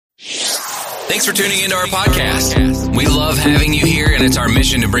Thanks for tuning into our podcast. We love having you here, and it's our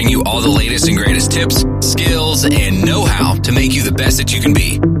mission to bring you all the latest and greatest tips, skills, and know-how to make you the best that you can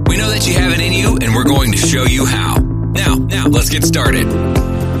be. We know that you have it in you, and we're going to show you how. Now, let's get started.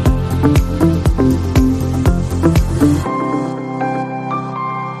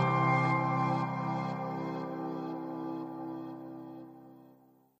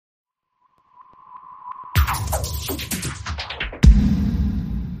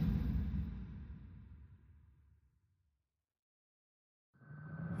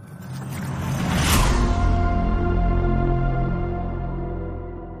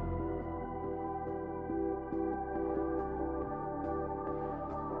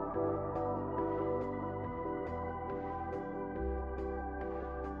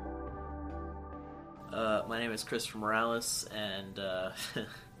 My name is Christopher Morales, and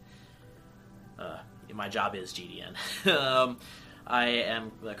my job is GDN. I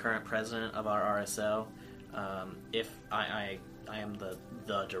am the current president of our RSO. If I am the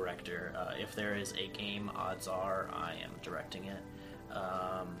director. If there is a game, odds are I am directing it.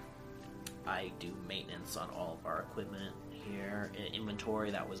 I do maintenance on all of our equipment here. Inventory,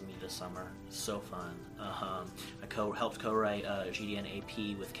 that was me this summer. So fun. I helped co-write GDN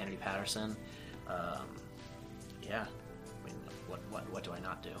AP with Kennedy Patterson. Yeah, I mean, what do I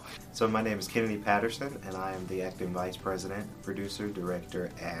not do? So my name is Kennedy Patterson, and I am the acting vice president, producer,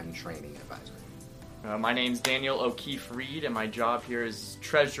 director, and training advisor. My name's Daniel O'Keefe Reed, and my job here is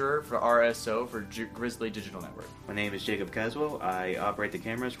treasurer for RSO for Grizzly Digital Network. My name is Jacob Caswell. I operate the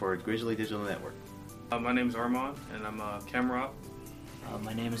cameras for Grizzly Digital Network. My name is Armand, and I'm a camera op.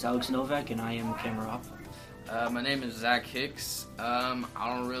 My name is Alex Novak, and I am camera op. My name is Zach Hicks. I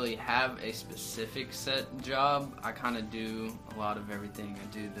don't really have a specific set job. I kind of do a lot of everything. I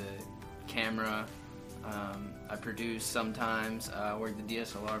do the camera. I produce sometimes. I work the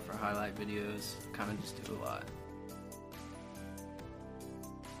DSLR for highlight videos. Kind of just do a lot.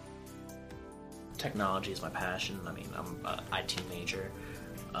 Technology is my passion. I mean, I'm an IT major.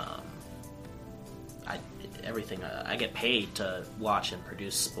 I get paid to watch and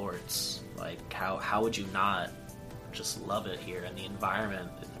produce sports. Like, how would you not just love it here, and the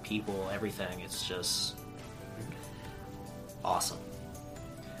environment, and the people, everything? It's just awesome.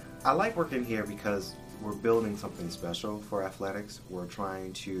 I like working here because we're building something special for athletics. We're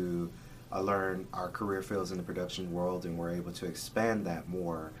trying to learn our career fields in the production world, and we're able to expand that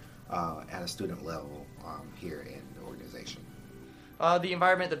more at a student level here in the organization. The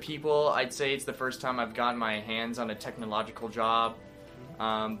environment, the people, I'd say it's the first time I've gotten my hands on a technological job.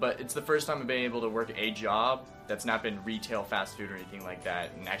 But it's the first time I've been able to work a job that's not been retail, fast food, or anything like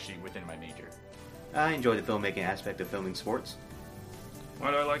that, and actually within my major. I enjoy the filmmaking aspect of filming sports. Why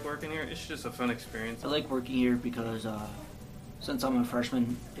do I like working here? It's just a fun experience. I like working here because since I'm a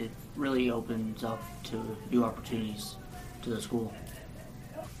freshman, it really opens up to new opportunities to the school.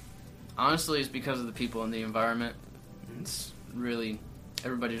 Honestly, it's because of the people and the environment. It's really,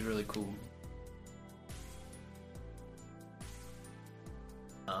 everybody's really cool.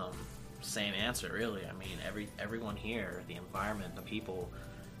 Same answer, really. I mean, everyone here, the environment, the people,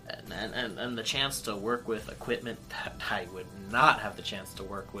 and the chance to work with equipment that I would not have the chance to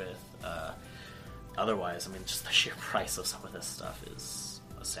work with otherwise. I mean, just the sheer price of some of this stuff is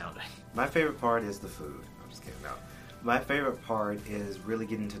astounding. My favorite part is the food. I'm just kidding. No. My favorite part is really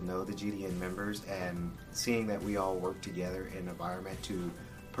getting to know the GDN members and seeing that we all work together in an environment to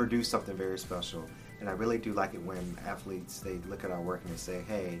produce something very special. And I really do like it when athletes, they look at our work and they say,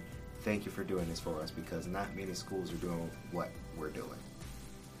 hey, thank you for doing this for us, because not many schools are doing what we're doing.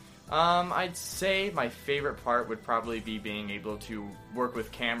 I'd say my favorite part would probably be being able to work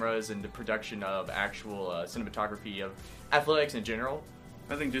with cameras and the production of actual cinematography of athletics in general.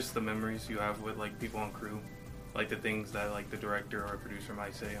 I think just the memories you have with like people on crew, like the things that like the director or producer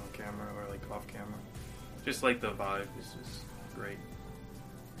might say on camera or like off camera. Just like the vibe is just great.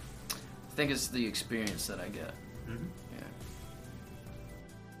 I think it's the experience that I get. Mm-hmm. Yeah.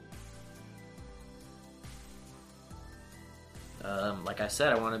 Like I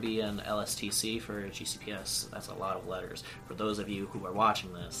said, I want to be an LSTC for GCPS. That's a lot of letters. For those of you who are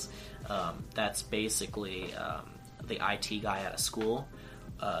watching this, that's basically the IT guy at a school.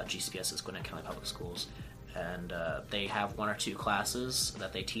 GCPS is Gwinnett County Public Schools. And they have one or two classes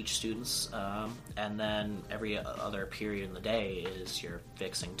that they teach students, and then every other period in the day is you're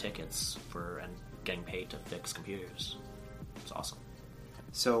fixing tickets and getting paid to fix computers. It's awesome.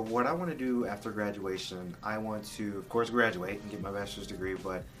 So what I want to do after graduation, I want to, of course, graduate and get my bachelor's degree,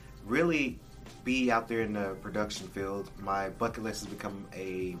 but really be out there in the production field. My bucket list is become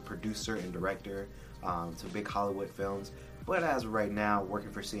a producer and director to big Hollywood films. But as of right now,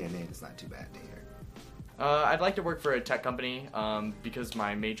 working for CNN is not too bad to hear. I'd like to work for a tech company because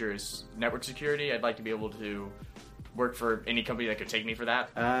my major is network security. I'd like to be able to work for any company that could take me for that.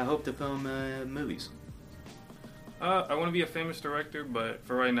 I hope to film movies. I want to be a famous director, but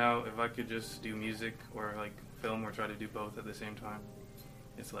for right now, if I could just do music or like film or try to do both at the same time,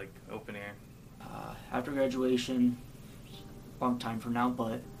 it's like open air. After graduation, long time from now,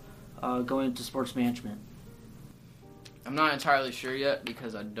 but going into sports management. I'm not entirely sure yet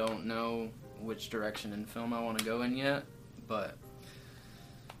because I don't know which direction in film I want to go in yet, but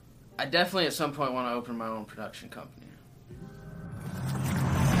I definitely at some point want to open my own production company.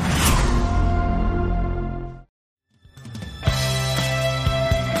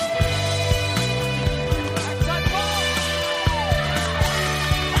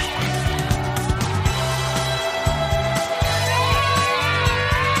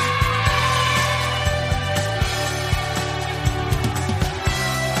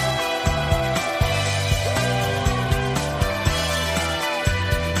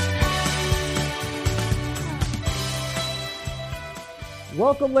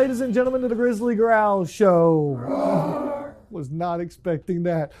 Welcome, ladies and gentlemen, to the Grizzly Growl Show. Was not expecting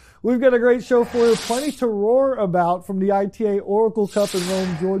that. We've got a great show for you. Plenty to roar about from the ITA Oracle Cup in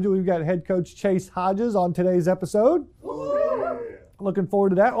Rome, Georgia. We've got head coach Chase Hodges on today's episode. Looking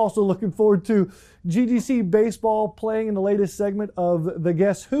forward to that. Also looking forward to GGC baseball playing in the latest segment of the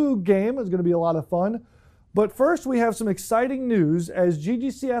Guess Who game. It's going to be a lot of fun. But first, we have some exciting news as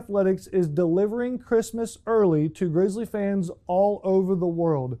GGC Athletics is delivering Christmas early to Grizzly fans all over the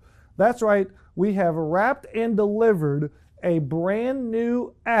world. That's right, we have wrapped and delivered a brand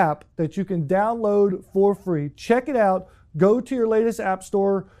new app that you can download for free. Check it out. Go to your latest app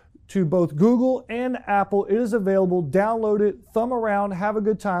store to both Google and Apple. It is available. Download it, thumb around, have a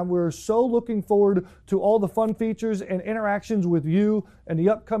good time. We're so looking forward to all the fun features and interactions with you and the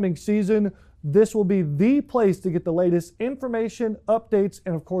upcoming season. This will be the place to get the latest information, updates,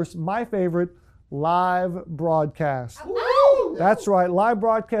 and of course, my favorite, live broadcast. That's right, live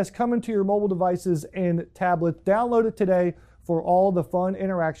broadcast coming to your mobile devices and tablets. Download it today for all the fun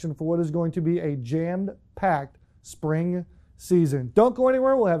interaction for what is going to be a jammed-packed spring season. Don't go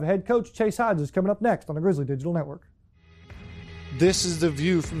anywhere. We'll have head coach Chase Hodges coming up next on the Grizzly Digital Network. This is the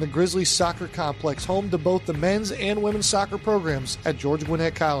view from the Grizzly Soccer Complex, home to both the men's and women's soccer programs at Georgia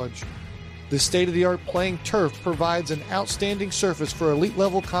Gwinnett College. This state-of-the-art playing turf provides an outstanding surface for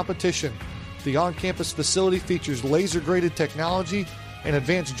elite-level competition. The on-campus facility features laser-graded technology, an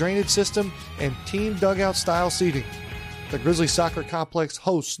advanced drainage system, and team dugout-style seating. The Grizzly Soccer Complex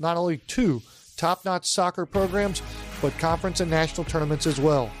hosts not only 2 top-notch soccer programs, but conference and national tournaments as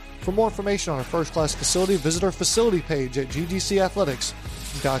well. For more information on our first-class facility, visit our facility page at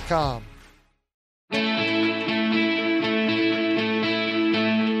ggcathletics.com.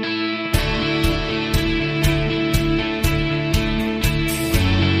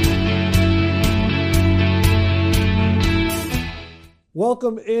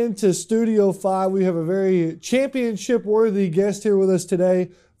 Welcome into Studio 5. We have a very championship-worthy guest here with us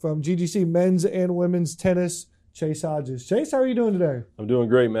today from GGC Men's and Women's Tennis, Chase Hodges. Chase, how are you doing today? I'm doing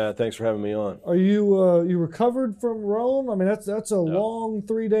great, Matt. Thanks for having me on. Are you you recovered from Rome? I mean, that's a long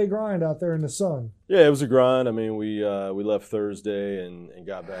 3-day grind out there in the sun. Yeah, it was a grind. I mean, we left Thursday and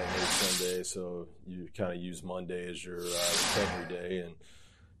got back late Sunday, so you kind of use Monday as your recovery day, and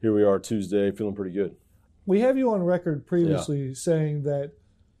here we are Tuesday, feeling pretty good. We have you on record previously saying that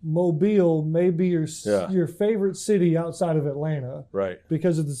Mobile may be your favorite city outside of Atlanta. Right.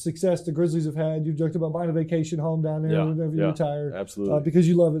 Because of the success the Grizzlies have had. You've joked about buying a vacation home down there whenever you retire. Absolutely. Because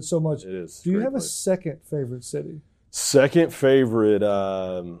you love it so much. It is. Do you have a second favorite city? Second favorite,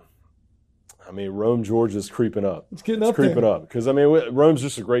 I mean, Rome, Georgia's creeping up. It's creeping up. Because, I mean, Rome's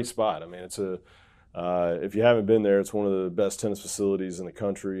just a great spot. I mean, it's if you haven't been there, it's one of the best tennis facilities in the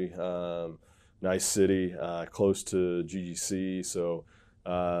country. Nice city, close to GGC, so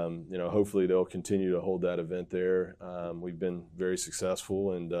hopefully they'll continue to hold that event there. We've been very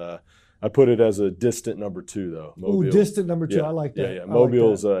successful, and I put it as a distant number 2, though. Mobile. Ooh, distant number 2. I like that. Yeah.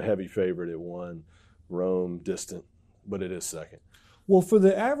 Mobile's a heavy favorite at 1. Rome, distant, but it is second. Well, for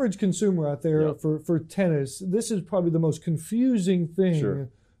the average consumer out there for tennis, this is probably the most confusing thing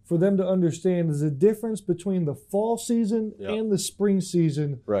for them to understand is the difference between the fall season and the spring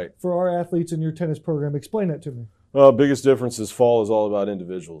season for our athletes in your tennis program. Explain that to me. Well, biggest difference is fall is all about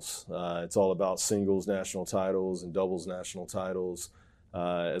individuals. It's all about singles national titles and doubles national titles.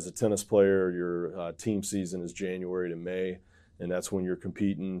 As a tennis player, your team season is January to May, and that's when you're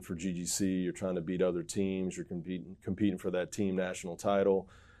competing for GGC. You're trying to beat other teams. You're competing for that team national title.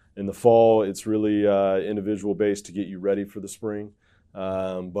 in the fall, it's really individual based to get you ready for the spring.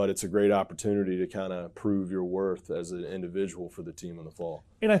 But it's a great opportunity to kind of prove your worth as an individual for the team in the fall.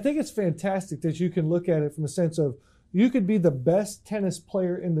 And I think it's fantastic that you can look at it from a sense of you could be the best tennis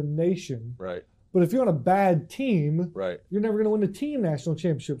player in the nation. Right. But if you're on a bad team, right, you're never going to win the team national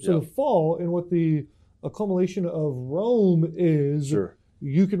championship. So Yep. the fall and what the accumulation of Rome is, Sure.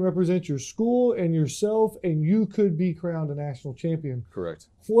 you can represent your school and yourself, and you could be crowned a national champion. Correct.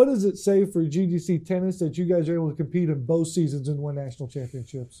 What does it say for GGC tennis that you guys are able to compete in both seasons and win national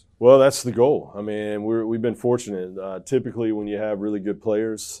championships? Well, that's the goal. I mean, we've been fortunate. Typically, when you have really good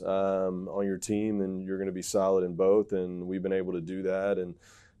players on your team, then you're going to be solid in both, and we've been able to do that. And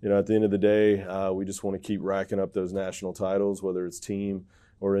at the end of the day, we just want to keep racking up those national titles, whether it's team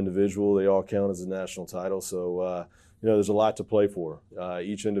or individual. They all count as a national title. So, there's a lot to play for.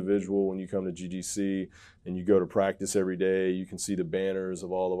 Each individual, when you come to GGC and you go to practice every day, you can see the banners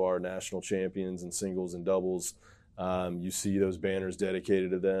of all of our national champions in singles and doubles. You see those banners dedicated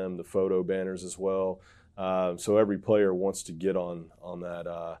to them, the photo banners as well. So every player wants to get on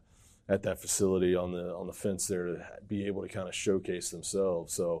that at that facility on the fence there to be able to kind of showcase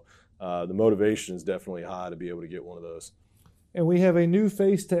themselves. So the motivation is definitely high to be able to get one of those. And we have a new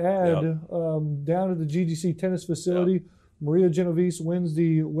face to add down at the GGC tennis facility. Yep. Maria Genovese wins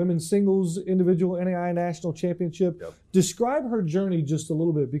the women's singles individual NAI national championship. Yep. Describe her journey just a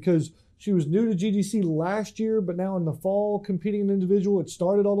little bit, because she was new to GGC last year, but now in the fall competing in individual. It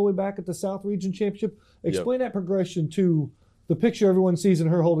started all the way back at the South Region Championship. Explain that progression to the picture everyone sees in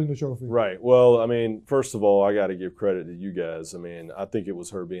her holding the trophy. Right. Well, I mean, first of all, I got to give credit to you guys. I mean, I think it was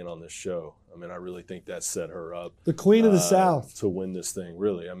her being on this show. I mean, I really think that set her up. The Queen of the South. To win this thing,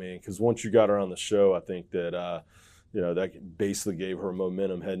 really. I mean, because once you got her on the show, I think that, that basically gave her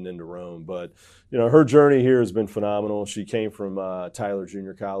momentum heading into Rome. But, her journey here has been phenomenal. She came from Tyler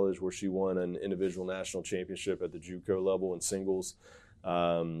Junior College, where she won an individual national championship at the JUCO level in singles.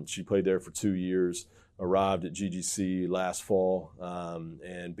 She played there for 2 years. Arrived at GGC last fall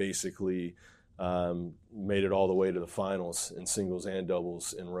and basically made it all the way to the finals in singles and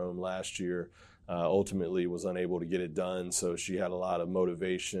doubles in Rome last year. Ultimately was unable to get it done, so she had a lot of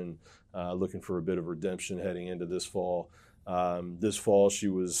motivation, looking for a bit of redemption heading into this fall. This fall she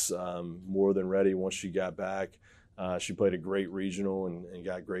was more than ready once she got back. She played a great regional and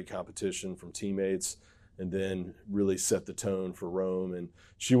got great competition from teammates, and then really set the tone for Rome. And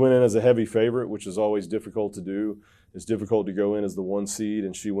she went in as a heavy favorite, which is always difficult to do. It's difficult to go in as the 1 seed,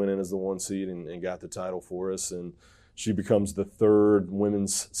 and she went in as the 1 seed and got the title for us. And she becomes the third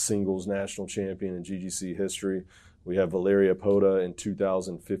women's singles national champion in GGC history. We have Valeria Pota in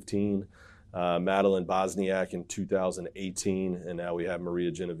 2015, Madeline Bosniak in 2018, and now we have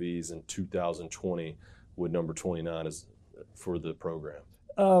Maria Genovese in 2020 with number 29 as for the program.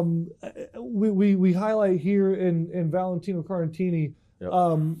 We highlight here in Valentino Carantini. Yep.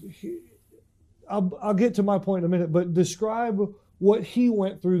 I'll get to my point in a minute, but describe what he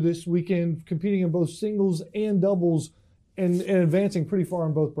went through this weekend, competing in both singles and doubles, and advancing pretty far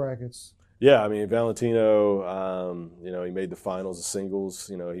in both brackets. Yeah, I mean, Valentino, he made the finals of singles.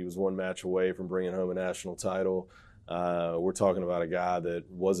 He was 1 match away from bringing home a national title. We're talking about a guy that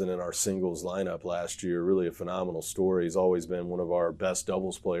wasn't in our singles lineup last year. Really a phenomenal story. He's always been one of our best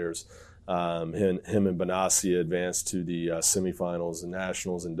doubles players. Him and Benassia advanced to the semifinals and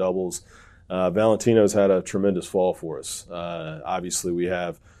nationals and doubles. Valentino's had a tremendous fall for us. Obviously, we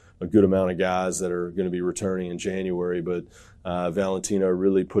have a good amount of guys that are going to be returning in January, but Valentino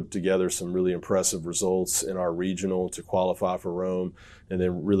really put together some really impressive results in our regional to qualify for Rome, and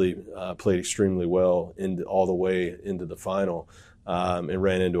then really played extremely well all the way into the final, and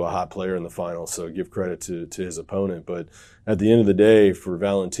ran into a hot player in the final. So give credit to his opponent. But at the end of the day, for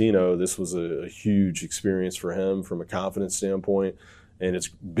Valentino, this was a huge experience for him from a confidence standpoint, and it's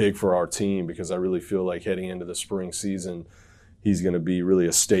big for our team because I really feel like heading into the spring season, he's going to be really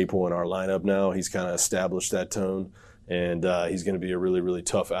a staple in our lineup now. He's kind of established that tone, and he's going to be a really, really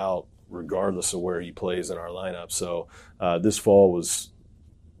tough out regardless of where he plays in our lineup. So this fall was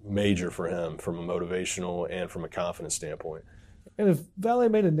major for him from a motivational and from a confidence standpoint. And if Valet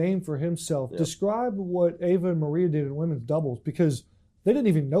made a name for himself, describe what Ava and Maria did in women's doubles, because they didn't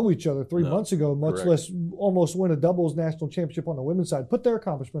even know each other 3 months ago, much less almost win a doubles national championship on the women's side. Put their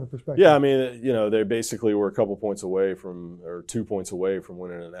accomplishment in perspective. Yeah, I mean, they basically were a couple points away or 2 points away from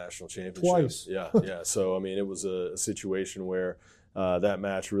winning a national championship. Twice. Yeah. So, I mean, it was a situation where that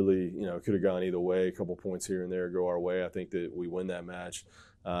match really, could have gone either way. A couple points here and there go our way. I think that we win that match.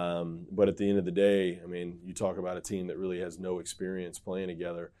 But at the end of the day, I mean, you talk about a team that really has no experience playing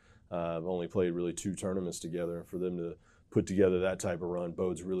together. I've only played really 2 tournaments together. For them to put together that type of run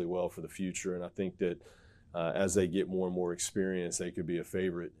bodes really well for the future. And I think that as they get more and more experience, they could be a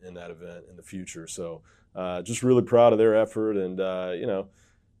favorite in that event in the future. So just really proud of their effort. And,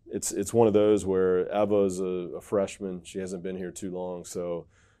 it's one of those where Ava's a freshman. She hasn't been here too long, so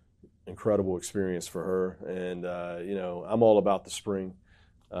incredible experience for her. And, I'm all about the spring.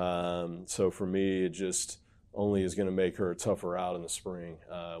 So for me, it just only is going to make her tougher out in the spring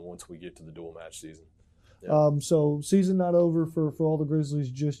once we get to the dual match season. Yeah. So season not over for all the Grizzlies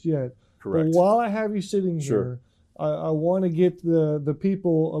just yet. Correct. But while I have you sitting Sure. here, I want to get the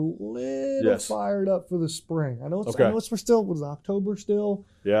people a little Yes. fired up for the spring. I know it's Okay. we're still October still.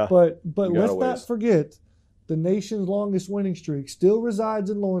 Yeah. But You got let's a not ways. forget the nation's longest winning streak still resides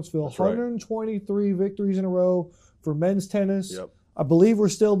in Lawrenceville. That's right. 123 victories in a row for men's tennis. Yep. I believe we're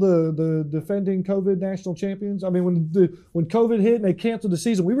still the defending COVID national champions. I mean, when COVID hit and they canceled the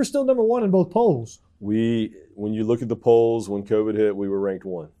season, we were still number one in both polls. When you look at the polls, when COVID hit, we were ranked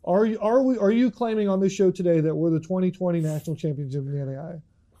 1. Are you claiming on this show today that we're the 2020 national champions of the NAI?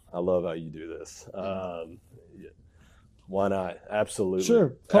 I love how you do this. Why not? Absolutely.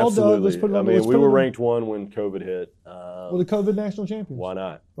 Sure. Called Doug. Absolutely. Let's put it on. I mean, let's we put it were on- ranked 1 when COVID hit. We're the COVID national champions. Why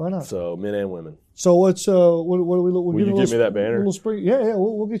not? Why not? So men and women. So what's what do we look? Will you get me that banner? Little spring. Yeah.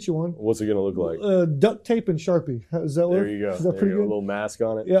 We'll get you one. What's it going to look like? Duct tape and Sharpie. Is that There you go. Is that There pretty you go. A good? little mask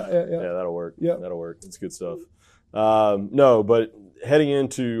on it. Yeah. Yeah, that'll work. Yeah. That'll work. It's good stuff. No, but heading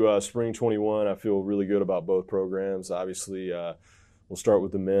into spring 21, I feel really good about both programs. Obviously, we'll start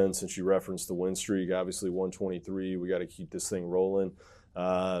with the men since you referenced the win streak. Obviously, 123. We got to keep this thing rolling.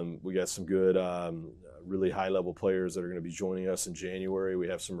 We got some good, really high-level players that are going to be joining us in January. We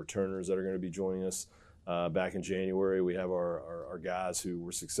have some returners that are going to be joining us back in January. We have our guys who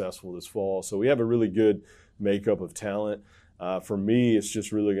were successful this fall. So we have a really good makeup of talent. For me, it's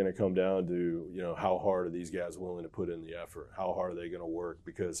just really going to come down to, how hard are these guys willing to put in the effort? How hard are they going to work?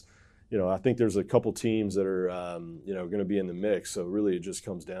 Because, I think there's a couple teams that are, going to be in the mix. So really, it just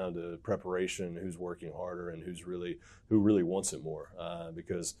comes down to preparation, who's working harder, and who really wants it more.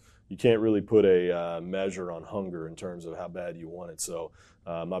 Because you can't really put a measure on hunger in terms of how bad you want it. So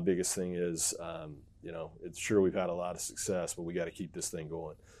my biggest thing is, it's sure we've had a lot of success, but we got to keep this thing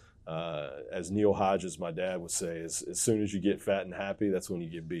going. As Neil Hodges, my dad, would say, as soon as you get fat and happy, that's when you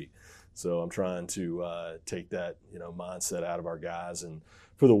get beat. So I'm trying to take that mindset out of our guys. And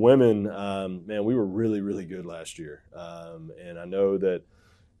for the women, man, we were really, really good last year. And I know that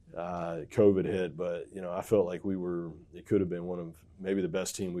COVID hit, but I felt like it could have been one of maybe the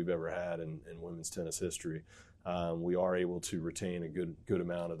best team we've ever had in women's tennis history. We are able to retain a good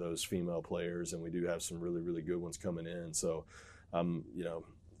amount of those female players, and we do have some really, really good ones coming in. So I'm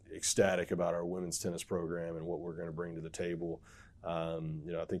ecstatic about our women's tennis program and what we're going to bring to the table.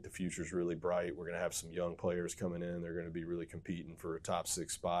 I think the future is really bright. We're going to have some young players coming in. They're going to be really competing for a top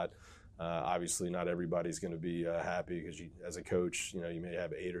 6 spot. Obviously, not everybody's going to be happy because as a coach, you may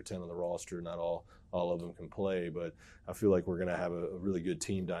have 8 or 10 on the roster. Not all of them can play, but I feel like we're going to have a really good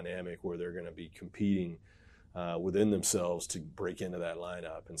team dynamic where they're going to be competing within themselves to break into that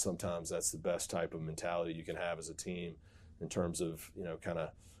lineup. And sometimes that's the best type of mentality you can have as a team in terms of, kind of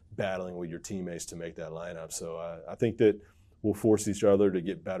battling with your teammates to make that lineup. So I think that we'll force each other to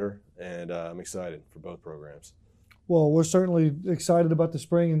get better, and I'm excited for both programs. Well, we're certainly excited about the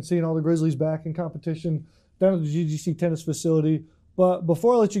spring and seeing all the Grizzlies back in competition down at the GGC tennis facility. But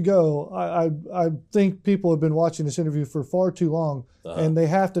before I let you go, I think people have been watching this interview for far too long, and they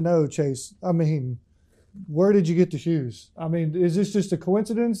have to know, Chase, I mean, where did you get the shoes? I mean, is this just a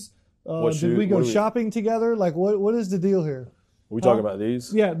coincidence? Did we go shopping together? Like, what is the deal here? Are we talking about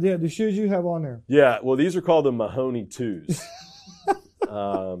these? Yeah, the shoes you have on there. Yeah, well, these are called the Mahoney 2s.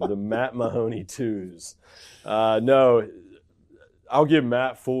 The Matt Mahoney 2s. No, I'll give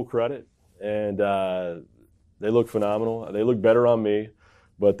Matt full credit, and they look phenomenal. They look better on me,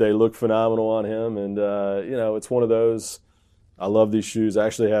 but they look phenomenal on him. And, it's one of those. I love these shoes. I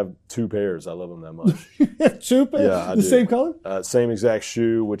actually have 2 pairs. I love them that much. You have 2 pairs? Yeah, I the do. same color? Same exact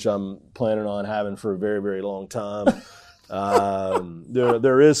shoe, which I'm planning on having for a very, very long time.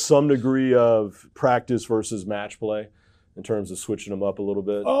 There is some degree of practice versus match play in terms of switching them up a little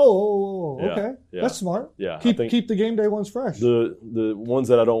bit. Oh, Yeah, okay. yeah. That's smart. Yeah, Keep the game day ones fresh. The ones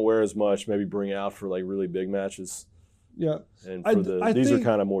that I don't wear as much, maybe bring out for like really big matches. Yeah. And for these are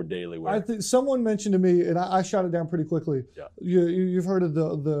kind of more daily wear. I think someone mentioned to me, and I shot it down pretty quickly. Yeah. You've heard of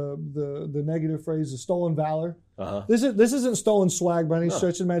the negative phrase, the stolen valor. Uh-huh. This isn't stolen swag by any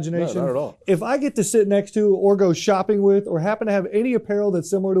stretch of imagination. No, not at all. If I get to sit next to or go shopping with or happen to have any apparel that's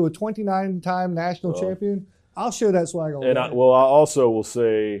similar to a 29-time national champion, I'll show that swag all And day. I also will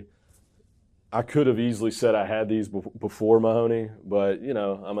say, I could have easily said I had these before Mahoney, but, you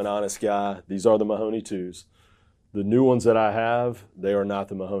know, I'm an honest guy. These are the Mahoney 2s. The new ones that I have, they are not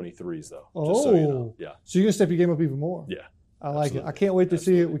the Mahoney 3s, though. Just so you know. Yeah. So you're going to step your game up even more. Yeah. I like absolutely. it. I can't wait to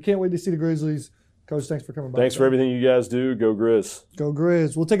see it. We can't wait to see the Grizzlies. Coach, thanks for coming by. Thanks for everything you guys do. Go Grizz. Go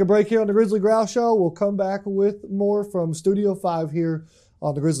Grizz. We'll take a break here on the Grizzly Growl Show. We'll come back with more from Studio 5 here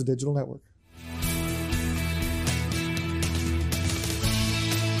on the Grizzly Digital Network.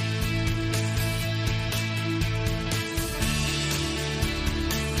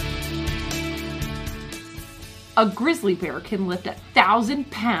 A grizzly bear can lift 1,000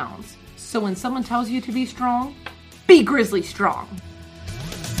 pounds. So when someone tells you to be strong, be grizzly strong.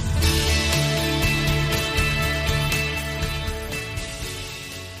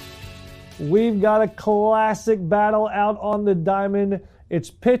 We've got a classic battle out on the diamond.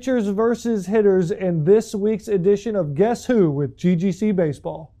 It's pitchers versus hitters in this week's edition of Guess Who with GGC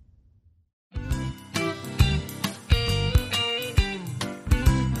Baseball.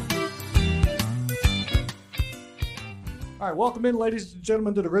 All right, welcome in, ladies and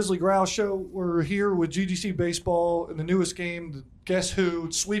gentlemen, to the Grizzly Growl Show. We're here with GGC Baseball in the newest game, the Guess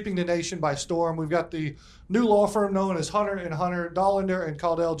Who, sweeping the nation by storm. We've got the new law firm known as Hunter and Hunter, Dollander and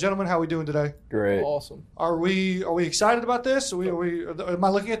Caldell. Gentlemen, how are we doing today? Great. Awesome. Are we excited about this? Am I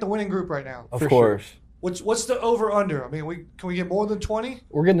looking at the winning group right now? Of course. Sure. What's the over-under? I mean, can we get more than 20?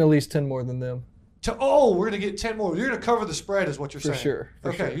 We're getting at least 10 more than them. We're going to get 10 more. You're going to cover the spread is what you're saying. For sure.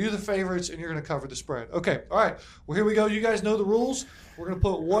 Okay, you're the favorites, and you're going to cover the spread. Okay, all right. Well, here we go. You guys know the rules. We're going to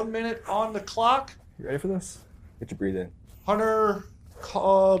put 1 minute on the clock. You ready for this? Get your breathe in. Hunter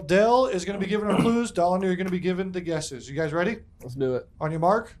Caldell is going to be giving our clues. Dollander, you're going to be giving the guesses. You guys ready? Let's do it. On your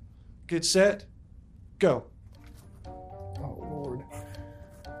mark, get set, go. Oh, Lord.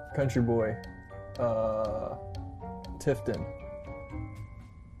 Country boy. Tifton.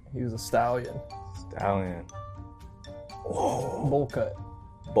 He was a stallion. Stallion. Whoa. Bowl cut.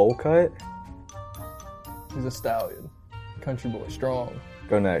 Bowl cut? He's a stallion. Country boy. Strong.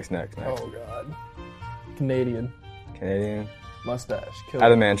 Go next. Oh, God. Canadian. Mustache. Killer.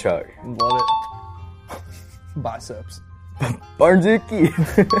 Adam Manchuk. Love it. Biceps. Barnzuki.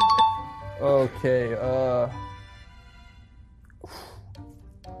 Okay.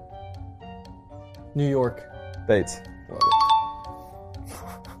 New York. Bates. Love it.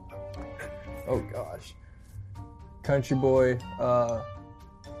 Oh, gosh. Country boy.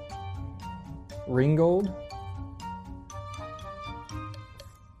 Ringgold.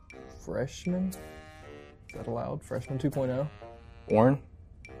 Freshman. Is that allowed? Freshman 2.0. Warren?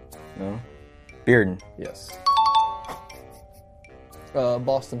 No. Bearden. Yes.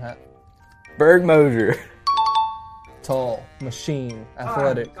 Boston hat. Berg Mosier. Tall. Machine.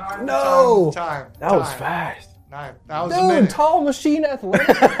 Athletic. Time. That was fast. That was a Dude, minute. tall machine athletic.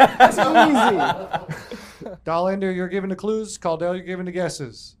 That's easy. Dollander, you're giving the clues. Caldell, you're giving the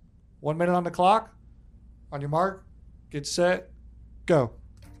guesses. 1 minute on the clock. On your mark, get set, go.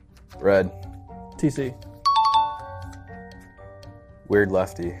 Red. TC. Weird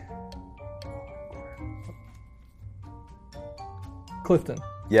lefty. Clifton.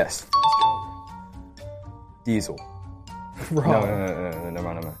 Yes. Diesel. Wrong. No,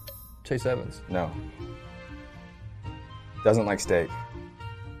 never mind. Chase Evans. No. Doesn't like steak.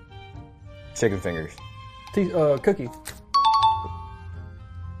 Chicken fingers. Cookie.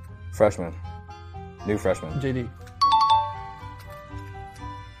 Freshman. New freshman. JD.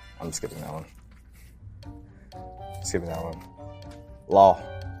 I'm skipping that one. Law.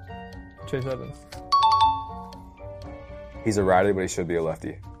 Chase Evans. He's a righty, but he should be a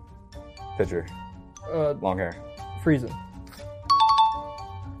lefty. Pitcher. Long hair. Friesen.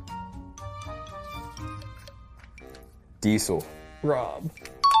 Diesel. Rob.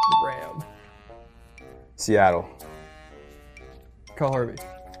 Ram. Seattle. Kyle Harvey.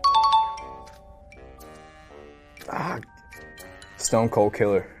 Stone Cold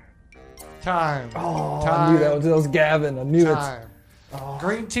Killer. Time. Oh, Time. I knew that was Gavin. I knew Time.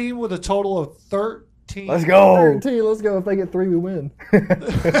 Green team with a total of 13. Let's go. 13. Let's go. If they get 3, we win.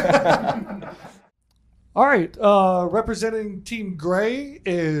 All right. Representing Team Gray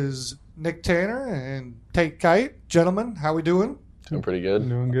is Nick Tanner and Tate Kite. Gentlemen, how we doing? Doing pretty good.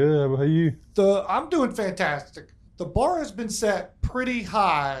 Doing good. How about you? I'm doing fantastic. The bar has been set pretty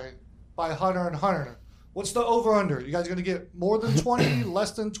high by Hunter and Hunter. What's the over-under? You guys going to get more than 20,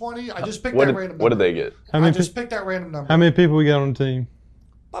 less than 20? I just picked that random number. What did they get? I just picked that random number. How many people we got on the team?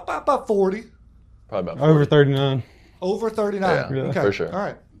 About 40. Probably about 40. Over 39. Over 39. Yeah, okay. for sure. All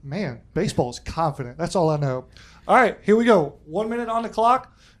right. Man, baseball is confident. That's all I know. All right, here we go. 1 minute on the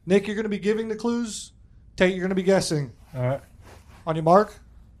clock. Nick, you're going to be giving the clues. Tate, you're going to be guessing. All right. On your mark,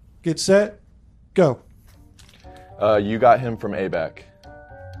 get set, Go. You got him from ABAC.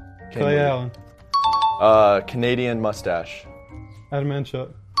 Clay Allen. Canadian mustache. Adam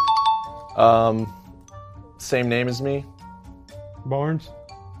Manchuk. Same name as me. Barnes.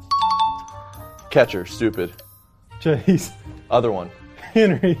 Catcher, stupid. Chase. Other one.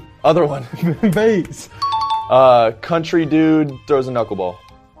 Henry. Other one. Bates. Country dude throws a knuckleball.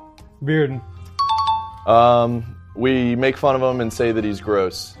 Bearden. We make fun of him and say that he's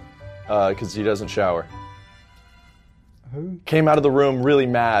gross because he doesn't shower. Who? Came out of the room really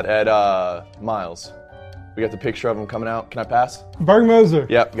mad at Miles. We got the picture of him coming out. Can I pass? Berg Moser.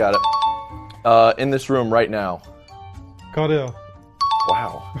 Yep, got it. In this room right now. Caudell.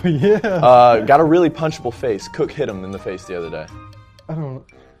 Wow. Yeah. Got a really punchable face. Cook hit him in the face the other day. I don't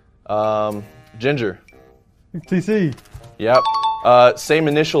know. Ginger. TC. Yep. Same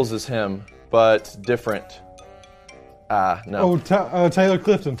initials as him, but different. No. Oh, Taylor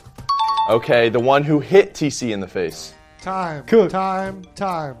Clifton. Okay, the one who hit TC in the face. Time. Cook. Time.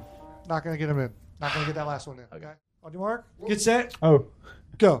 Not going to get him in. Not going to get that last one in. Okay. On your mark. Get set. Oh.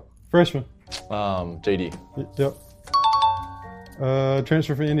 Go. Freshman. JD. Yep.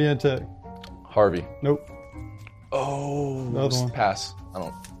 Transfer from Indiana Tech. Harvey. Nope. Oh. The other one. Pass.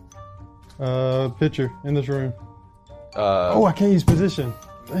 I don't. Pitcher in this room. I can't use position.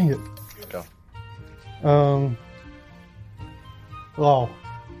 Dang it. Go. Law.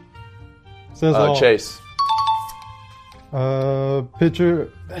 Says Law. Chase.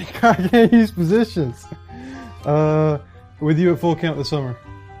 Pitcher. I can't use positions. With you at full count this summer.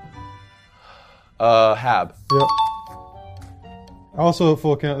 Hab. Yep. Also at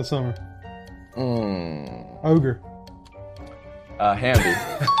full count this summer. Ogre. Hamby.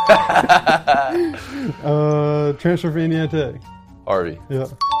 Transfer for Indiana Tech. Harvey. Yep.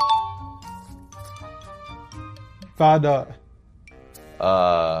 5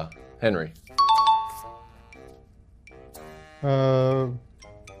 dot. Henry.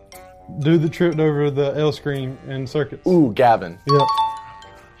 Do the trip over the L screen and circuits. Ooh, Gavin. Yep.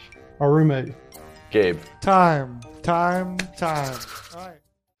 Our roommate. Gabe. Time. All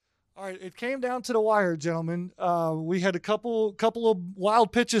right. It came down to the wire, gentlemen. We had a couple of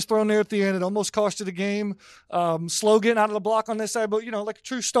wild pitches thrown there at the end. It almost cost you the game. Slow getting out of the block on this side, but like a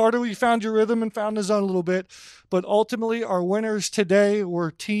true starter, you found your rhythm and found the zone a little bit. But ultimately, our winners today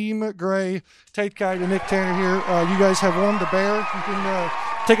were Team Gray, Tate Kite, and Nick Tanner here. You guys have won the Bear. You can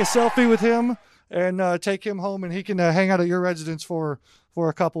take a selfie with him and take him home, and he can hang out at your residence for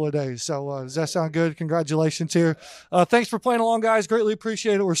a couple of days. So does that sound good? Congratulations here. Thanks for playing along, guys. Greatly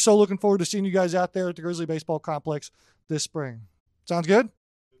appreciate it. We're so looking forward to seeing you guys out there at the Grizzly Baseball Complex this spring. Sounds good?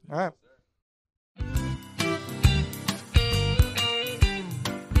 All right.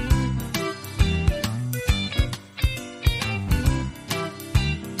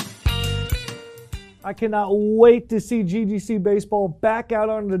 I cannot wait to see GGC baseball back out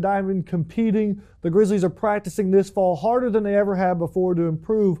on the diamond competing. The Grizzlies are practicing this fall harder than they ever have before to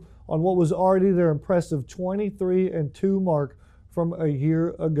improve on what was already their impressive 23-2 mark from a year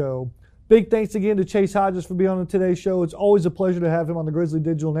ago. Big thanks again to Chase Hodges for being on today's show. It's always a pleasure to have him on the Grizzly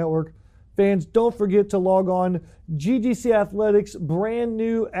Digital Network. Fans, don't forget to log on GGC Athletics brand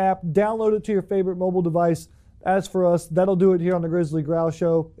new app. Download it to your favorite mobile device. As for us, that'll do it here on the Grizzly Growl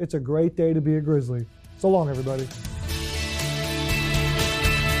Show. It's a great day to be a Grizzly. So long, everybody.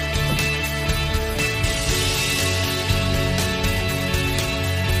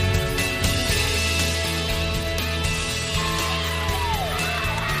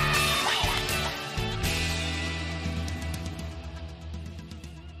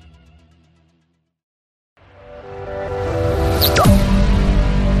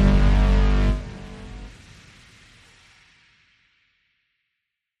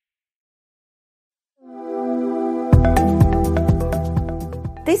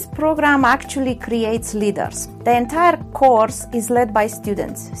 This program actually creates leaders. The entire course is led by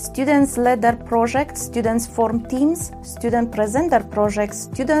students. Students lead their projects, students form teams, students present their projects,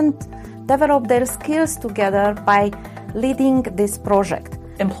 students develop their skills together by leading this project.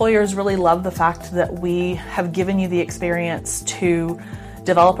 Employers really love the fact that we have given you the experience to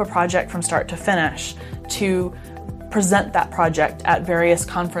develop a project from start to finish, to present that project at various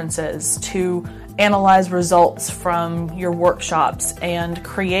conferences, to analyze results from your workshops and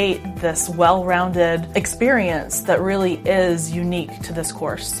create this well-rounded experience that really is unique to this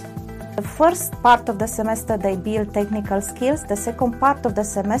course. The first part of the semester they build technical skills. The second part of the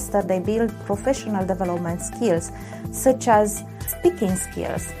semester they build professional development skills such as speaking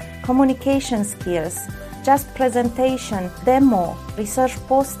skills, communication skills, just presentation, demo, research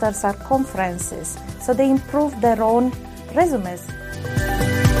posters or conferences, so they improve their own resumes.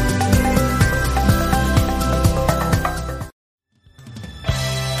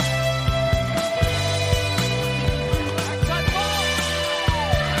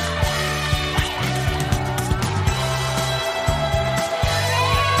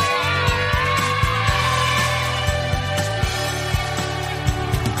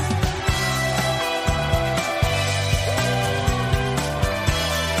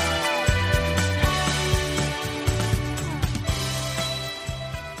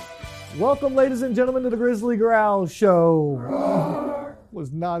 Welcome, ladies and gentlemen, to the Grizzly Growl Show.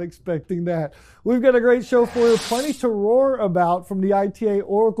 Was not expecting that. We've got a great show for you. Plenty to roar about from the ITA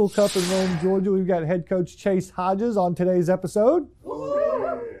Oracle Cup in Rome, Georgia. We've got head coach Chase Hodges on today's episode.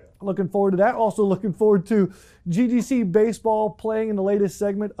 Looking forward to that. Also looking forward to GGC baseball playing in the latest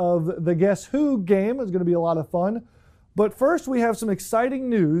segment of the Guess Who game. It's going to be a lot of fun. But first, we have some exciting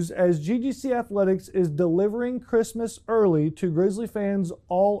news as GGC Athletics is delivering Christmas early to Grizzly fans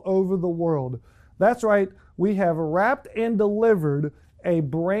all over the world. That's right, we have wrapped and delivered a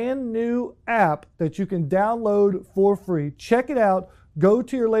brand new app that you can download for free. Check it out. Go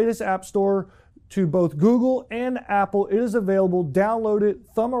to your latest app store, to both Google and Apple. It is available. Download it,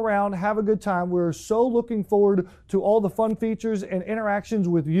 thumb around, have a good time. We're so looking forward to all the fun features and interactions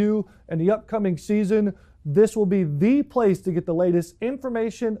with you and the upcoming season. This will be the place to get the latest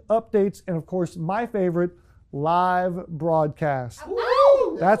information, updates, and of course, my favorite, live broadcast.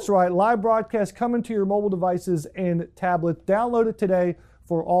 That's right, live broadcast coming to your mobile devices and tablets. Download it today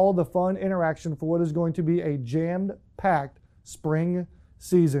for all the fun interaction for what is going to be a jammed-packed spring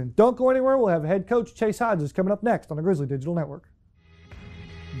season. Don't go anywhere. We'll have head coach Chase Hodges coming up next on the Grizzly Digital Network.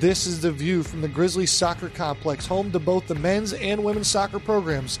 This is the view from the Grizzly Soccer Complex, home to both the men's and women's soccer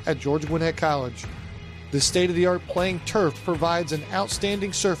programs at Georgia Gwinnett College. This state-of-the-art playing turf provides an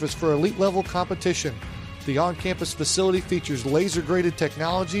outstanding surface for elite-level competition. The on-campus facility features laser-graded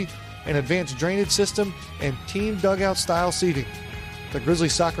technology, an advanced drainage system, and team dugout-style seating. The Grizzly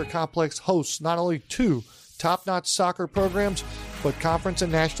Soccer Complex hosts not only 2 top-notch soccer programs, but conference and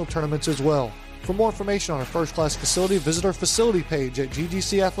national tournaments as well. For more information on our first-class facility, visit our facility page at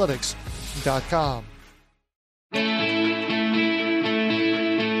ggcathletics.com.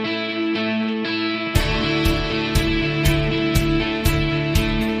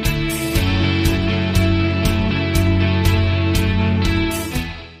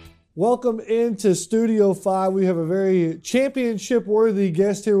 Welcome into Studio 5. We have a very championship-worthy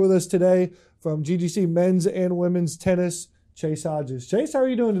guest here with us today from GGC Men's and Women's Tennis, Chase Hodges. Chase, how are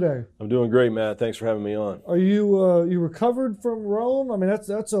you doing today? I'm doing great, Matt. Thanks for having me on. Are you you recovered from Rome? I mean,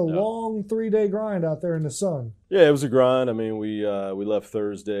 that's a long 3-day grind out there in the sun. Yeah, it was a grind. I mean, we left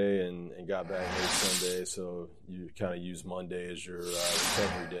Thursday and got back late Sunday, so you kind of use Monday as your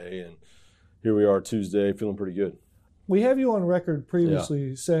recovery day, and here we are Tuesday, feeling pretty good. We have you on record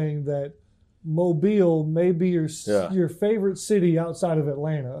previously saying that Mobile may be your favorite city outside of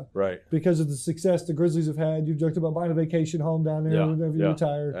Atlanta. Right. Because of the success the Grizzlies have had. You've joked about buying a vacation home down there whenever you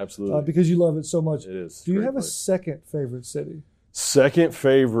retire. Absolutely. Because you love it so much. It is. Do you have a second favorite city? Second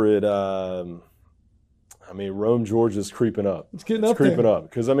favorite, I mean, Rome, Georgia's creeping up. It's creeping up.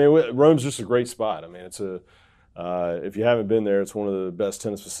 Because, I mean, Rome's just a great spot. I mean, it's if you haven't been there, it's one of the best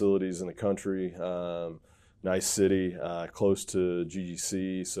tennis facilities in the country. Nice city, close to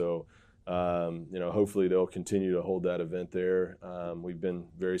GGC. So, hopefully they'll continue to hold that event there. We've been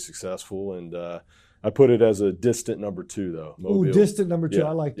very successful, and I put it as a distant number 2, though. Mobile. Ooh, distant number 2. I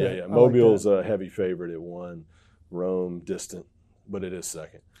like that. Yeah. Mobile's a heavy favorite at 1. Rome, distant, but it is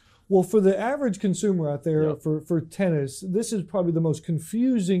second. Well, for the average consumer out there for tennis, this is probably the most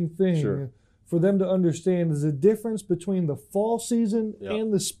confusing thing for them to understand is the difference between the fall season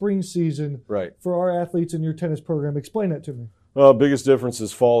and the spring season for our athletes in your tennis program. Explain that to me. Well, biggest difference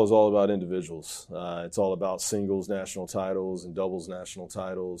is fall is all about individuals. It's all about singles national titles and doubles national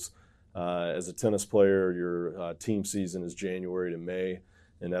titles. As a tennis player, your team season is January to May,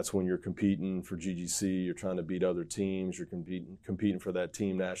 and that's when you're competing for GGC. You're trying to beat other teams. You're competing for that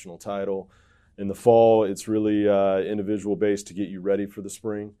team national title. In the fall, it's really individual based to get you ready for the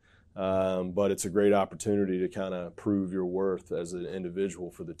spring. But it's a great opportunity to kind of prove your worth as an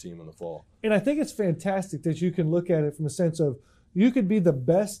individual for the team in the fall. And I think it's fantastic that you can look at it from a sense of you could be the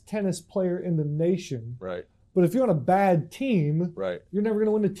best tennis player in the nation. Right. But if you're on a bad team, you're never going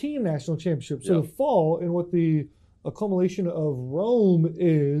to win the team national championship. So the fall and what the accumulation of Rome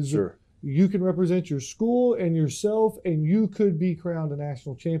is, you can represent your school and yourself, and you could be crowned a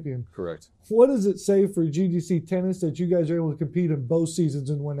national champion. Correct. What does it say for GGC tennis that you guys are able to compete in both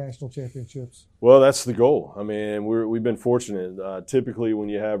seasons and win national championships? Well, that's the goal. I mean, we've been fortunate. Typically, when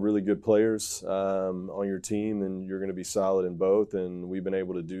you have really good players on your team, then you're going to be solid in both, and we've been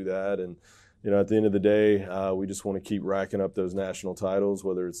able to do that. And at the end of the day, we just want to keep racking up those national titles,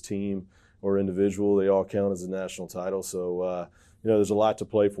 whether it's team or individual. They all count as a national title. So, there's a lot to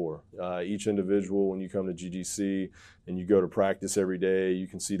play for. Each individual, when you come to GGC and you go to practice every day, you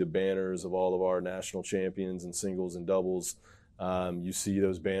can see the banners of all of our national champions in singles and doubles. You see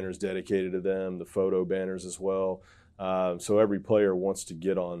those banners dedicated to them, the photo banners as well. So every player wants to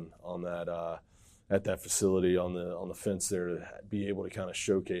get on that at that facility on the fence there to be able to kind of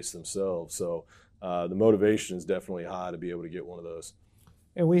showcase themselves. So the motivation is definitely high to be able to get one of those.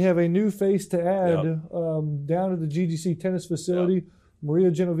 And we have a new face to add down at the GGC tennis facility. Yep.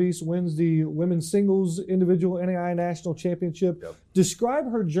 Maria Genovese wins the women's singles individual NAI national championship. Yep.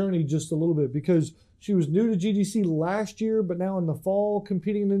 Describe her journey just a little bit, because she was new to GGC last year, but now in the fall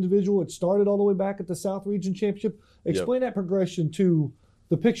competing in individual. It started all the way back at the South Region Championship. Explain that progression to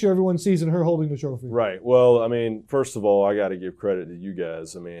the picture everyone sees in her holding the trophy. Right. Well, I mean, first of all, I got to give credit to you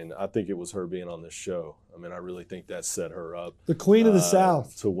guys. I mean, I think it was her being on this show. I mean, I really think that set her up. The Queen of the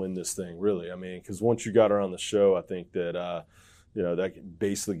South. To win this thing, really. I mean, because once you got her on the show, I think that, that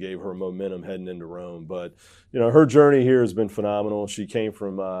basically gave her momentum heading into Rome. But, her journey here has been phenomenal. She came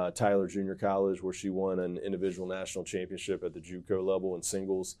from Tyler Junior College, where she won an individual national championship at the JUCO level in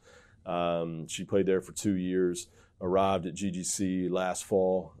singles. She played there for 2 years, arrived at GGC last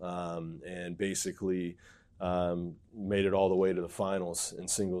fall, and basically made it all the way to the finals in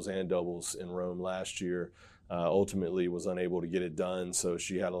singles and doubles in Rome last year. Ultimately was unable to get it done, so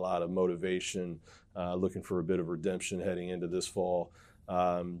she had a lot of motivation, looking for a bit of redemption heading into this fall.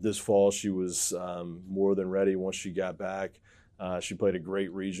 This fall she was more than ready once she got back. She played a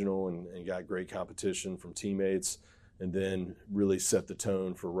great regional and got great competition from teammates, and then really set the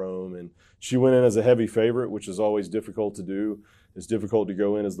tone for Rome. And she went in as a heavy favorite, which is always difficult to do. It's difficult to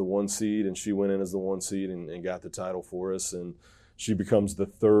go in as the 1 seed, and she went in as the 1 seed and got the title for us. And she becomes the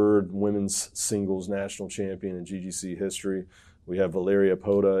 3rd women's singles national champion in GGC history. We have Valeria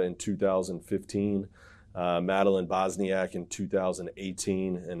Pota in 2015, Madeline Bosniak in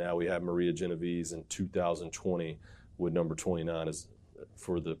 2018, and now we have Maria Genovese in 2020 with number 29 as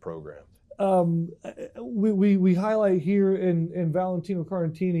for the program. We highlight here in Valentino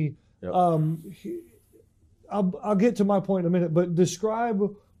Carantini. Yep. I'll get to my point in a minute, but describe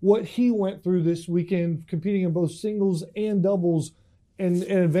what he went through this weekend, competing in both singles and doubles, and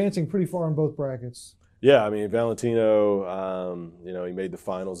advancing pretty far in both brackets. Yeah, I mean, Valentino, he made the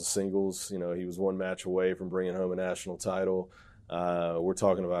finals of singles. He was 1 match away from bringing home a national title. We're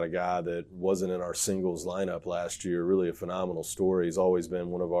talking about a guy that wasn't in our singles lineup last year. Really a phenomenal story. He's always been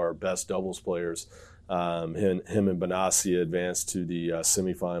one of our best doubles players. Him and Benassia advanced to the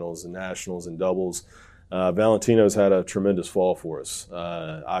semifinals and nationals and doubles. Valentino's had a tremendous fall for us.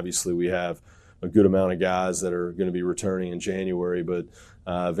 Obviously, we have a good amount of guys that are going to be returning in January, but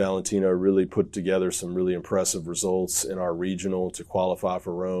Valentino really put together some really impressive results in our regional to qualify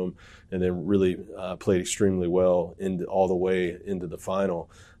for Rome, and then really played extremely well all the way into the final,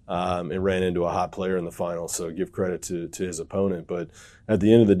 and ran into a hot player in the final. So give credit to his opponent. But at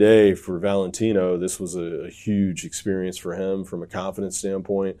the end of the day, for Valentino, this was a huge experience for him from a confidence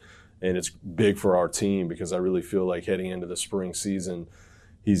standpoint. And it's big for our team, because I really feel like heading into the spring season,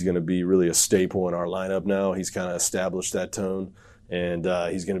 he's going to be really a staple in our lineup now. He's kind of established that tone, and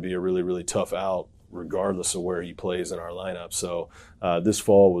he's going to be a really, really tough out regardless of where he plays in our lineup. So this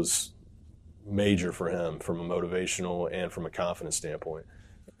fall was major for him from a motivational and from a confidence standpoint.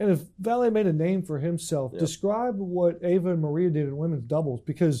 And if Valet made a name for himself, describe what Ava and Maria did in women's doubles,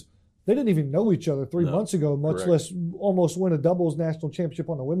 because they didn't even know each other 3 months ago, much less almost win a doubles national championship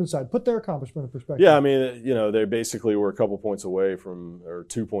on the women's side. Put their accomplishment in perspective. Yeah, I mean, they basically were a couple points away or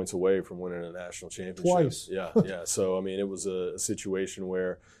 2 points away from winning a national championship. Twice. Yeah. So, I mean, it was a situation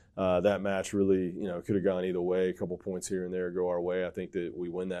where that match really, could have gone either way. A couple points here and there go our way. I think that we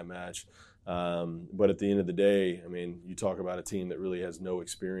win that match. But at the end of the day, I mean, you talk about a team that really has no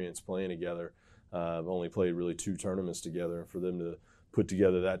experience playing together. I've only played really 2 tournaments together. For them to put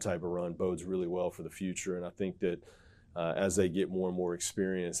together that type of run bodes really well for the future. And I think that as they get more and more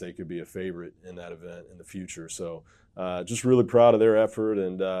experience, they could be a favorite in that event in the future. So just really proud of their effort.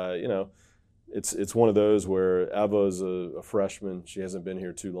 And, it's one of those where Eva is a freshman. She hasn't been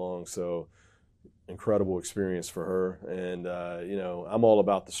here too long. So incredible experience for her. And, I'm all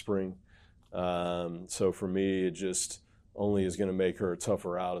about the spring. So for me, it just only is going to make her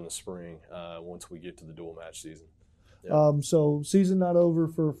tougher out in the spring once we get to the dual match season. Yeah. So season not over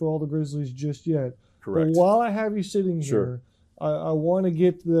for all the Grizzlies just yet. Correct. But while I have you sitting here, I want to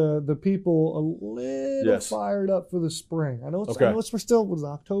get the people a little fired up for the spring. I know it's was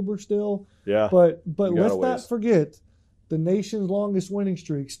October still. Yeah. But let's not forget the nation's longest winning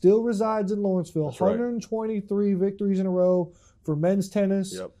streak still resides in Lawrenceville. That's 123 victories in a row for men's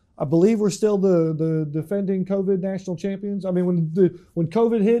tennis. Yep. I believe we're still the defending COVID national champions. I mean, when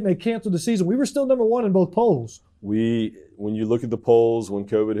COVID hit and they canceled the season, we were still number 1 in both polls. When you look at the polls, when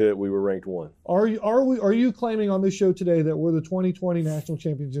COVID hit, we were ranked 1. Are you claiming on this show today that we're the 2020 national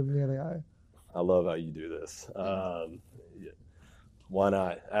champions in the NAI? I love how you do this. Why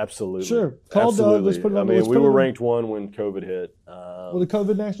not? Absolutely. Sure. Call Doug. Let's put it on the list. We were ranked 1 when COVID hit. We're the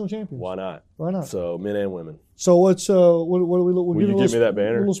COVID national champions. Why not? Why not? So men and women. So what's what do we look? Will you get me that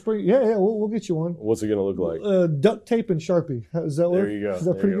banner? Little spring. Yeah. We'll get you one. What's it going to look like? Duct tape and Sharpie. Is that there you go? Is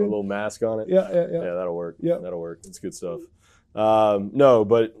that pretty good? A little mask on it. Yeah. Yeah, that'll work. Yeah, that'll work. It's good stuff. No,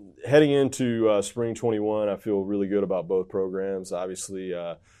 but heading into spring 21, I feel really good about both programs. Obviously,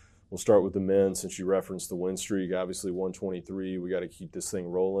 we'll start with the men since you referenced the win streak. Obviously, 123. We got to keep this thing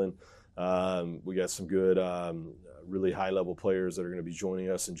rolling. We got some good, really high-level players that are going to be joining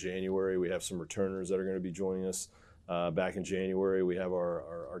us in January. We have some returners that are going to be joining us back in January. We have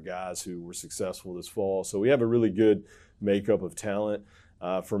our guys who were successful this fall. So we have a really good makeup of talent.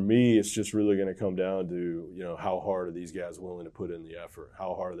 For me, it's just really going to come down to, how hard are these guys willing to put in the effort?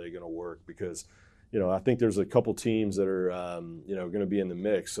 How hard are they going to work? Because, I think there's a couple teams that are, going to be in the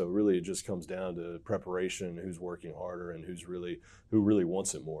mix. So really it just comes down to preparation, who's working harder and who really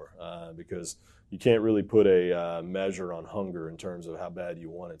wants it more. Because you can't really put a measure on hunger in terms of how bad you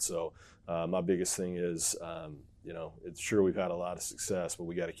want it. So my biggest thing is, it's sure we've had a lot of success, but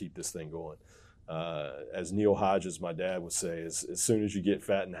we got to keep this thing going. As Neil Hodges, my dad, would say, as soon as you get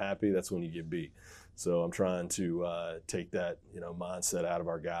fat and happy, that's when you get beat. So I'm trying to take that mindset out of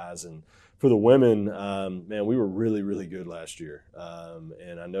our guys. And for the women, man, we were really, really good last year.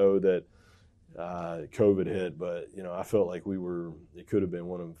 And I know that COVID hit, but I felt like it could have been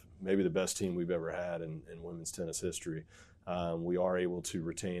one of maybe the best team we've ever had in women's tennis history. We are able to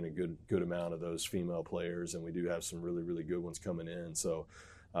retain a good amount of those female players, and we do have some really, really good ones coming in. So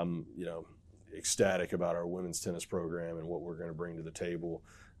I'm ecstatic about our women's tennis program and what we're going to bring to the table.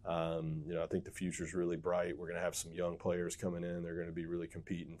 I think the future is really bright. We're going to have some young players coming in. They're going to be really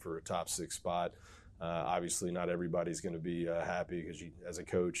competing for a top 6 spot. Obviously, not everybody's going to be happy because as a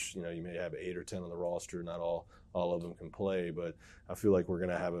coach, you may have 8 or 10 on the roster. Not all of them can play, but I feel like we're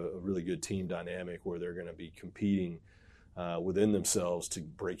going to have a really good team dynamic where they're going to be competing within themselves to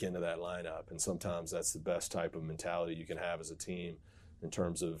break into that lineup. And sometimes that's the best type of mentality you can have as a team in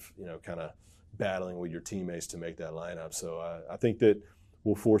terms of, kind of battling with your teammates to make that lineup. So I think that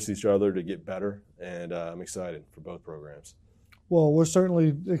we'll force each other to get better, and I'm excited for both programs. Well, we're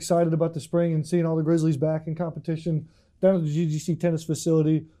certainly excited about the spring and seeing all the Grizzlies back in competition down at the GGC tennis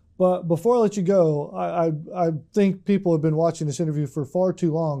facility. But before I let you go, I think people have been watching this interview for far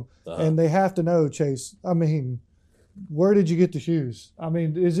too long, and they have to know, Chase, where did you get the shoes?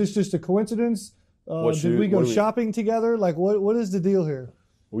 Is this just a coincidence? Did we go shopping together? Like, what is the deal here?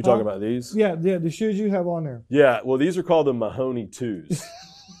 Are we talking about these? Yeah, the shoes you have on there. Yeah, well, these are called the Mahoney 2s.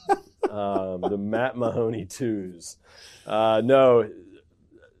 The Matt Mahoney 2s. No,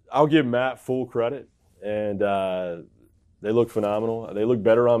 I'll give Matt full credit, and they look phenomenal. They look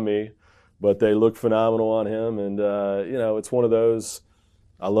better on me, but they look phenomenal on him. And, it's one of those.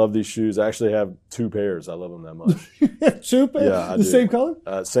 I love these shoes. I actually have 2 pairs. I love them that much. You have 2 pairs? Yeah, I do. Same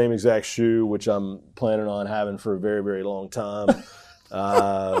color? Same exact shoe, which I'm planning on having for a very, very long time.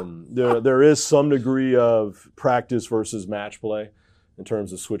 There is some degree of practice versus match play in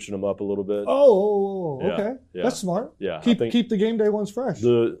terms of switching them up a little bit. Okay. Yeah. That's smart. Yeah. Keep the game day ones fresh.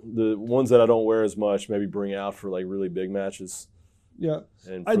 The ones that I don't wear as much, maybe bring out for like really big matches. Yeah.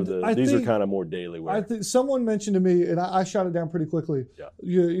 And for these are kind of more daily wear. I think someone mentioned to me, and I shot it down pretty quickly. Yeah.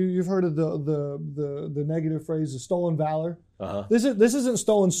 You've heard of the negative phrase, the stolen valor. Uh-huh. This isn't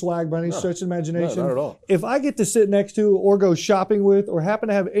stolen swag by any stretch of imagination. No, not at all. If I get to sit next to or go shopping with or happen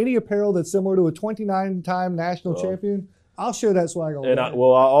to have any apparel that's similar to a 29-time national champion, I'll share that swag all the way. I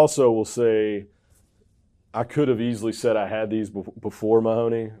also will say I could have easily said I had these before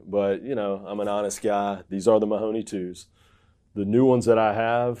Mahoney, but, I'm an honest guy. These are the Mahoney 2s. The new ones that I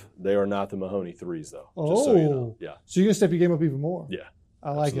have, they are not the Mahoney 3s, though. Just so you know. Yeah. So you're going to step your game up even more. Yeah.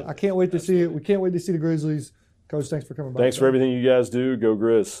 I like it. I can't wait to see it. We can't wait to see the Grizzlies. Coach, thanks for coming by. Thanks for everything you guys do. Go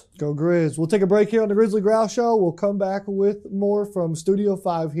Grizz. Go Grizz. We'll take a break here on the Grizzly Growl Show. We'll come back with more from Studio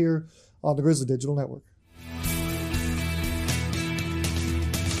 5 here on the Grizzly Digital Network.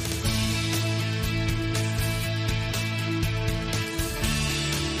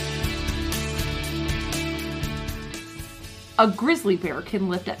 A grizzly bear can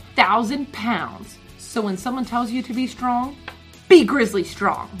lift 1,000 pounds. So when someone tells you to be strong, be grizzly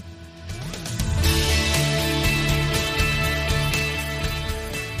strong.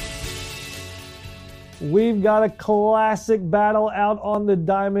 We've got a classic battle out on the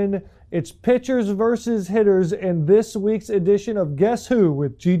diamond. It's pitchers versus hitters in this week's edition of Guess Who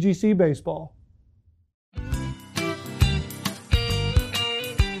with GGC Baseball.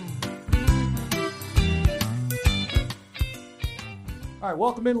 All right,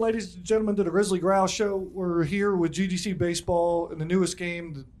 welcome in, ladies and gentlemen, to the Grizzly Growl Show. We're here with GGC Baseball in the newest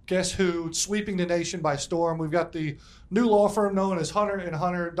game, the Guess Who, sweeping the nation by storm. We've got the new law firm known as Hunter &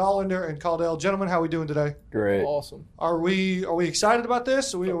 Hunter, Dollander and Caudill. Gentlemen, how are we doing today? Great. Awesome. Are we excited about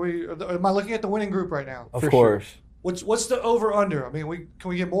this? Am I looking at the winning group right now? Of course. Sure. What's the over-under? I mean, can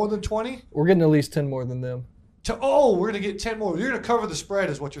we get more than 20? We're getting at least 10 more than them. We're going to get 10 more. You're going to cover the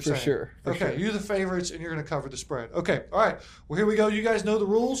spread is what you're saying. For sure. Okay, you're the favorites, and you're going to cover the spread. Okay, all right. Well, here we go. You guys know the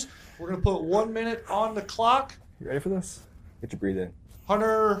rules. We're going to put 1 minute on the clock. You ready for this? Get your breathe in.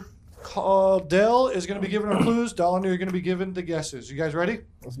 Hunter Caudill is going to be giving our clues. Dollander, you're going to be giving the guesses. You guys ready?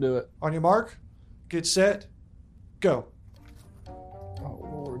 Let's do it. On your mark, get set, go. Oh,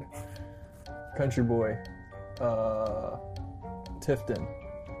 Lord. Country boy. Tifton.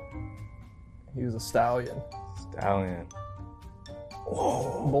 He was a stallion. Stallion.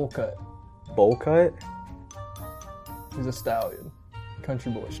 Whoa. Bowl cut. Bowl cut? He's a stallion.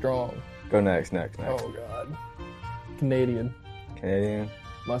 Country boy. Strong. Go next. Oh, God. Canadian.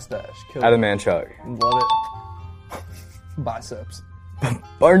 Mustache. Killer. Adam Manchuk. Love it. Biceps.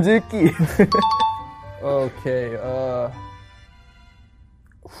 Barnzuki. Okay.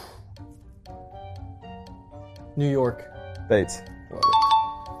 New York. Bates. Love it.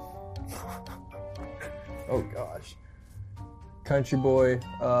 Oh, gosh. Country boy.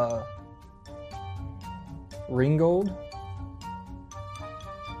 Ringgold.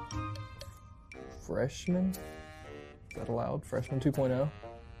 Freshman. Is that allowed? Freshman 2.0.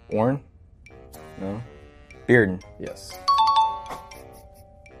 Warren? No. Bearden. Yes.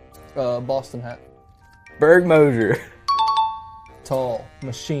 Boston hat. Berg Mosier. Tall.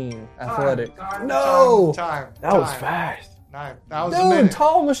 Machine. Athletic. Time. That was fast. That was Dude, a minute.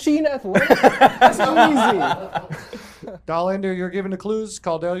 tall machine athletic. That's easy. Dollander, you're giving the clues.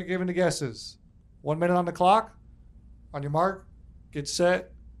 Caudill, you're giving the guesses. 1 minute on the clock. On your mark, get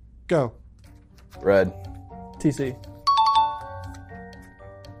set, go. Red. TC.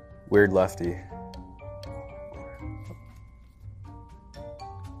 Weird lefty.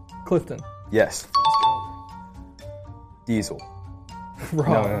 Clifton. Yes. Diesel.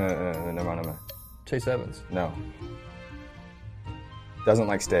 Wrong. No, never mind. Chase Evans. No. Doesn't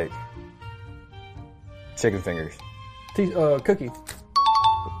like steak. Chicken fingers. Cookie.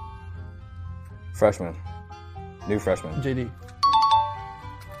 Freshman. New freshman. JD.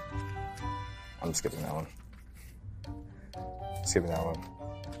 I'm skipping that one.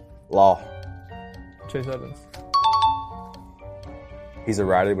 Law. Chase Evans. He's a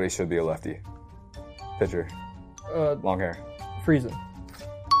righty, but he should be a lefty. Pitcher. Long hair. Friesen.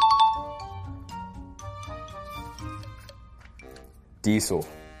 Diesel.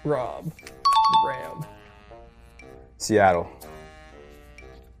 Rob. Ram. Seattle.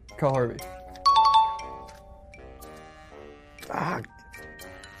 Kyle Harvey.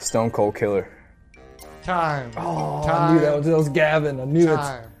 Stone Cold Killer. Time. Oh, Time. I knew that was Gavin. I knew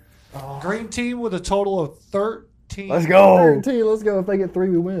Time. Green team with a total of 13. Let's go. 13. Let's go. If they get 3,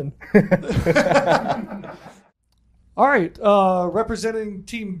 we win. All right. Representing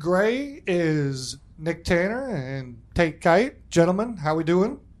Team Gray is Nick Tanner and Tate Kite. Gentlemen, how we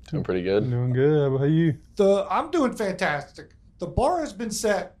doing? Doing pretty good. Doing good. How about you? I'm doing fantastic. The bar has been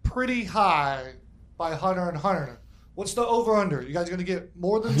set pretty high by Hunter and Hunter. What's the over-under? You guys going to get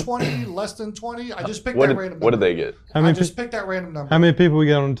more than 20, less than 20? I just picked that random number. What did they get? I just picked that random number. How many people we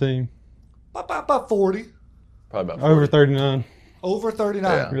got on the team? About 40. Probably about 40. Over 39. Over 39.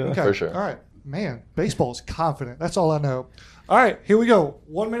 Yeah, okay. for sure. All right. Man, baseball is confident. That's all I know. All right, here we go.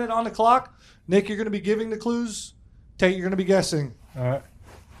 1 minute on the clock. Nick, you're going to be giving the clues. Tate, you're going to be guessing. All right.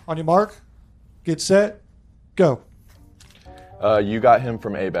 On your mark, get set, go. You got him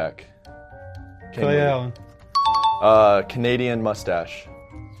from ABAC. Clay Allen. Canadian mustache.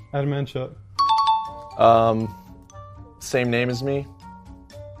 Adam Manchuk. Same name as me.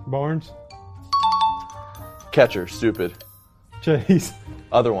 Barnes. Catcher, stupid. Chase.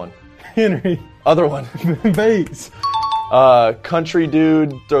 Other one. Henry. Other one. Bates. Country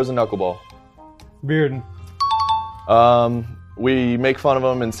dude throws a knuckleball. Bearden. We make fun of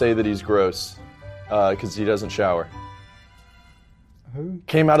him and say that he's gross because he doesn't shower. Who?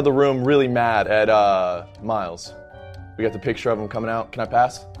 Came out of the room really mad at Miles. We got the picture of him coming out. Can I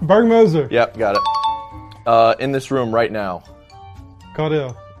pass? Berg Moser. Yep, got it. In this room right now.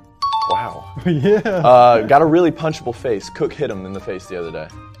 Caudill. Wow. Yeah. Got a really punchable face. Cook hit him in the face the other day.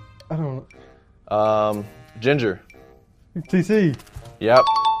 I don't know. Ginger. TC. Yep.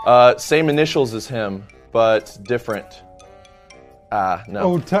 Same initials as him, but different.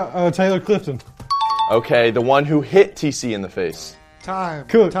 No. Oh, Taylor Clifton. Okay, the one who hit TC in the face. Time.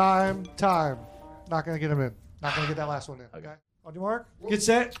 Cook. Time. Not going to get him in. Not going to get that last one in. Okay. On your mark, get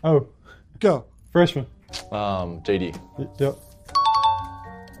set, Oh, go. freshman. JD. Yep.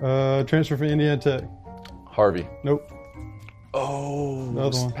 Transfer from Indiana Tech. Harvey. Nope. Oh,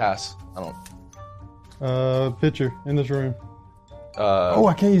 Another one. Pass. I don't. Pitcher in this room.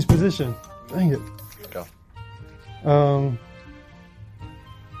 I can't use position. Dang it. Go.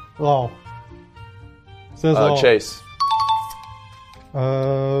 Law. Says law. Chase.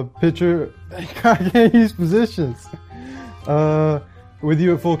 Pitcher. I can't use positions. With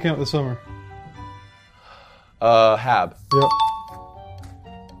you at full count this summer. Hab. Yep.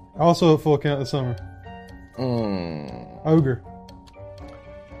 Also at full count this summer. Ogre.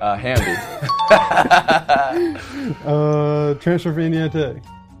 Hamby. Transfer from Indiana Tech.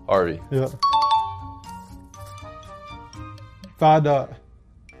 Harvey. Yep. 5 dot.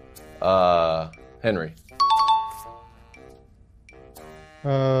 Henry.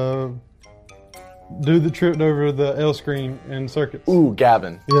 Do the trip over the L screen in circuits. Ooh,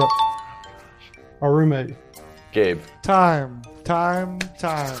 Gavin. Yep. Our roommate. Gabe. Time. All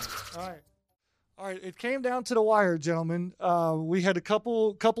right. It came down to the wire, gentlemen. We had a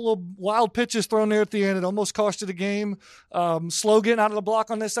couple of wild pitches thrown there at the end. It almost cost you the game. Slow getting out of the block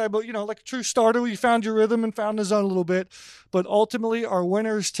on this side, but like a true starter, you found your rhythm and found the zone a little bit. But ultimately, our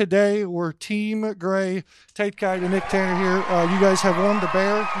winners today were Team Gray, Tate Kite, and Nick Tanner here. You guys have won the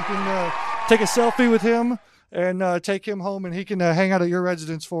bear. You can take a selfie with him and take him home, and he can hang out at your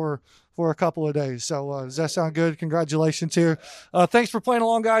residence for a couple of days. So does that sound good? Congratulations here. Thanks for playing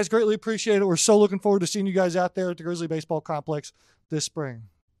along, guys. Greatly appreciate it. We're so looking forward to seeing you guys out there at the Grizzly Baseball Complex this spring.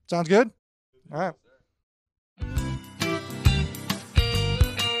 Sounds good? All right.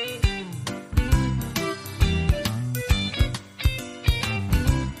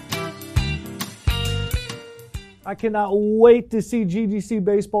 I cannot wait to see GGC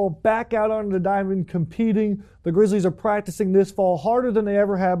baseball back out on the diamond competing. The Grizzlies are practicing this fall harder than they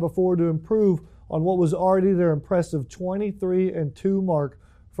ever have before to improve on what was already their impressive 23-2 mark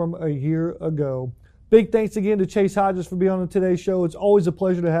from a year ago. Big thanks again to Chase Hodges for being on today's show. It's always a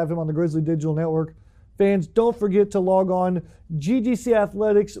pleasure to have him on the Grizzly Digital Network. Fans, don't forget to log on GGC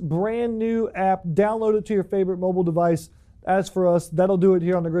Athletics brand new app. Download it to your favorite mobile device. As for us, that'll do it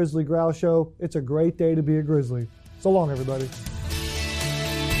here on the Grizzly Growl Show. It's a great day to be a Grizzly. So long, everybody.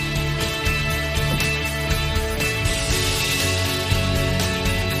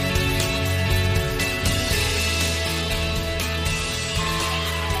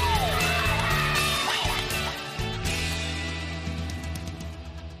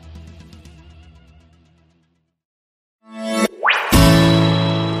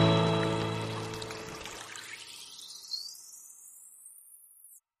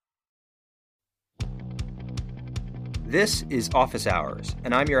 This is Office Hours,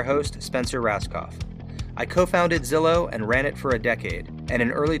 and I'm your host, Spencer Raskoff. I co-founded Zillow and ran it for a decade, and in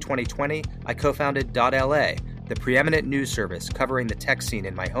early 2020, I co-founded .LA, the preeminent news service covering the tech scene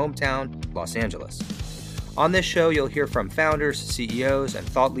in my hometown, Los Angeles. On this show, you'll hear from founders, CEOs, and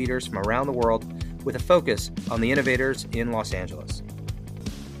thought leaders from around the world with a focus on the innovators in Los Angeles.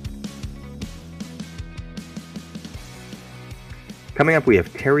 Coming up, we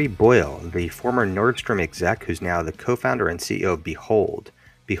have Terry Boyle, the former Nordstrom exec who's now the co-founder and CEO of Behold.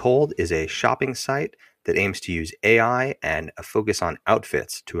 Behold is a shopping site that aims to use AI and a focus on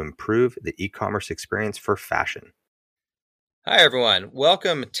outfits to improve the e-commerce experience for fashion. Hi, everyone.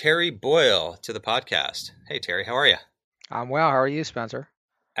 Welcome Terry Boyle to the podcast. Hey, Terry, how are you? I'm well. How are you, Spencer?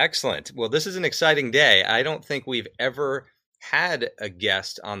 Excellent. Well, this is an exciting day. I don't think we've ever had a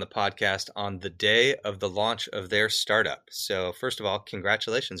guest on the podcast on the day of the launch of their startup. So first of all,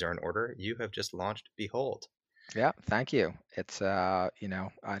 congratulations are in order. You have just launched Behold. Yeah, thank you. It's, I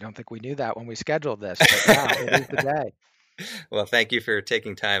don't think we knew that when we scheduled this, but yeah, it is the day. Well, thank you for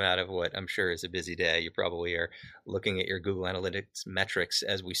taking time out of what I'm sure is a busy day. You probably are looking at your Google Analytics metrics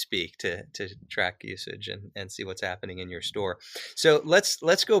as we speak to track usage and see what's happening in your store. So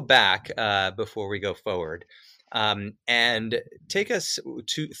let's go back before we go forward. And take us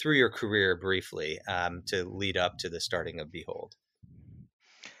through your career briefly to lead up to the starting of Behold.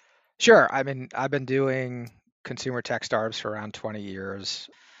 Sure. I've been doing consumer tech startups for around 20 years.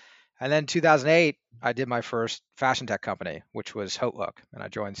 And then 2008, I did my first fashion tech company, which was Hotlook. And I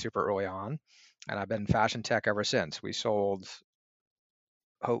joined super early on. And I've been in fashion tech ever since. We sold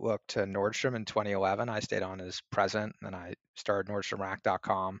Hotlook to Nordstrom in 2011. I stayed on as president, and then I started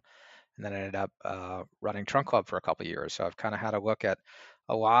NordstromRack.com. And then I ended up running Trunk Club for a couple of years. So I've kind of had a look at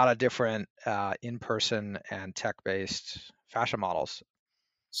a lot of different in-person and tech-based fashion models.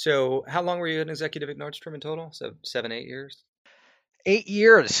 So how long were you an executive at Nordstrom in total? So 7-8 years? 8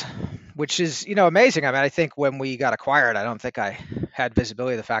 years. which is, amazing. I mean, I think when we got acquired, I don't think I had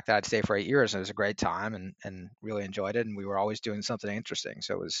visibility of the fact that I'd stay for 8 years. And it was a great time and really enjoyed it. And we were always doing something interesting.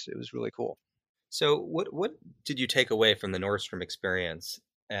 So it was really cool. So what did you take away from the Nordstrom experience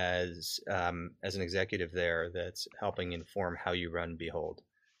as an executive there that's helping inform how you run Behold?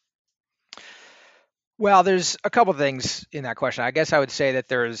 Well, there's a couple things in that question. I guess I would say that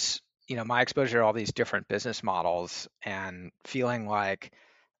there's, my exposure to all these different business models and feeling like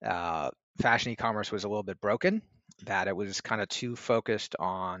fashion e-commerce was a little bit broken, that it was kind of too focused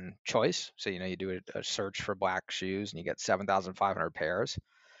on choice. So, you do a search for black shoes and you get 7,500 pairs.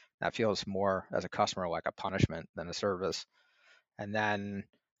 That feels more as a customer like a punishment than a service. And then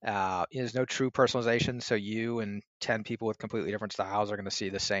there's no true personalization. So you and 10 people with completely different styles are going to see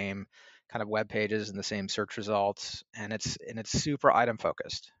the same kind of web pages and the same search results. And it's super item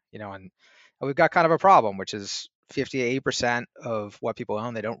focused, and we've got kind of a problem, which is 58% of what people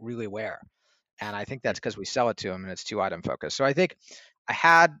own, they don't really wear. And I think that's because we sell it to them and it's too item focused. So I think I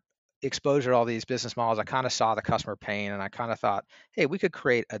had exposure to all these business models. I kind of saw the customer pain and I kind of thought, hey, we could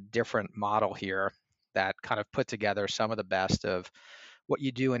create a different model here that kind of put together some of the best of what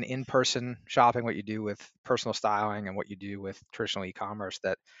you do in in-person shopping, what you do with personal styling, and what you do with traditional e-commerce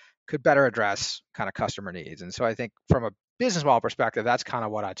that could better address kind of customer needs. And so I think from a business model perspective, that's kind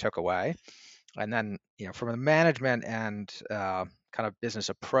of what I took away. And then, from a management and kind of business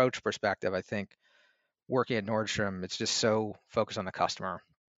approach perspective, I think working at Nordstrom, it's just so focused on the customer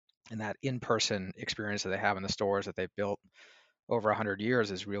and that in-person experience that they have in the stores that they've built over 100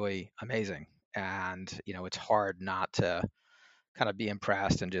 years is really amazing. And, it's hard not to kind of be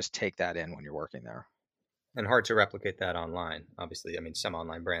impressed and just take that in when you're working there. And hard to replicate that online. Obviously, I mean, some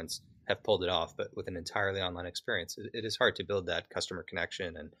online brands have pulled it off, but with an entirely online experience, it is hard to build that customer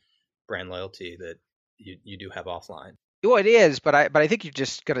connection and brand loyalty that you do have offline. Well, it is, but I think you're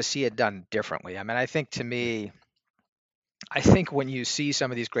just going to see it done differently. I mean, I think when you see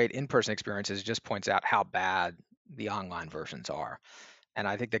some of these great in-person experiences, it just points out how bad the online versions are. And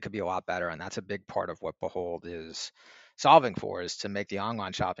I think they could be a lot better. And that's a big part of what Behold is solving for, is to make the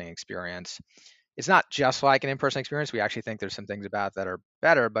online shopping experience. It's not just like an in-person experience. We actually think there's some things about it that are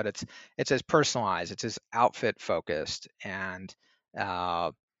better, but it's as personalized, it's as outfit focused. And,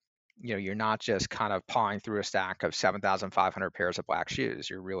 you're not just kind of pawing through a stack of 7,500 pairs of black shoes.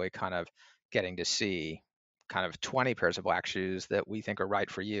 You're really kind of getting to see kind of 20 pairs of black shoes that we think are right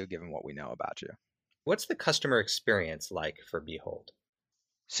for you, given what we know about you. What's the customer experience like for Behold?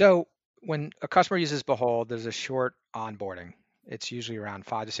 So when a customer uses Behold, there's a short onboarding. It's usually around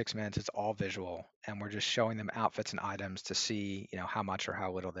 5 to 6 minutes. It's all visual, and we're just showing them outfits and items to see, how much or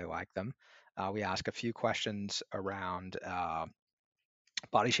how little they like them. We ask a few questions around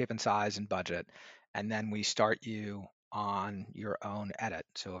body shape and size and budget, and then we start you on your own edit.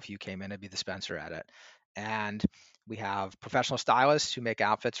 So if you came in, it'd be the Spencer edit. And we have professional stylists who make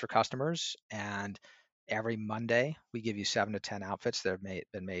outfits for customers, and every Monday we give you 7 to 10 outfits that have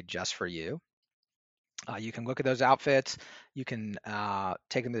been made just for you. You can look at those outfits. You can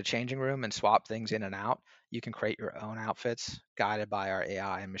take them to the changing room and swap things in and out. You can create your own outfits guided by our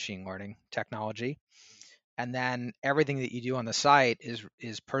AI and machine learning technology. And then everything that you do on the site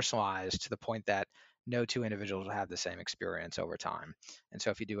is personalized to the point that no two individuals will have the same experience over time. And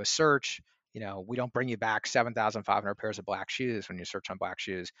so if you do a search, we don't bring you back 7,500 pairs of black shoes when you search on black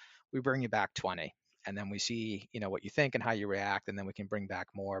shoes. We bring you back 20. And then we see, what you think and how you react, and then we can bring back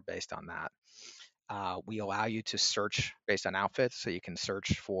more based on that. We allow you to search based on outfits. So you can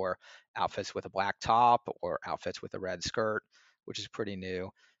search for outfits with a black top or outfits with a red skirt, which is pretty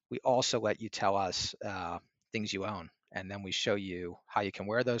new. We also let you tell us things you own, and then we show you how you can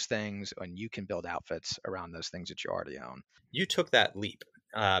wear those things, and you can build outfits around those things that you already own. You took that leap.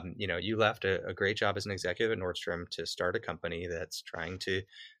 You left a great job as an executive at Nordstrom to start a company that's trying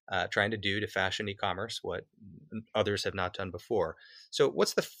to do to fashion e-commerce what others have not done before. So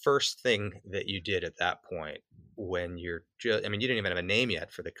what's the first thing that you did at that point when you didn't even have a name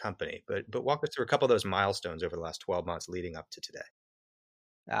yet for the company, but walk us through a couple of those milestones over the last 12 months leading up to today.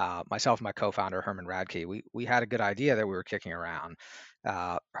 Myself and my co-founder, Herman Radke, we had a good idea that we were kicking around.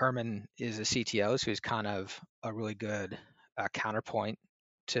 Herman is a CTO, so he's kind of a really good counterpoint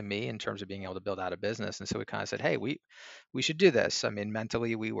to me in terms of being able to build out a business. And so we kind of said, hey, we should do this. I mean,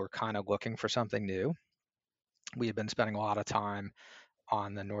 mentally, we were kind of looking for something new. We had been spending a lot of time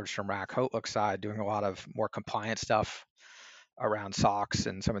on the Nordstrom Rack HauteLook side, doing a lot of more compliant stuff around SOX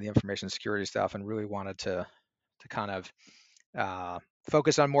and some of the information security stuff, and really wanted to kind of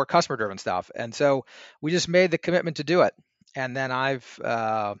focus on more customer-driven stuff. And so we just made the commitment to do it. And then I've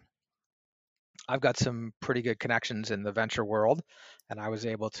got some pretty good connections in the venture world. And I was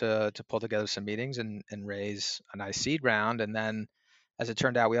able to pull together some meetings and raise a nice seed round. And then, as it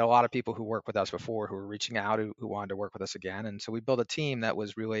turned out, we had a lot of people who worked with us before who were reaching out who wanted to work with us again. And so we built a team that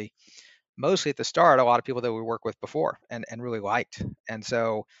was really mostly at the start a lot of people that we worked with before and really liked. And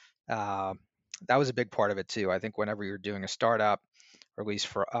so that was a big part of it too. I think whenever you're doing a startup, or at least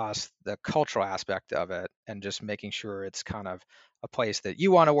for us, the cultural aspect of it and just making sure it's kind of a place that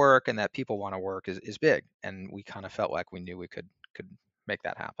you want to work and that people want to work is big. And we kind of felt like we knew we could make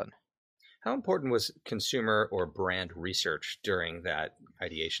that happen. How important was consumer or brand research during that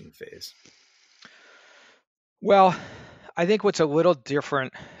ideation phase? Well, I think what's a little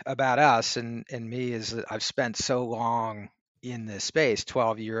different about us and me is that I've spent so long in this space,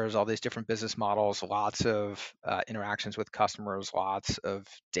 12 years, all these different business models, lots of interactions with customers, lots of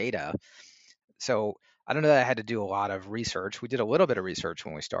data. So I don't know that I had to do a lot of research. We did a little bit of research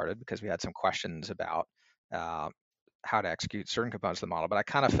when we started because we had some questions about how to execute certain components of the model, but I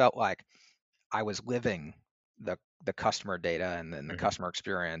kind of felt like I was living the customer data and then the customer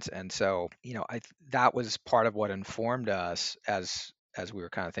experience. And so, that was part of what informed us as we were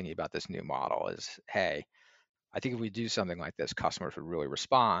kind of thinking about this new model is, hey, I think if we do something like this, customers would really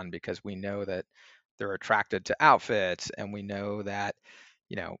respond because we know that they're attracted to outfits and we know that,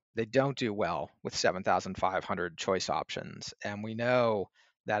 they don't do well with 7,500 choice options. And we know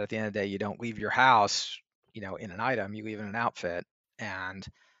that at the end of the day, you don't leave your house, in an item, you leave in an outfit. And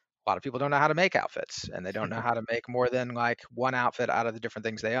a lot of people don't know how to make outfits and they don't know how to make more than like one outfit out of the different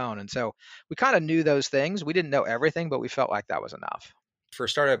things they own. And so we kind of knew those things. We didn't know everything, but we felt like that was enough. For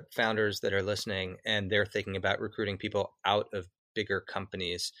startup founders that are listening and they're thinking about recruiting people out of bigger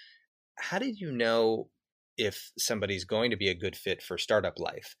companies, how did you know if somebody's going to be a good fit for startup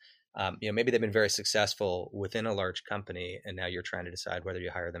life? Maybe they've been very successful within a large company and now you're trying to decide whether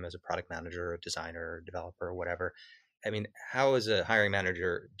you hire them as a product manager, a designer, or developer, or whatever. I mean, how as a hiring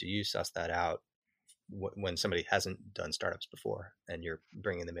manager do you suss that out when somebody hasn't done startups before and you're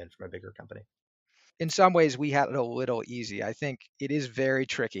bringing them in from a bigger company? In some ways, we had it a little easy. I think it is very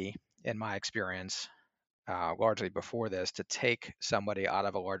tricky, in my experience, largely before this, to take somebody out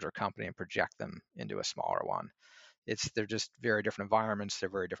of a larger company and project them into a smaller one. They're just very different environments. They're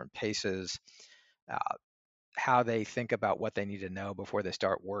very different paces. How they think about what they need to know before they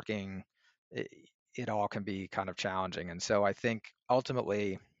start working, it all can be kind of challenging. And so I think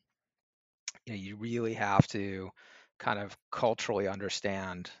ultimately, you really have to kind of culturally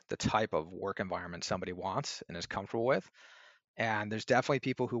understand the type of work environment somebody wants and is comfortable with. And there's definitely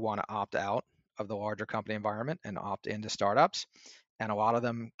people who want to opt out of the larger company environment and opt into startups. And a lot of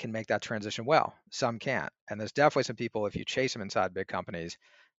them can make that transition well. Some can't. And there's definitely some people, if you chase them inside big companies,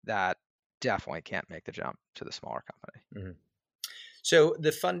 that definitely can't make the jump to the smaller company. Mm-hmm. So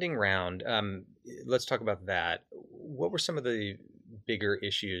the funding round, let's talk about that. What were some of the bigger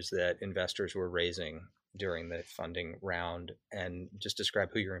issues that investors were raising during the funding round? And just describe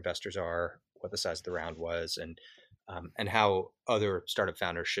who your investors are, what the size of the round was, and how other startup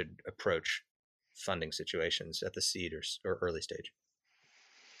founders should approach funding situations at the seed or early stage.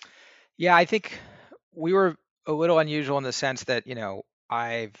 Yeah, I think we were a little unusual in the sense that,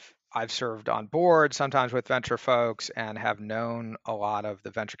 I've served on board sometimes with venture folks and have known a lot of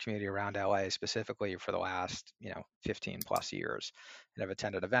the venture community around LA specifically for the last, 15 plus years, and have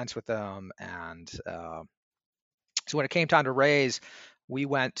attended events with them. And so when it came time to raise, we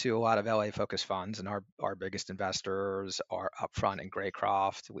went to a lot of LA focused funds, and our biggest investors are Upfront and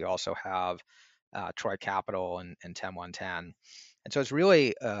Greycroft. We also have Troy Capital and 10110. And so it's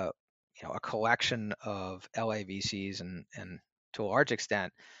really a collection of LA VCs and to a large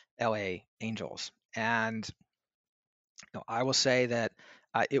extent LA angels. And I will say that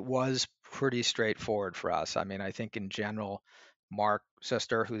it was pretty straightforward for us. I mean, I think in general, Mark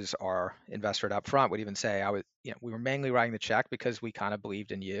Sister, who's our investor at Upfront, would even say we were mainly writing the check because we kind of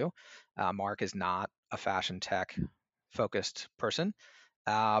believed in you. Mark is not a fashion tech focused person,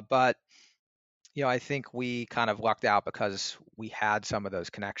 but I think we kind of lucked out because we had some of those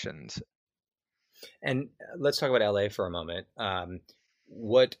connections. And let's talk about LA for a moment.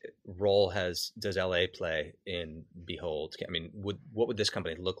 What role does LA play in Behold? I mean, what would this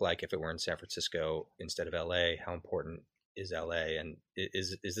company look like if it were in San Francisco instead of LA? How important is LA? And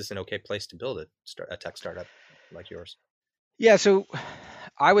is this an okay place to build a tech startup like yours? Yeah, so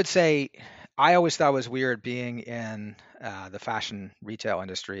I would say I always thought it was weird being in the fashion retail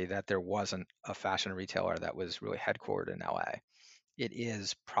industry that there wasn't a fashion retailer that was really headquartered in LA. It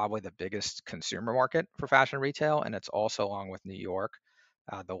is probably the biggest consumer market for fashion retail, and it's also, along with New York,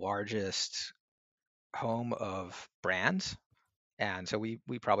 the largest home of brands. And so we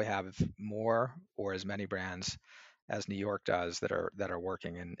probably have more or as many brands as New York does that are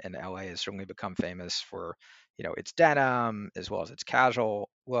working, and LA has certainly become famous for, its denim as well as its casual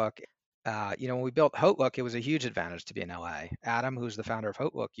look. When we built HoteLook, it was a huge advantage to be in LA. Adam, who's the founder of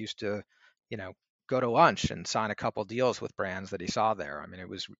HoteLook, used to, go to lunch and sign a couple deals with brands that he saw there. I mean,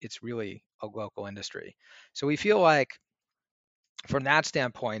 it's really a local industry. So we feel like from that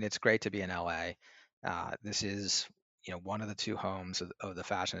standpoint, it's great to be in LA. This is, one of the two homes of the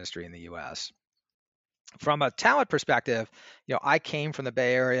fashion industry in the U.S. From a talent perspective, I came from the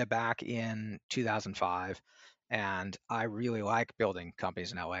Bay Area back in 2005, and I really like building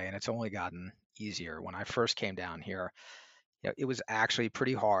companies in LA, and it's only gotten easier. When I first came down here, it was actually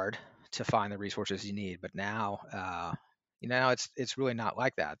pretty hard to find the resources you need, but now, it's really not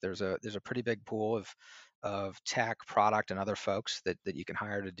like that. There's a pretty big pool of tech, product, and other folks that you can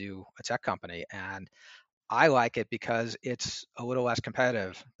hire to do a tech company, and I like it because it's a little less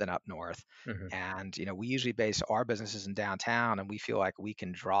competitive than up north. And, we usually base our businesses in downtown, and we feel like we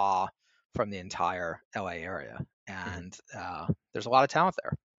can draw from the entire LA area. And there's a lot of talent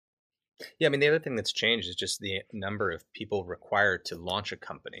there. Yeah, I mean, the other thing that's changed is just the number of people required to launch a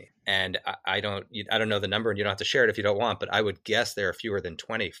company. And I don't know the number, and you don't have to share it if you don't want, but I would guess there are fewer than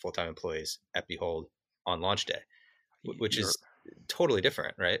 20 full-time employees at Behold on launch day, which is totally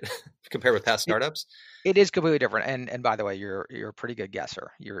different, right? Compared with past startups. It is completely different. And by the way, you're a pretty good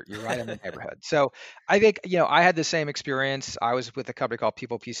guesser. You're right in the neighborhood. So I think, I had the same experience. I was with a company called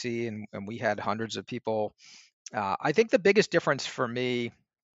People PC, and we had hundreds of people. I think the biggest difference for me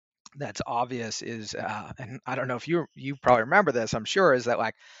that's obvious is, and I don't know if you probably remember this, I'm sure, is that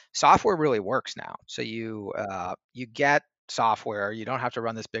like software really works now. So you get software, you don't have to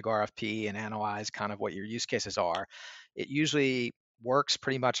run this big RFP and analyze kind of what your use cases are. It usually works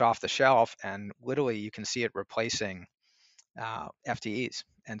pretty much off the shelf, and literally you can see it replacing FTEs.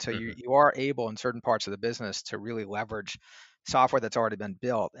 And so you are able in certain parts of the business to really leverage software that's already been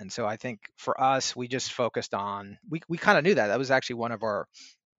built. And so I think for us, we just focused on, we kind of knew that was actually one of our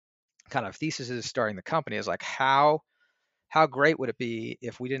kind of theses starting the company, is like how great would it be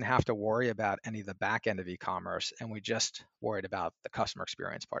if we didn't have to worry about any of the back end of e-commerce, and we just worried about the customer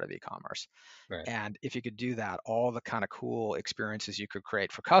experience part of e-commerce. Right. And if you could do that, all the kind of cool experiences you could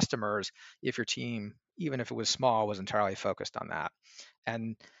create for customers, if your team, even if it was small, was entirely focused on that.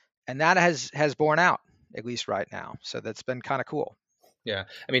 And that has borne out, at least right now. So that's been kind of cool. Yeah.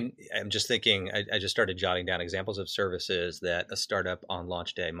 I mean, I'm just thinking, I just started jotting down examples of services that a startup on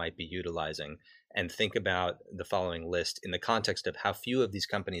launch day might be utilizing, and think about the following list in the context of how few of these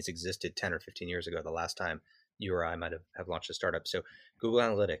companies existed 10 or 15 years ago, the last time you or I might have launched a startup. So Google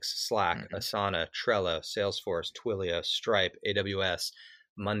Analytics, Slack, Asana, Trello, Salesforce, Twilio, Stripe, AWS,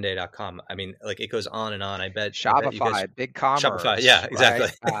 Monday.com. I mean, like, it goes on and on. I bet Shopify, BigCommerce. Shopify, yeah, exactly.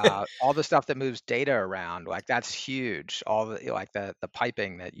 Right? All the stuff that moves data around, like that's huge. All the like the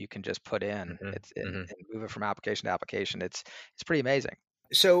piping that you can just put in, and move it from application to application. It's pretty amazing.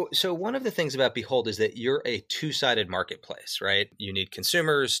 So one of the things about Behold is that you're a two-sided marketplace, right? You need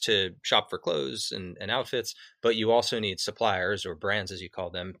consumers to shop for clothes and outfits, but you also need suppliers, or brands as you call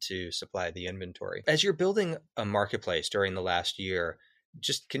them, to supply the inventory. As you're building a marketplace during the last year,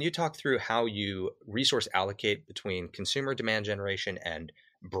 just can you talk through how you resource allocate between consumer demand generation and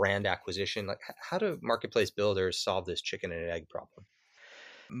brand acquisition? Like, how do marketplace builders solve this chicken and egg problem?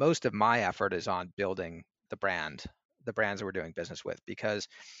 Most of my effort is on building the brands that we're doing business with, because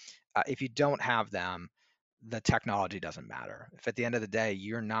if you don't have them, the technology doesn't matter. If at the end of the day,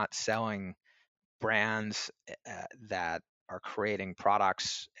 you're not selling brands that are creating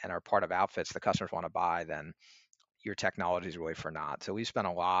products and are part of outfits the customers want to buy, then your technology is really for naught. So we spent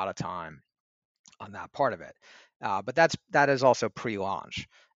a lot of time on that part of it. But that is also pre-launch.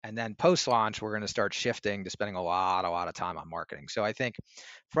 And then post-launch, we're going to start shifting to spending a lot of time on marketing. So I think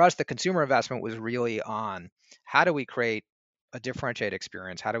for us, the consumer investment was really on how do we create a differentiated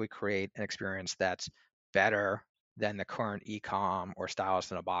experience? How do we create an experience that's better than the current e-com or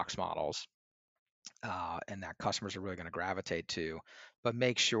stylist in a box models, and that customers are really going to gravitate to, but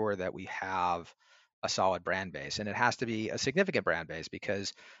make sure that we have a solid brand base. And it has to be a significant brand base,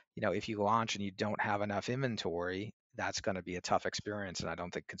 because if you launch and you don't have enough inventory, that's going to be a tough experience, and I don't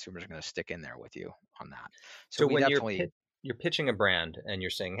think consumers are going to stick in there with you on that. So when you're pitching a brand and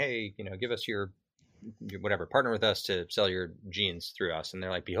you're saying, hey, give us your whatever, partner with us to sell your jeans through us, and they're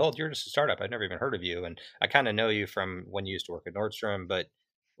like, Behold, you're just a startup, I've never even heard of you, and I kind of know you from when you used to work at Nordstrom, but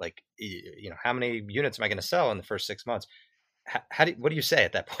like, how many units am I going to sell in the first 6 months? What do you say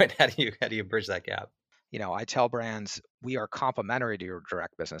at that point? How do you bridge that gap? I tell brands we are complementary to your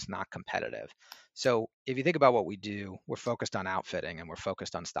direct business, not competitive. So if you think about what we do, we're focused on outfitting and we're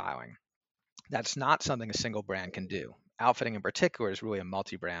focused on styling. That's not something a single brand can do. Outfitting in particular is really a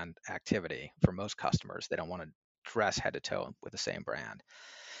multi-brand activity for most customers. They don't want to dress head to toe with the same brand.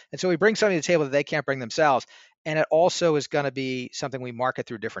 And so we bring something to the table that they can't bring themselves. And it also is going to be something we market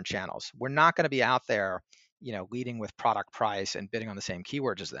through different channels. We're not going to be out there, leading with product price and bidding on the same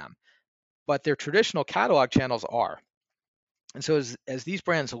keywords as them. But their traditional catalog channels are. And so as these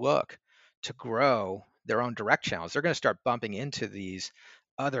brands look to grow their own direct channels, they're going to start bumping into these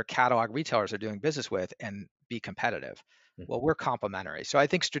other catalog retailers they're doing business with and be competitive. Well, we're complementary. So I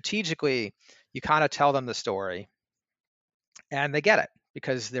think strategically, you kind of tell them the story and they get it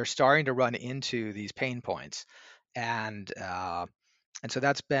because they're starting to run into these pain points. And so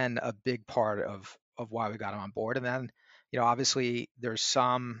that's been a big part of why we got them on board. And then, obviously there's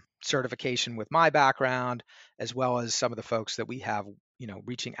some certification with my background, as well as some of the folks that we have,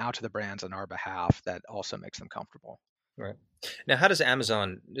 reaching out to the brands on our behalf that also makes them comfortable. Right. Now, how does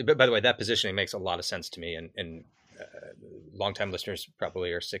Amazon, by the way, that positioning makes a lot of sense to me. And longtime listeners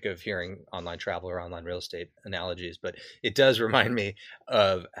probably are sick of hearing online travel or online real estate analogies, but it does remind me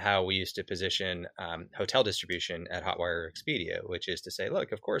of how we used to position hotel distribution at Hotwire or Expedia, which is to say,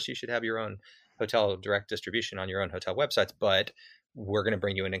 look, of course you should have your own hotel direct distribution on your own hotel websites, but we're going to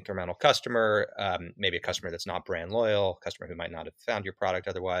bring you an incremental customer, maybe a customer that's not brand loyal, customer who might not have found your product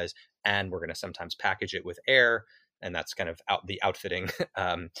otherwise, and we're going to sometimes package it with air, and that's kind of the outfitting,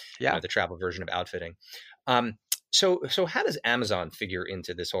 the travel version of outfitting. So how does Amazon figure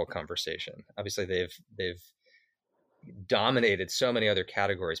into this whole conversation? Obviously, they've dominated so many other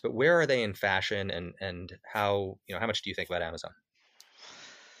categories, but where are they in fashion, and how much do you think about Amazon?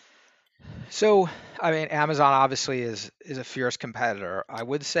 So, Amazon obviously is a fierce competitor. I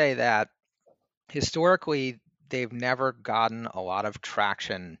would say that historically, they've never gotten a lot of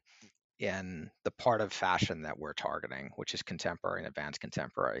traction in the part of fashion that we're targeting, which is contemporary and advanced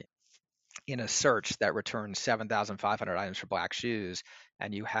contemporary. In a search that returns 7,500 items for black shoes,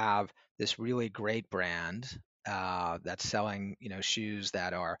 and you have this really great brand that's selling, shoes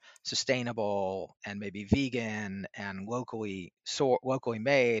that are sustainable and maybe vegan and locally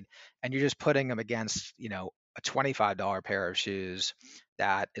made, and you're just putting them against, a $25 pair of shoes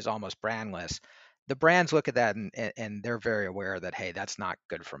that is almost brandless. The brands look at that and they're very aware that, hey, that's not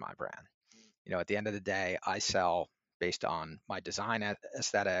good for my brand. At the end of the day, I sell based on my design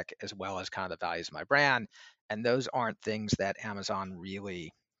aesthetic as well as kind of the values of my brand, and those aren't things that Amazon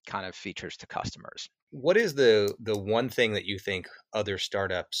really kind of features to customers. What is the one thing that you think other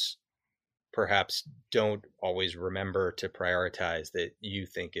startups perhaps don't always remember to prioritize that you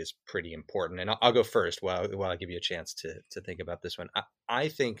think is pretty important? And I'll go first while I give you a chance to think about this one. I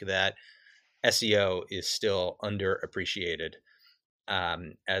think that SEO is still underappreciated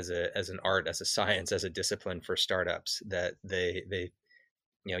as an art, as a science, as a discipline for startups. That they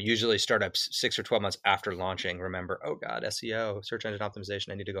usually startups 6 or 12 months after launching remember, oh God, SEO, search engine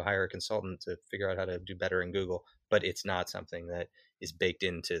optimization, I need to go hire a consultant to figure out how to do better in Google. But it's not something that is baked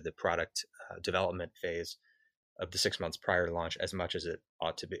into the product development phase of the 6 months prior to launch as much as it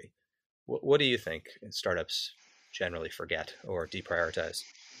ought to be. What do you think startups generally forget or deprioritize?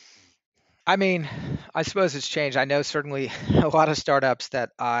 I suppose it's changed. I know certainly a lot of startups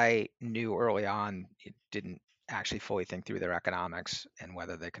that I knew early on didn't actually fully think through their economics and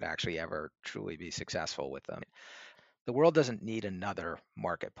whether they could actually ever truly be successful with them. The world doesn't need another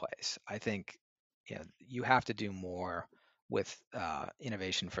marketplace. I think you have to do more with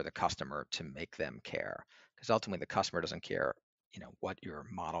innovation for the customer to make them care, because ultimately the customer doesn't care, what your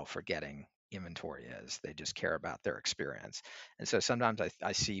model for getting inventory is. They just care about their experience. And so sometimes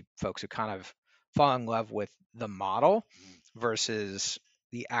I see folks who kind of fall in love with the model versus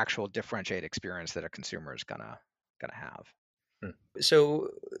the actual differentiated experience that a consumer is gonna have. So,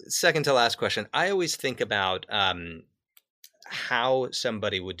 second to last question. I always think about how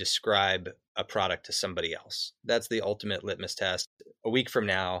somebody would describe a product to somebody else. That's the ultimate litmus test. A week from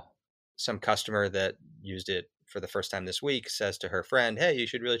now, some customer that used it for the first time this week says to her friend, hey, you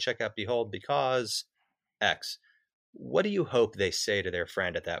should really check out Behold because X. What do you hope they say to their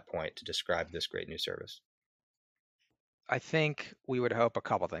friend at that point to describe this great new service? I think we would hope a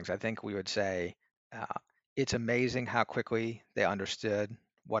couple things. I think we would say, it's amazing how quickly they understood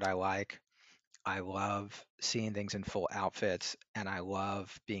what I like. I love seeing things in full outfits, and I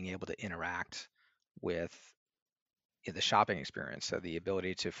love being able to interact with the shopping experience. So the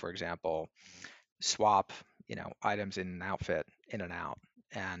ability to, for example, swap, items in an outfit in and out.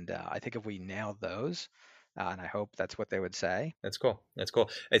 And I think if we nailed those, and I hope that's what they would say. That's cool.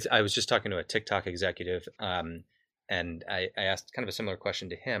 I was just talking to a TikTok executive, and I asked kind of a similar question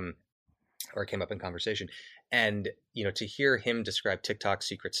to him, or it came up in conversation. And, to hear him describe TikTok's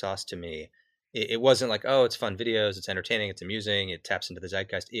secret sauce to me It wasn't like, oh, it's fun videos, it's entertaining, it's amusing, it taps into the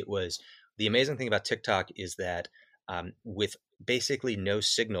zeitgeist. It was, the amazing thing about TikTok is that with basically no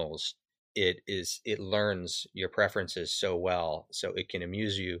signals, it learns your preferences so well, so it can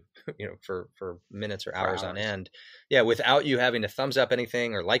amuse you, for minutes or hours on end. Yeah, without you having to thumbs up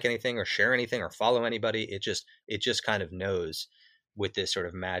anything or like anything or share anything or follow anybody. It just kind of knows with this sort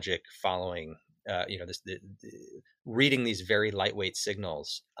of magic following. Reading these very lightweight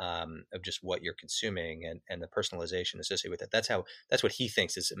signals of just what you're consuming and the personalization associated with it. That's what he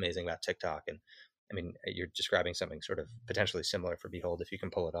thinks is amazing about TikTok. And I mean, you're describing something sort of potentially similar for Behold, if you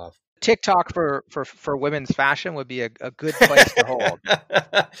can pull it off. TikTok for women's fashion would be a good place to hold.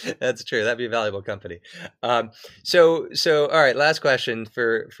 That's true. That'd be a valuable company. So all right, last question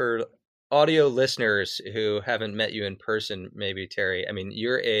for audio listeners who haven't met you in person, maybe, Terry. I mean,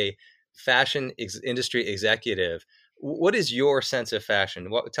 you're a fashion industry executive. What is your sense of fashion?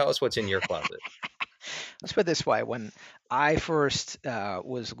 Tell us what's in your closet. Let's put it this way. When I first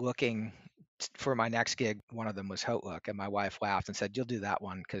was looking for my next gig, one of them was HauteLook, and my wife laughed and said, "You'll do that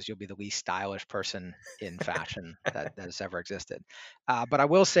one because you'll be the least stylish person in fashion that has ever existed." But I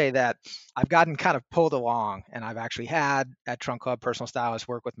will say that I've gotten kind of pulled along, and I've actually had at Trunk Club personal stylists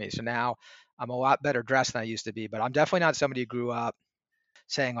work with me. So now I'm a lot better dressed than I used to be, but I'm definitely not somebody who grew up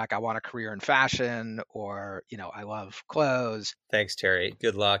saying like I want a career in fashion or, I love clothes. Thanks, Terry.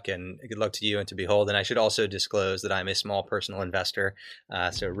 Good luck, and good luck to you and to Behold. And I should also disclose that I'm a small personal investor,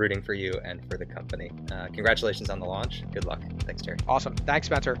 so rooting for you and for the company. Congratulations on the launch. Good luck. Thanks, Terry. Awesome. Thanks,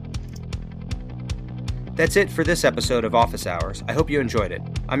 Spencer. That's it for this episode of Office Hours. I hope you enjoyed it.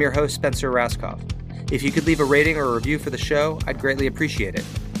 I'm your host, Spencer Raskoff. If you could leave a rating or a review for the show, I'd greatly appreciate it.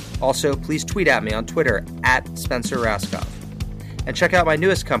 Also, please tweet at me on Twitter @Spencer Raskoff. And check out my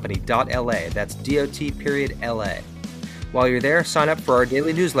newest company, .LA. That's DOT.LA. While you're there, sign up for our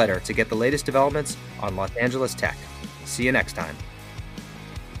daily newsletter to get the latest developments on Los Angeles tech. See you next time.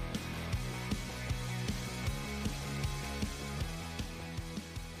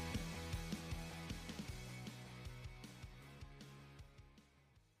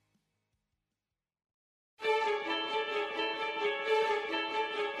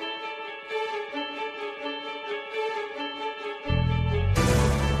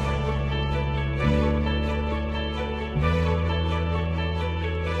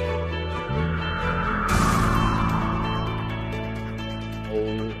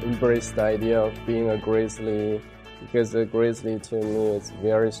 Embrace the idea of being a grizzly, because a grizzly to me is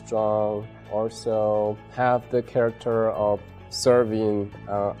very strong, also have the character of serving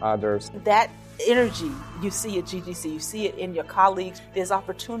others. That energy you see at GGC, you see it in your colleagues. There's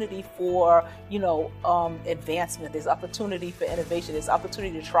opportunity for, advancement. There's opportunity for innovation. There's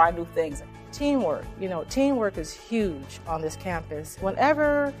opportunity to try new things. Teamwork. Teamwork is huge on this campus.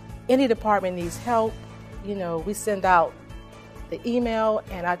 Whenever any department needs help, we send out the email,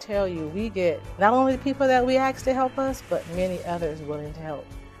 and I tell you, we get not only the people that we ask to help us, but many others willing to help.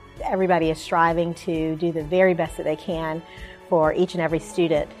 Everybody is striving to do the very best that they can for each and every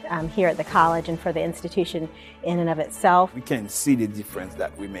student here at the college and for the institution in and of itself. We can see the difference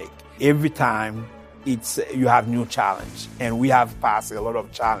that we make. Every time you have new challenge, and we have passed a lot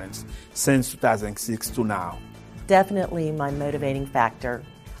of challenge since 2006 to now. Definitely my motivating factor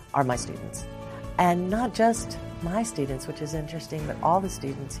are my students. And not just my students, which is interesting, but all the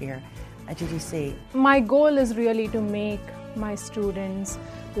students here at GGC. My goal is really to make my students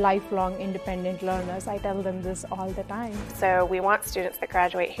lifelong independent learners. I tell them this all the time. So we want students that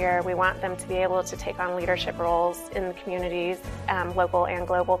graduate here, we want them to be able to take on leadership roles in the communities, local and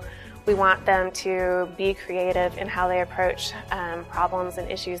global. We want them to be creative in how they approach problems and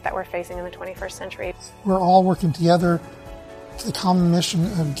issues that we're facing in the 21st century. We're all working together to the common mission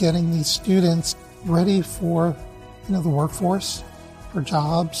of getting these students ready for the workforce, for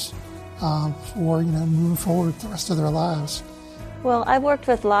jobs, for moving forward the rest of their lives. Well, I've worked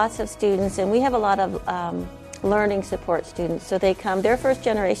with lots of students, and we have a lot of learning support students. So they're first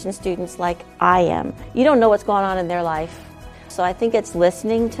generation students like I am. You don't know what's going on in their life. So I think it's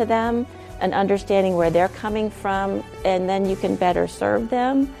listening to them and understanding where they're coming from, and then you can better serve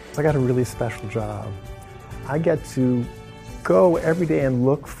them. I got a really special job. I get to go every day and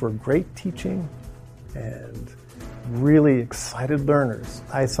look for great teaching and really excited learners.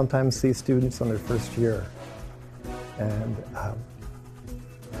 I sometimes see students on their first year, and I'm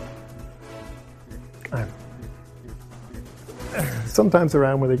sometimes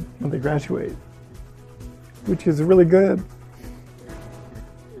around when they graduate, which is really good.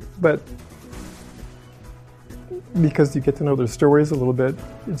 But because you get to know their stories a little bit,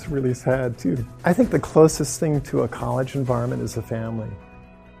 it's really sad too. I think the closest thing to a college environment is a family.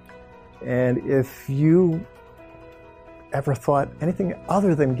 And if you ever thought anything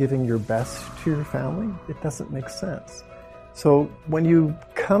other than giving your best to your family, it doesn't make sense. So when you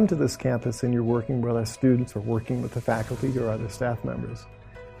come to this campus and you're working with our students or working with the faculty or other staff members,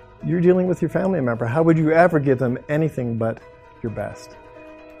 you're dealing with your family member. How would you ever give them anything but your best?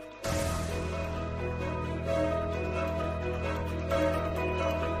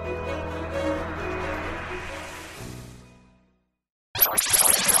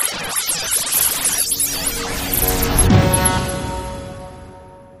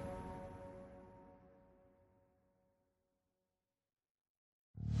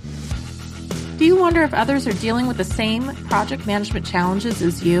 Do you wonder if others are dealing with the same project management challenges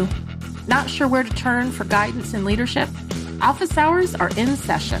as you? Not sure where to turn for guidance and leadership? Office Hours are in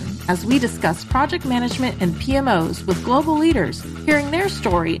session as we discuss project management and PMOs with global leaders, hearing their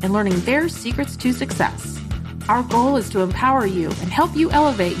story and learning their secrets to success. Our goal is to empower you and help you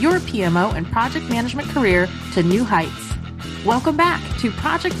elevate your PMO and project management career to new heights. Welcome back to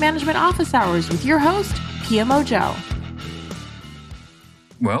Project Management Office Hours with your host, PMO Joe.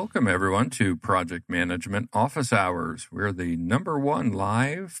 Welcome, everyone, to Project Management Office Hours. We're the #1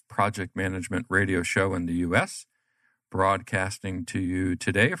 live project management radio show in the U.S., broadcasting to you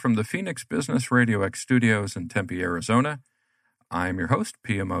today from the Phoenix Business Radio X studios in Tempe, Arizona. I'm your host,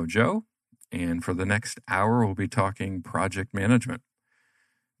 PMO Joe, and for the next hour, we'll be talking project management.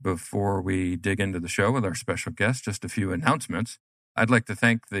 Before we dig into the show with our special guest, just a few announcements. I'd like to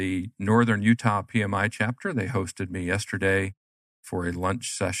thank the Northern Utah PMI chapter. They hosted me yesterday for a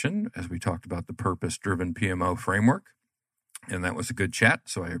lunch session as we talked about the purpose-driven PMO framework. And that was a good chat,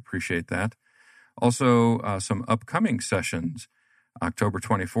 so I appreciate that. Also, some upcoming sessions. October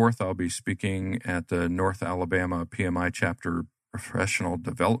 24th, I'll be speaking at the North Alabama PMI Chapter Professional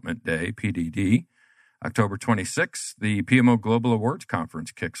Development Day, PDD. October 26th, the PMO Global Awards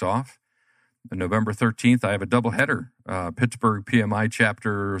Conference kicks off. On November 13th, I have a doubleheader, Pittsburgh PMI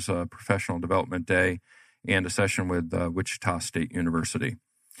Chapter's Professional Development Day, and a session with Wichita State University.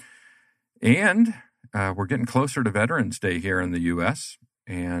 And we're getting closer to Veterans Day here in the U.S.,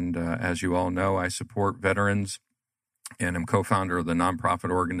 and as you all know, I support veterans and am co-founder of the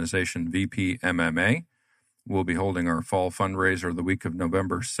nonprofit organization VPMMA. We'll be holding our fall fundraiser the week of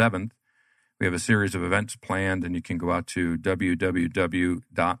November 7th. We have a series of events planned, and you can go out to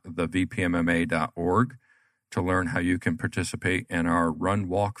www.thevpmma.org to learn how you can participate in our Run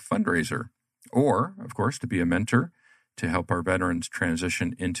Walk fundraiser, or, of course, to be a mentor to help our veterans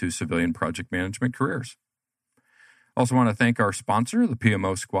transition into civilian project management careers. Also want to thank our sponsor, the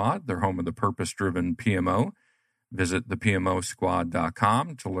PMO Squad. They're home of the purpose-driven PMO. Visit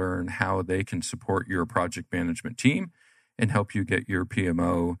thepmosquad.com to learn how they can support your project management team and help you get your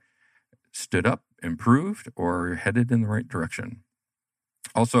PMO stood up, improved, or headed in the right direction.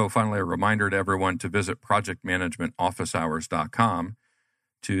 Also, finally, a reminder to everyone to visit projectmanagementofficehours.com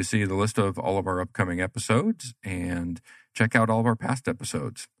to see the list of all of our upcoming episodes and check out all of our past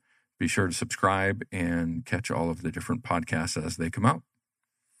episodes. Be sure to subscribe and catch all of the different podcasts as they come out.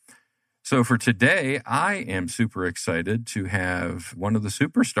 So for today, I am super excited to have one of the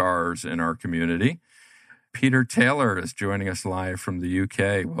superstars in our community. Peter Taylor is joining us live from the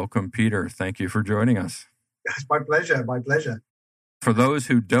UK. Welcome, Peter. Thank you for joining us. It's my pleasure. My pleasure. For those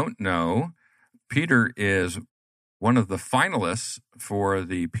who don't know, Peter is one of the finalists for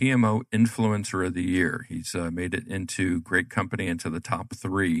the PMO Influencer of the Year. He's made it into great company, into the top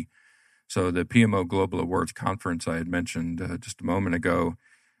 3. So the PMO Global Awards Conference I had mentioned just a moment ago,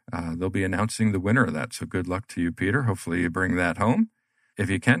 they'll be announcing the winner of that. So good luck to you, Peter. Hopefully you bring that home. If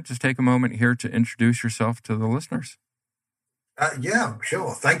you can, just take a moment here to introduce yourself to the listeners. Yeah,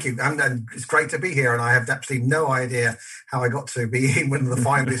 sure. Thank you. And it's great to be here. And I have absolutely no idea how I got to be one of the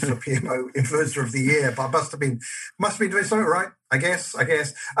finalists for PMO Influencer of the Year, but I must have been doing something right. I guess.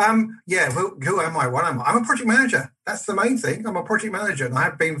 Yeah. Who am I? What am I? I'm a project manager. That's the main thing. I'm a project manager, and I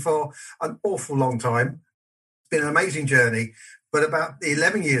have been for an awful long time. It's been an amazing journey. But about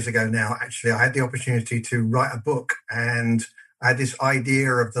 11 years ago now, actually, I had the opportunity to write a book, and I had this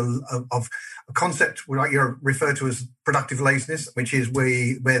idea of a concept what you refer to as productive laziness, which is where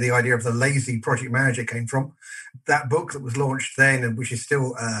the idea of the lazy project manager came from. That book that was launched then, and which is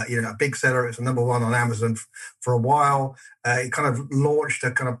still a big seller, it's a #1 on Amazon for a while. It kind of launched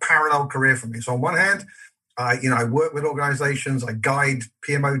a kind of parallel career for me. So on one hand, I work with organizations, I guide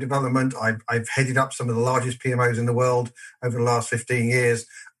PMO development. I've headed up some of the largest PMOs in the world over the last 15 years.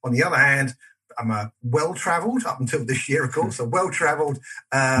 On the other hand, I'm a well-traveled, up until this year, of course, a well-traveled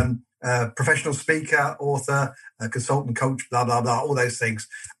professional speaker, author, consultant, coach, blah, blah, blah, all those things.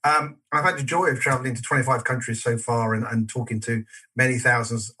 I've had the joy of traveling to 25 countries so far and talking to many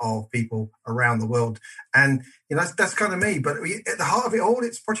thousands of people around the world. And, that's kind of me. But at the heart of it all,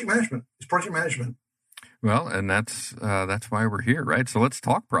 it's project management. It's project management. Well, and that's why we're here, right? So let's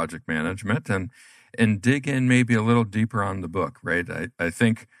talk project management and dig in maybe a little deeper on the book, right? I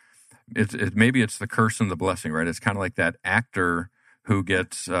think maybe it's the curse and the blessing, right? It's kind of like that actor who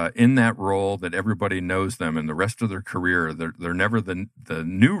gets in that role that everybody knows them, and the rest of their career, they're never the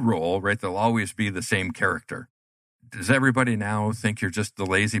new role, right? They'll always be the same character. Does everybody now think you're just the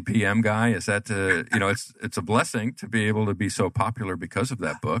lazy PM guy? Is that it's a blessing to be able to be so popular because of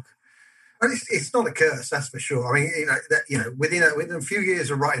that book. It's not a curse, that's for sure. I mean, within a few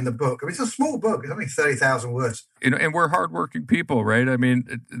years of writing the book, it's a small book. It's only 30,000 words. And we're hardworking people, right? I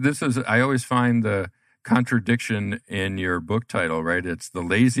mean, I always find the contradiction in your book title, right? It's the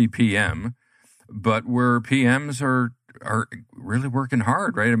lazy PM, but where PMs are really working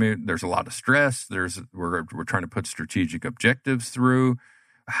hard, right? I mean, there's a lot of stress. We're trying to put strategic objectives through.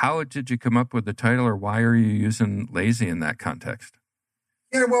 How did you come up with the title, or why are you using lazy in that context?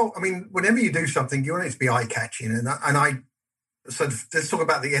 Yeah, well, I mean, whenever you do something, you want it to be eye-catching. So let's talk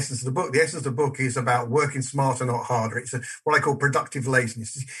about the essence of the book. The essence of the book is about working smarter, not harder. It's what I call productive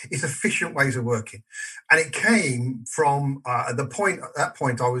laziness. It's efficient ways of working. And it came from at that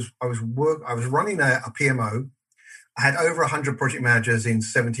point, I was running a PMO. I had over 100 project managers in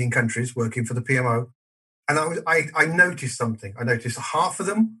 17 countries working for the PMO. And I noticed something. I noticed half of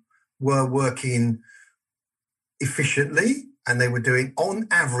them were working efficiently, and they were doing, on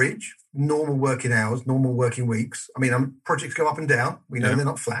average, normal working hours, normal working weeks. I mean, projects go up and down. We know they're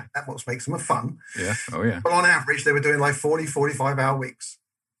not flat. That's what makes them fun. Yeah. Oh, yeah. But on average, they were doing like 40, 45-hour weeks.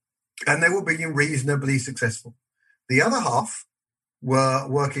 And they were being reasonably successful. The other half were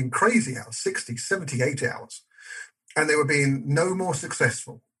working crazy hours, 60, 70, 80 hours. And they were being no more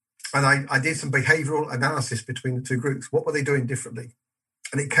successful. And I did some behavioral analysis between the two groups. What were they doing differently?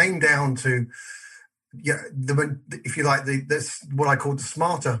 And it came down to, if you like, this what I called the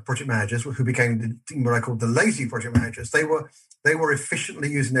smarter project managers, who became what I called the lazy project managers. They were efficiently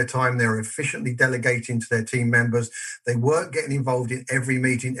using their time. They were efficiently delegating to their team members. They weren't getting involved in every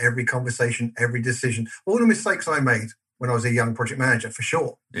meeting, every conversation, every decision. All the mistakes I made when I was a young project manager, for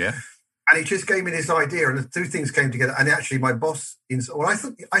sure. Yeah. And it just gave me this idea, and the two things came together. And actually, my boss,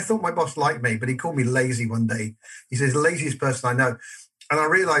 I thought my boss liked me, but he called me lazy one day. He says, "The laziest person I know." And I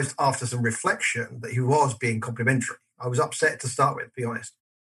realized after some reflection that he was being complimentary. I was upset to start with, to be honest.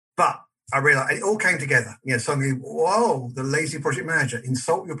 But I realized it all came together. Suddenly, whoa, the lazy project manager,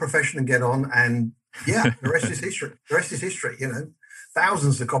 insult your profession and get on. And the rest is history. The rest is history,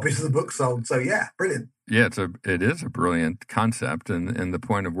 Thousands of copies of the book sold. So brilliant. Yeah, it is a brilliant concept. And the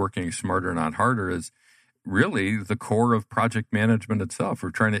point of working smarter, not harder is really the core of project management itself.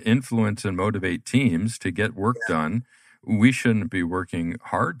 We're trying to influence and motivate teams to get work done. We shouldn't be working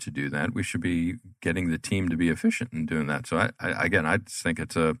hard to do that. We should be getting the team to be efficient in doing that. So I just think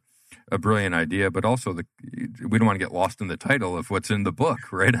it's a brilliant idea, but also we don't want to get lost in the title of what's in the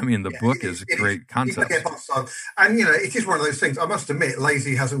book, right? I mean, the book is a great concept. And, it is one of those things. I must admit,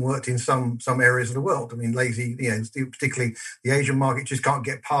 lazy hasn't worked in some areas of the world. I mean, lazy, particularly the Asian market just can't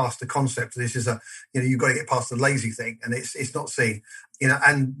get past the concept. This is you've got to get past the lazy thing, and it's not seen.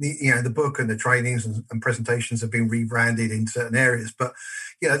 The book and the trainings and presentations have been rebranded in certain areas, but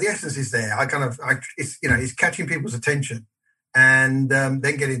the essence is there. It's catching people's attention, and then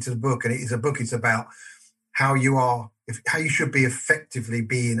get into the book. And it's about how you should be effectively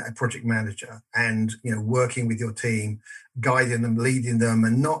being a project manager, and working with your team, guiding them, leading them,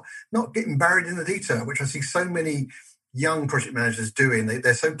 and not getting buried in the detail, which I see so many young project managers doing.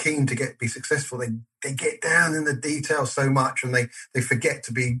 They're so keen to be successful. They get down in the detail so much, and they forget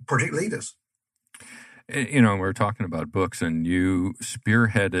to be project leaders. We're talking about books, and you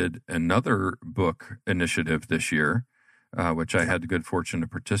spearheaded another book initiative this year, which I had the good fortune to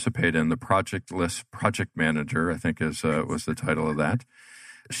participate in. The Projectless Project Manager, I think was the title of that.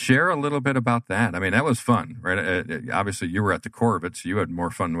 Share a little bit about that. I mean, that was fun, right? Obviously, you were at the core of it, so you had more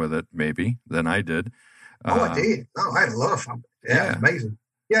fun with it maybe than I did. I did. I had a lot of fun. Yeah. It was amazing.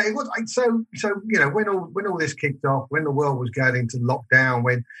 Yeah, it was. So when all this kicked off, when the world was going into lockdown,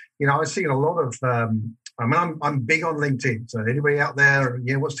 when I was seeing a lot of. I'm big on LinkedIn. So anybody out there,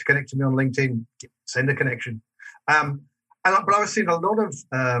 wants to connect to me on LinkedIn, send a connection. But I was seeing a lot of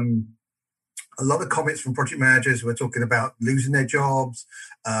comments from project managers who were talking about losing their jobs,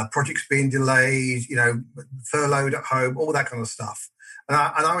 projects being delayed, furloughed at home, all that kind of stuff. And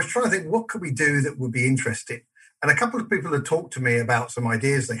I was trying to think, what could we do that would be interesting? And a couple of people had talked to me about some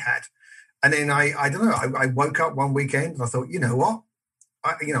ideas they had. And then I don't know, I woke up one weekend and I thought, you know what?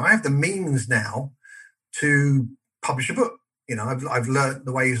 I have the means now to publish a book. I've learned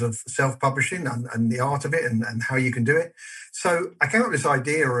the ways of self-publishing and the art of it and how you can do it. So I came up with this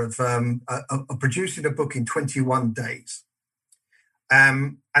idea of producing a book in 21 days.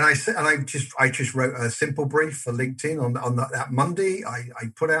 And I just wrote a simple brief for LinkedIn on that Monday. I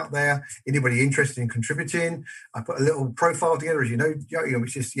put out there, anybody interested in contributing. I put a little profile together, as you know,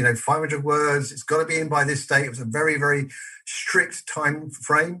 it's just 500 words. It's got to be in by this date. It was a very, very strict time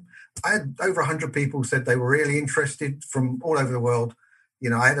frame. I had over 100 people said they were really interested from all over the world.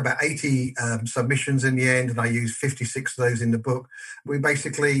 I had about 80 submissions in the end, and I used 56 of those in the book. We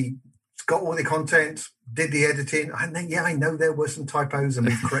basically got all the content, did the editing. And then, I know there were some typos, and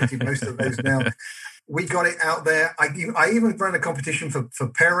we've corrected most of those now. We got it out there. I even ran a competition for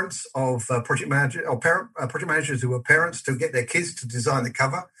parents of project managers who were parents to get their kids to design the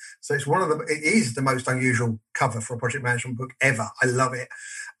cover. So it is the most unusual cover for a project management book ever. I love it.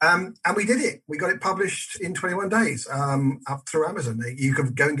 And we did it. We got it published in 21 days up through Amazon. You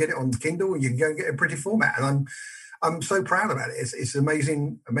can go and get it on Kindle, and you can go and get it in pretty format. And I'm so proud about it. It's an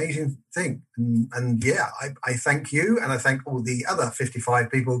amazing thing. And I thank you, and I thank all the other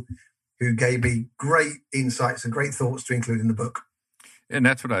 55 people who gave me great insights and great thoughts to include in the book. And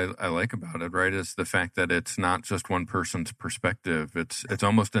that's what I like about it, right, is the fact that it's not just one person's perspective. It's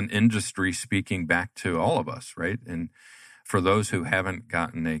almost an industry speaking back to all of us, right? And for those who haven't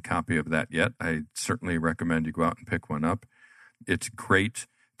gotten a copy of that yet, I certainly recommend you go out and pick one up. It's great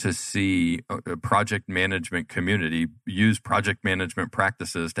to see a project management community use project management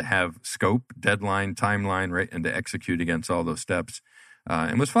practices to have scope, deadline, timeline, right, and to execute against all those steps.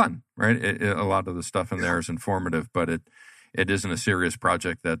 It was fun, right? A lot of the stuff in there is informative, but it isn't a serious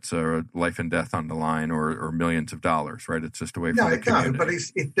project that's life and death on the line or millions of dollars, right? It's just a way for the community. No,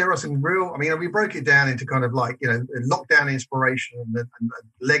 but there are some real, we broke it down into kind of like, lockdown inspiration and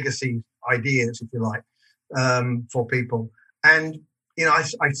legacy ideas, if you like, for people. And,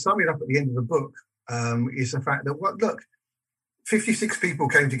 I sum it up at the end of the book, is the fact that, 56 people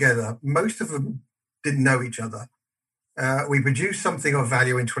came together. Most of them didn't know each other. We produced something of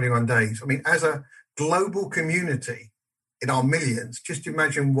value in 21 days. As a global community, in our millions, just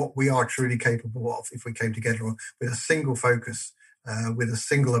imagine what we are truly capable of if we came together with a single focus, with a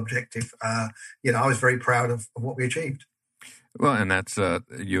single objective. I was very proud of what we achieved. Well, and that's,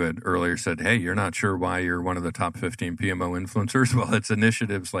 you had earlier said, hey, you're not sure why you're one of the top 15 PMO influencers. Well, it's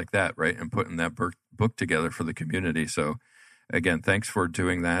initiatives like that, right? And putting that book together for the community. So again, thanks for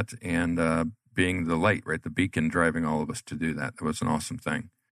doing that and being the light, right? The beacon driving all of us to do that. That was an awesome thing.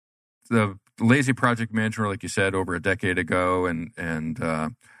 The Lazy Project Manager, like you said, over a decade ago, and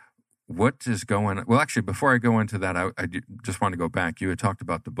what is going on? Well, actually, before I go into that, I just want to go back. You had talked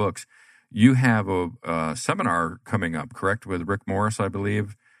about the books. You have a seminar coming up, correct, with Rick Morris, I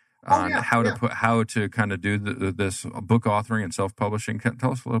believe, on how to kind of do this book authoring and self-publishing.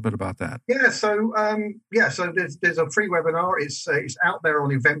 Tell us a little bit about that. So there's a free webinar. It's out there on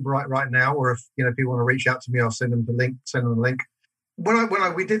Eventbrite right now. Or if people want to reach out to me, I'll send them the link.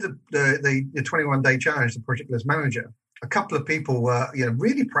 When we did the 21-day challenge, the Project List Manager, a couple of people were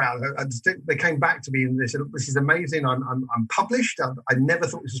really proud. They came back to me and they said, "This is amazing. I'm published. I never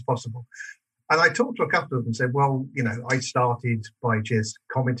thought this was possible." And I talked to a couple of them and said, "Well, I started by just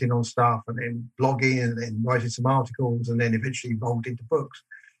commenting on stuff and then blogging and then writing some articles and then eventually evolved into books."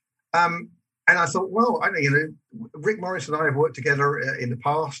 And I thought, well, Rick Morris and I have worked together in the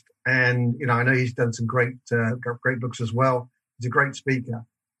past, and I know he's done some great books as well. He's a great speaker.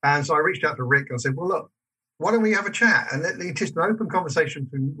 And so I reached out to Rick and said, well, look, why don't we have a chat? And it's just an open conversation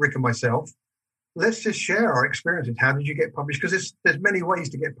between Rick and myself. Let's just share our experiences. How did you get published? Because there's many ways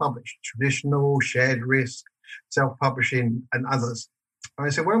to get published: traditional, shared risk, self-publishing, and others. And I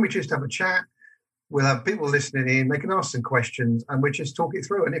said, why don't we just have a chat? We'll have people listening in. They can ask some questions, and we just talk it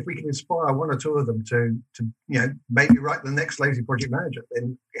through. And if we can inspire one or two of them to maybe write the next Lazy Project Manager,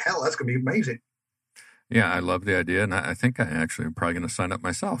 then hell, that's going to be amazing. Yeah, I love the idea, and I think I actually am probably going to sign up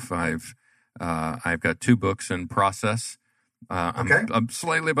myself. I've got 2 books in process. I'm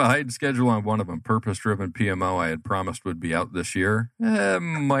slightly behind schedule on one of them. Purpose Driven PMO I had promised would be out this year.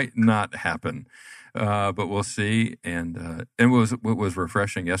 Might not happen, but we'll see. And what was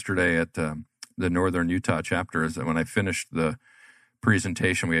refreshing yesterday at the Northern Utah chapter is that when I finished the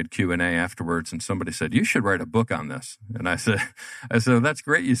presentation, we had Q&A afterwards, and somebody said, "You should write a book on this." And I said, "That's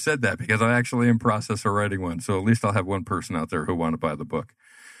great you said that, because I actually am in process of writing one. So at least I'll have one person out there who want to buy the book."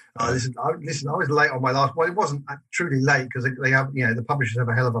 Listen, I was late on my last. Well, it wasn't truly late because they have, the publishers have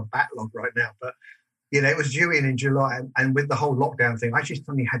a hell of a backlog right now. But It was due in July, and with the whole lockdown thing, I just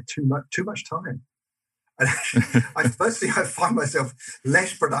suddenly had too much time. And I find myself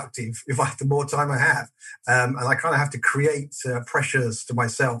less productive the more time I have, and I kind of have to create pressures to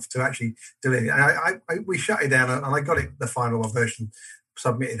myself to actually do it. And we shut it down, and I got the final version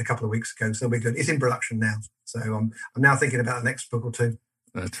submitted a couple of weeks ago, so we're good. It's in production now, so I'm now thinking about the next book or two.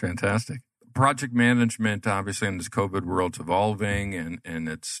 That's fantastic. Project management, obviously, in this COVID world, is evolving, and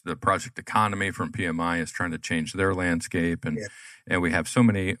it's the project economy from PMI is trying to change their landscape, and we have so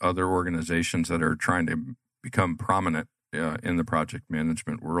many other organizations that are trying to become prominent in the project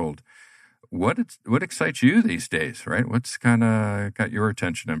management world. What excites you these days, right? What's kind of got your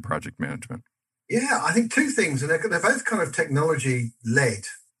attention in project management? Yeah, I think two things, and they're both kind of technology-led.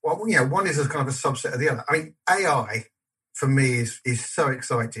 Well, one is a kind of a subset of the other. I mean, AI, for me, is so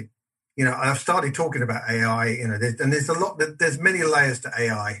exciting. I've started talking about AI, there's many layers to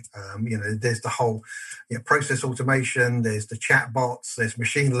AI. There's the whole process automation, there's the chat bots, there's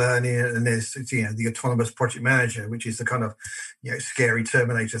machine learning, and there's the autonomous project manager, which is the kind of scary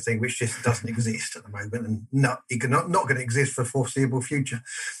Terminator thing, which just doesn't exist at the moment and not going to exist for the foreseeable future.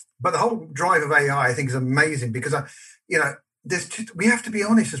 But the whole drive of AI, I think, is amazing because we have to be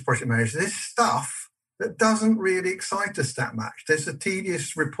honest as project managers. There's stuff that doesn't really excite us that much. There's the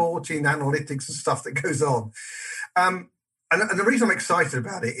tedious reporting, analytics and stuff that goes on. And the reason I'm excited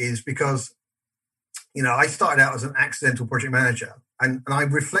about it is because, I started out as an accidental project manager and I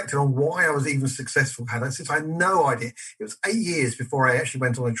reflected on why I was even successful. Since I had no idea. It was 8 years before I actually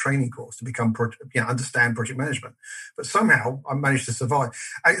went on a training course to become, understand project management. But somehow I managed to survive.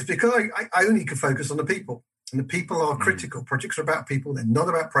 And it's because I only could focus on the people. And the people are critical. Projects are about people. They're not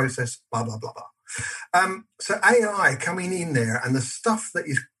about process, blah, blah, blah, blah. So AI coming in there and the stuff that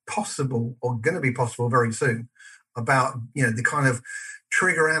is possible or going to be possible very soon about, the kind of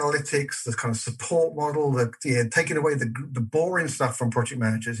trigger analytics, the kind of support model, taking away the boring stuff from project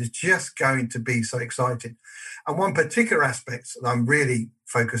managers is just going to be so exciting. And one particular aspect that I'm really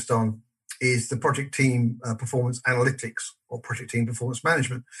focused on is the project team performance analytics or project team performance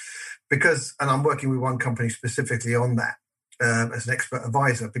management. And I'm working with one company specifically on that as an expert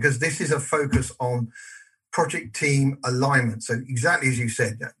advisor, because this is a focus on project team alignment. So exactly as you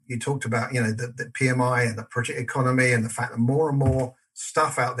said, you talked about, the PMI and the project economy and the fact that more and more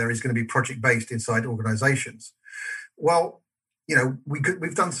stuff out there is going to be project-based inside organizations. Well,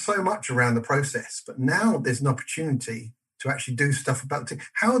 we've done so much around the process, but now there's an opportunity to actually do stuff about the team.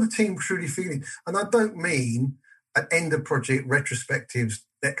 How are the team truly feeling? And I don't mean an end of project retrospectives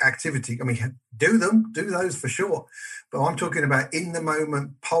activity. I mean, do those for sure. But I'm talking about in the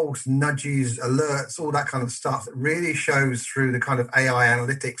moment, pulse, nudges, alerts, all that kind of stuff that really shows through the kind of AI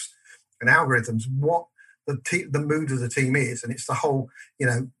analytics and algorithms what the mood of the team is. And it's the whole,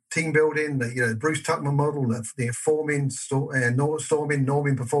 team building, the Bruce Tuckman model, the forming, storming,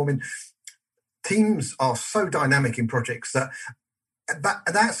 norming, performing. Teams are so dynamic in projects that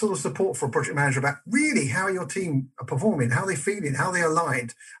sort of support for a project manager about really how your team are performing, how they're feeling, how they're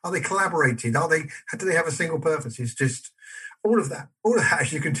aligned, are they collaborating, do they have a single purpose? It's just all of that,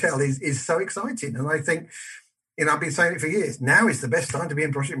 as you can tell, is so exciting. And I think, I've been saying it for years, now is the best time to be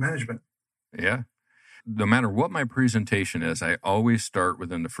in project management. Yeah. No matter what my presentation is, I always start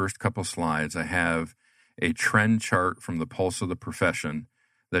within the first couple slides. I have a trend chart from the pulse of the profession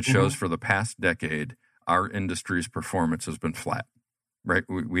that shows for the past decade, our industry's performance has been flat. Right,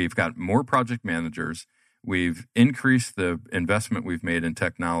 we've got more project managers. We've increased the investment we've made in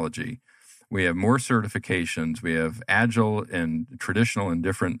technology. We have more certifications. We have agile and traditional and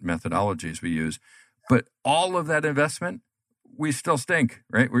different methodologies we use. But all of that investment, we still stink,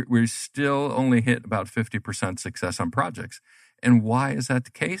 right? We still only hit about 50% success on projects. And why is that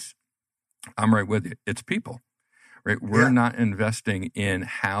the case? I'm right with you. It's people, right? We're not investing in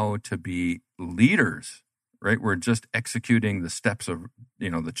how to be leaders. Right, we're just executing the steps of, the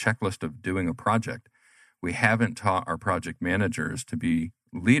checklist of doing a project. We haven't taught our project managers to be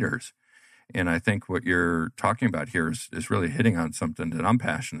leaders. And I think what you're talking about here is really hitting on something that I'm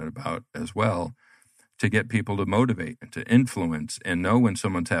passionate about as well, to get people to motivate and to influence and know when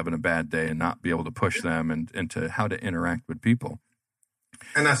someone's having a bad day and not be able to push them and to how to interact with people.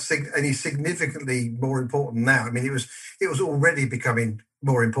 And he's significantly more important now. I mean, it was already becoming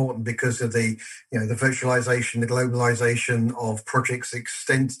more important because of the virtualization, the globalization of projects,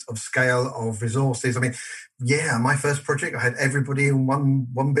 extent of scale of resources. I mean, my first project, I had everybody in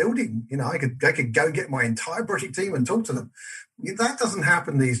one building. I could go get my entire project team and talk to them. That doesn't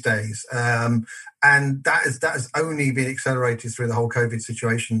happen these days, and that has only been accelerated through the whole COVID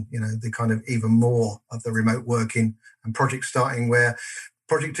situation. The kind of even more of the remote working and projects starting where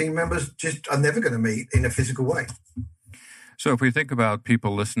project team members just are never going to meet in a physical way. So if we think about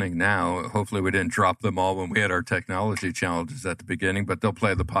people listening now, hopefully we didn't drop them all when we had our technology challenges at the beginning, but they'll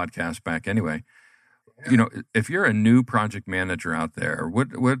play the podcast back anyway. Yeah. If you're a new project manager out there,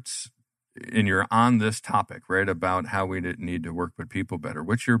 what's, and you're on this topic, right, about how we need to work with people better,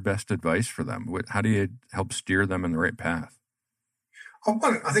 what's your best advice for them? How do you help steer them in the right path?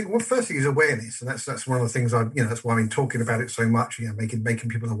 I think first thing is awareness, and that's one of the things that's why I've been talking about it so much. Making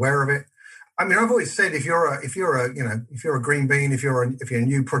people aware of it. I mean, I've always said if you're a green bean, if you're a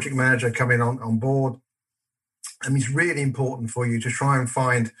new project manager coming on board, I mean, it's really important for you to try and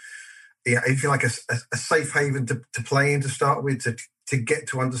find, if you like, a safe haven to play in to start with, to get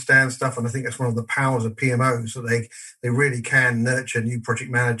to understand stuff. And I think that's one of the powers of PMOs, that they really can nurture new project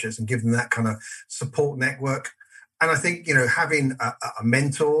managers and give them that kind of support network. And I think, having a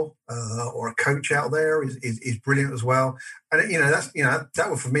mentor or a coach out there is brilliant as well. And, that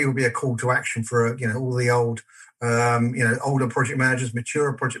would, for me, would be a call to action for, all the old, older project managers,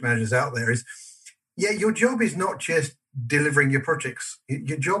 mature project managers out there is, your job is not just delivering your projects.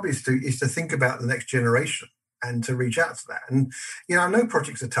 Your job is to think about the next generation and to reach out to that. And, I know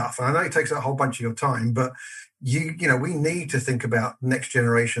projects are tough, and I know it takes a whole bunch of your time, but we need to think about the next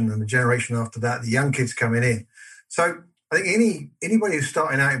generation and the generation after that, the young kids coming in. So I think anybody who's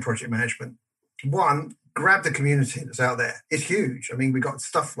starting out in project management, one, grab the community that's out there. It's huge. I mean, we've got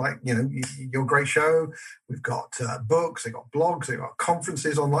stuff like, your great show. We've got books, they've got blogs, they've got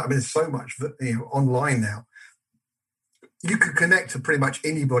conferences online. I mean, there's so much online now. You can connect to pretty much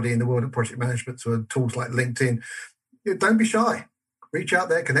anybody in the world of project management through tools like LinkedIn. Don't be shy. Reach out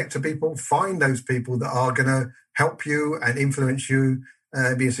there, connect to people, find those people that are going to help you and influence you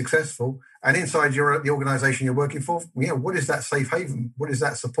being successful. And inside the organization you're working for, what is that safe haven? What is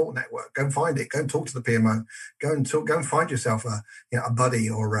that support network? Go and find it. Go and talk to the PMO. Go and find yourself a buddy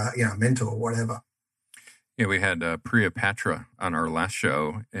or a mentor or whatever. Yeah, we had Priya Patra on our last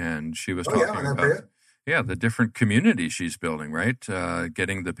show, and she was talking about the different communities she's building, right?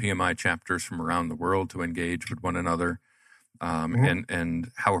 Getting the PMI chapters from around the world to engage with one another,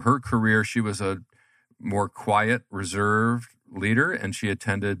 and how her career, she was a more quiet, reserved leader, and she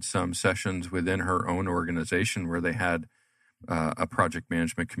attended some sessions within her own organization where they had a project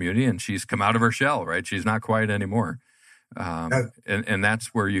management community, and she's come out of her shell, right? She's not quiet anymore. And that's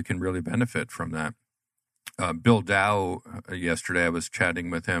where you can really benefit from that. Bill Dow, yesterday I was chatting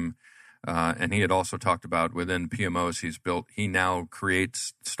with him, and he had also talked about within PMOs he now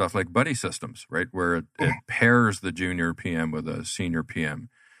creates stuff like buddy systems, right? Where it pairs the junior PM with a senior PM.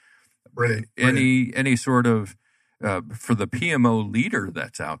 Brilliant. Any sort of for the PMO leader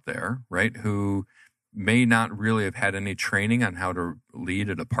that's out there, right, who may not really have had any training on how to lead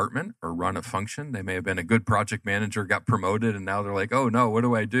a department or run a function. They may have been a good project manager, got promoted, and now they're like, oh, no, what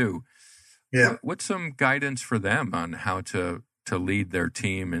do I do? Yeah. What's some guidance for them on how to lead their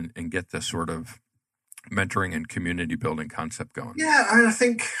team and get this sort of mentoring and community building concept going? Yeah, I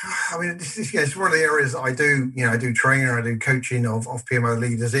think, it's one of the areas that I do, I do training, I do coaching of PMO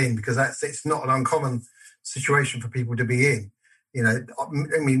leaders in, because it's not an uncommon situation for people to be in.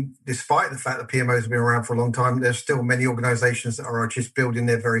 Despite the fact that PMOs have been around for a long time, there's still many organizations that are just building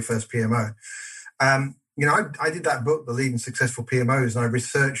their very first PMO. I did that book, The Leading Successful PMOs, and I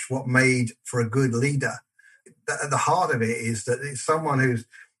researched what made for a good leader. At the heart of it is that it's someone who's,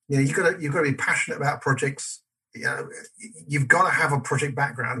 you've got to be passionate about projects. You've got to have a project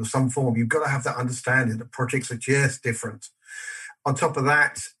background of some form. You've got to have that understanding that projects are just different. On top of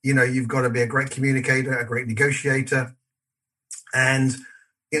that, you've got to be a great communicator, a great negotiator. And,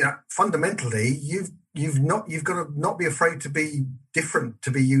 fundamentally, you've got to not be afraid to be different,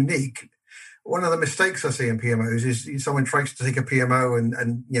 to be unique. One of the mistakes I see in PMOs is someone tries to take a PMO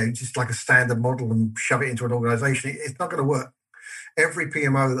and just like a standard model and shove it into an organization. It's not going to work. Every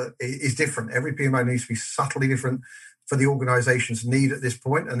PMO that is different. Every PMO needs to be subtly different for the organization's need at this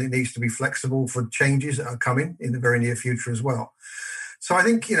point, and it needs to be flexible for changes that are coming in the very near future as well. So I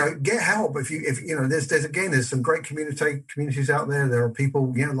think, get help. If there's some great communities out there. There are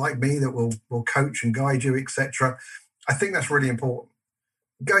people, like me that will coach and guide you, etc. I think that's really important.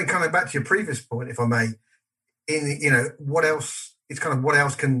 Going kind of back to your previous point, if I may, what else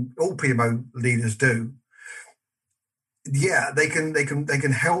can all PMO leaders do? Yeah, they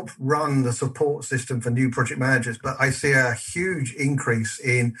can help run the support system for new project managers. But I see a huge increase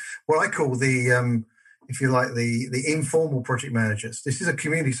in what I call the if you like, the informal project managers. This is a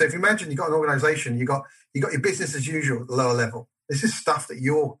community. So if you imagine you've got an organization, you got your business as usual at the lower level. This is stuff that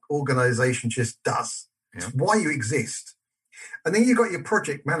your organization just does. It's why you exist. And then you've got your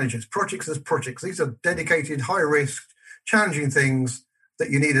project managers, projects as projects. These are dedicated, high risk, challenging things that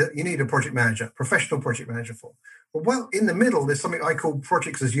you need a project manager, professional project manager for. Well, in the middle, there's something I call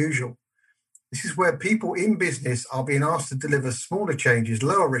projects as usual. This is where people in business are being asked to deliver smaller changes,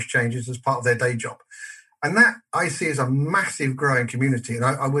 lower risk changes as part of their day job. And that I see as a massive growing community. And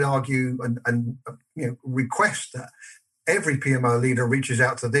I would argue and request that every PMO leader reaches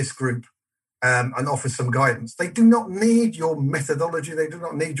out to this group and offers some guidance. They do not need your methodology. They do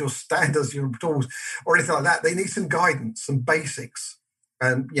not need your standards, your tools, or anything like that. They need some guidance, some basics.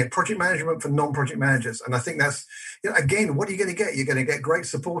 Project management for non-project managers. And I think that's, again, what are you going to get? You're going to get great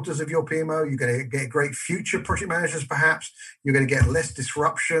supporters of your PMO. You're going to get great future project managers, perhaps. You're going to get less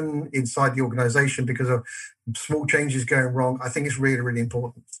disruption inside the organization because of small changes going wrong. I think it's really, really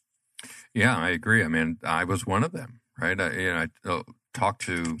important. Yeah, I agree. I mean, I was one of them, right? I talked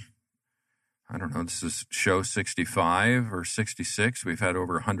to, I don't know, this is show 65 or 66. We've had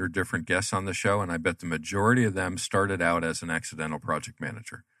over 100 different guests on the show, and I bet the majority of them started out as an accidental project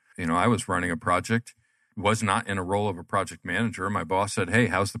manager. I was running a project, was not in a role of a project manager. My boss said, "Hey,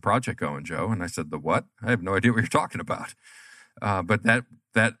 how's the project going, Joe?" And I said, "The what? I have no idea what you're talking about." But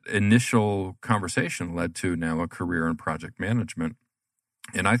that initial conversation led to now a career in project management.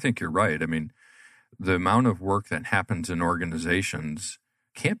 And I think you're right. I mean, the amount of work that happens in organizations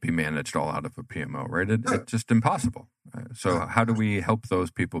can't be managed all out of a PMO, right? It's just impossible. So how do we help those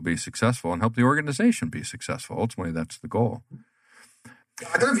people be successful and help the organization be successful? Ultimately, that's the goal.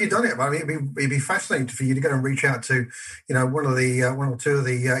 I don't know if you've done it, but I mean, it'd be fascinating for you to go and reach out to, one or two of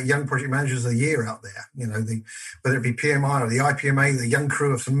the young project managers of the year out there. Whether it be PMI or the IPMA, the young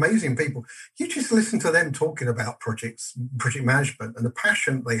crew of some amazing people. You just listen to them talking about project management and the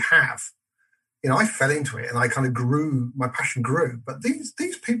passion they have. I fell into it and I kind of grew, my passion grew. But these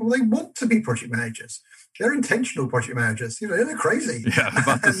people, they want to be project managers. They're intentional project managers. They're crazy. Yeah, I'm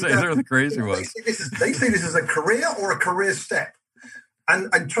about to say they're the crazy ones. They see this as a career or a career step.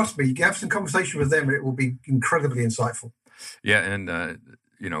 And trust me, you can have some conversation with them and it will be incredibly insightful. Yeah, and,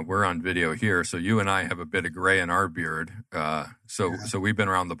 we're on video here, so you and I have a bit of gray in our beard. So we've been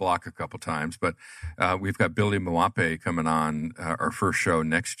around the block a couple times. But we've got Billy Mwape coming on our first show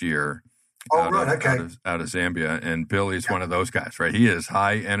next year. Out of Zambia. And Billy's one of those guys, right? He is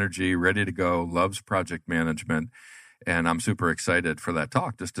high energy, ready to go, loves project management. And I'm super excited for that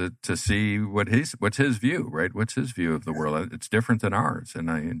talk, just to see what's his view, right? What's his view of the world? It's different than ours,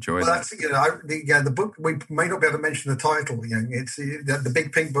 and I enjoy that. The book, we may not be able to mention the title. It's the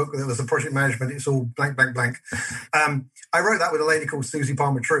big pink book that was the project management. It's all blank, blank, blank. I wrote that with a lady called Susie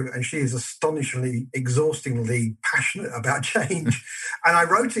Palmer-True, and she is astonishingly, exhaustingly passionate about change. And I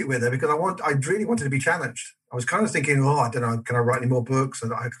wrote it with her because I really wanted to be challenged. I was kind of thinking, I don't know, can I write any more books?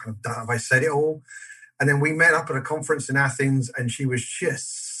 And have I said it all? And then we met up at a conference in Athens, and she was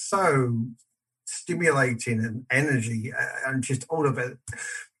just so stimulating and energy and just all of it.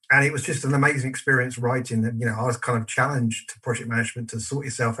 And it was just an amazing experience writing. And, I was kind of challenged to project management to sort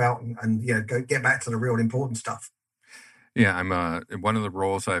yourself out and go get back to the real important stuff. Yeah, I'm one of the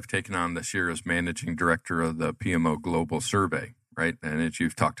roles I've taken on this year is managing director of the PMO Global Survey, right? And as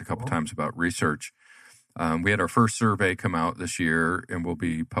you've talked a couple times about research. We had our first survey come out this year, and we'll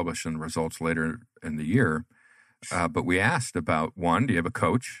be publishing the results later in the year. But we asked about, one, do you have a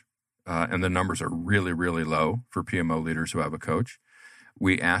coach? And the numbers are really, really low for PMO leaders who have a coach.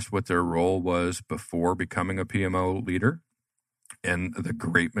 We asked what their role was before becoming a PMO leader. And the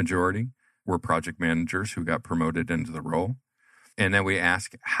great majority were project managers who got promoted into the role. And then we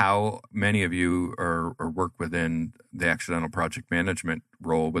ask how many of you are work within the accidental project management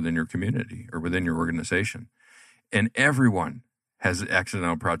role within your community or within your organization. And everyone has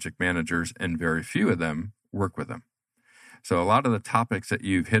accidental project managers, and very few of them work with them. So a lot of the topics that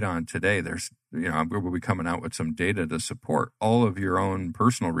you've hit on today, we'll be coming out with some data to support all of your own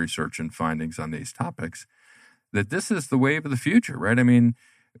personal research and findings on these topics, that this is the wave of the future, right? I mean,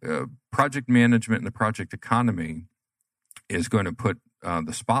 project management and the project economy is going to put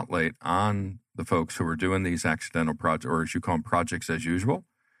the spotlight on the folks who are doing these accidental projects, or as you call them, projects as usual.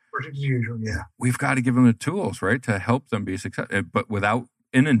 Projects as usual, yeah. We've got to give them the tools, right, to help them be successful, but without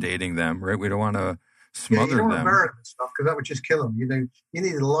inundating them, right? We don't want to smother them. American stuff, because that would just kill them. You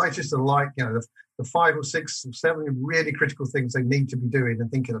need the lightest of light, the 5 or 6 or 7 really critical things they need to be doing and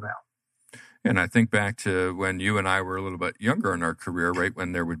thinking about. And I think back to when you and I were a little bit younger in our career, right?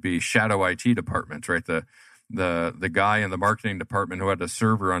 When there would be shadow IT departments, right? The guy in the marketing department who had a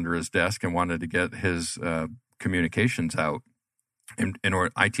server under his desk and wanted to get his communications out, and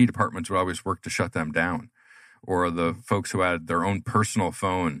IT departments would always work to shut them down. Or the folks who had their own personal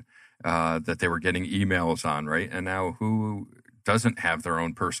phone that they were getting emails on, right? And now who doesn't have their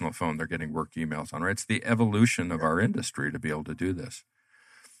own personal phone they're getting work emails on, right? It's the evolution of our industry to be able to do this.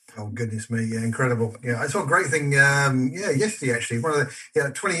 Oh, goodness me. Yeah, incredible. Yeah, I saw a great thing yesterday, actually. One of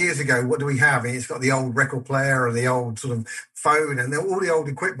the 20 years ago, what do we have? It's got the old record player and the old sort of phone and all the old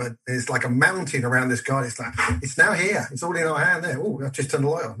equipment. It's like a mountain around this guy. It's like, it's now here. It's all in our hand there. Oh, I just turned the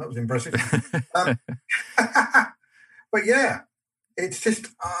light on. That was impressive. But yeah, it's just,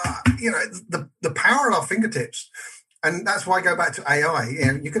 the power at our fingertips. And that's why I go back to AI.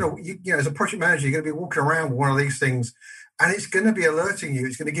 You're going to, as a project manager, you're going to be walking around with one of these things, and it's going to be alerting you.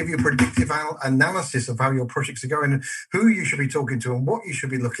 It's going to give you a predictive analysis of how your projects are going and who you should be talking to and what you should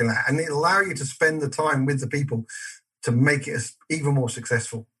be looking at. And it'll allow you to spend the time with the people to make it even more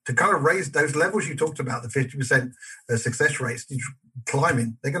successful, to kind of raise those levels you talked about, the 50% success rates,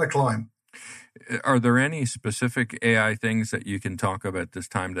 climbing. They're going to climb. Are there any specific AI things that you can talk about this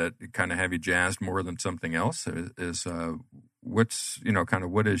time that kind of have you jazzed more than something else? What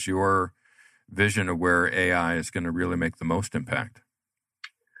is your vision of where AI is going to really make the most impact?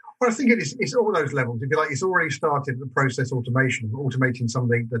 Well, I think it's all those levels. If you like, it's already started the process automation, automating some of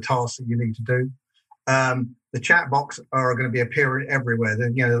the tasks that you need to do. The chat box are going to be appearing everywhere.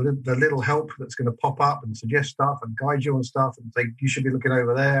 The little help that's going to pop up and suggest stuff and guide you on stuff and say you should be looking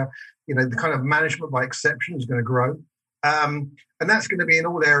over there. The kind of management by exception is going to grow, and that's going to be in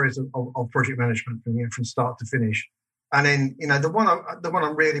all areas of project management from start to finish. And then the one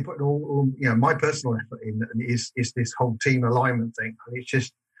I'm really putting all my personal effort in is this whole team alignment thing. And it's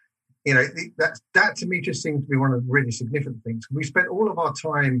just that to me just seems to be one of the really significant things. We spent all of our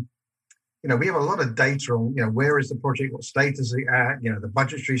time. We have a lot of data on, where is the project, what status is it at, the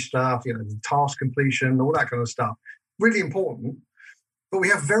budgetary stuff, the task completion, all that kind of stuff. Really important. But we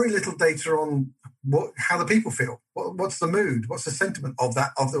have very little data on how the people feel. What's the mood? What's the sentiment of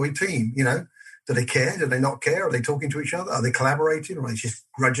the team? Do they care? Do they not care? Are they talking to each other? Are they collaborating? Or are they just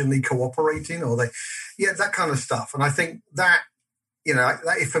grudgingly cooperating? Or that kind of stuff. And I think that,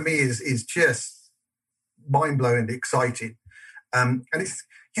 that for me is just mind-blowingly exciting. And it's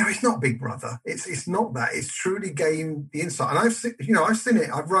not Big Brother. It's not that. It's truly gain the insight. And I've seen it.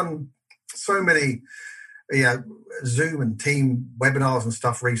 I've run so many, Zoom and team webinars and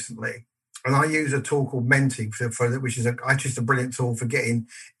stuff recently. And I use a tool called Menti which is just a brilliant tool for getting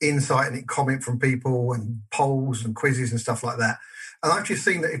insight and comment from people and polls and quizzes and stuff like that. And I've just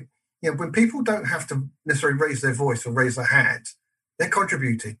seen that when people don't have to necessarily raise their voice or raise their hand, they're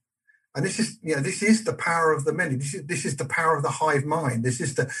contributing. And this is the power of the many. This is the power of the hive mind. This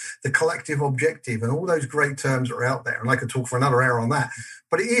is the collective objective and all those great terms that are out there. And I could talk for another hour on that.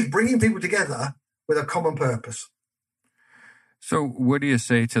 But it is bringing people together with a common purpose. So what do you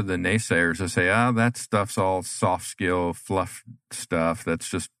say to the naysayers that say, that stuff's all soft skill, fluff stuff. That's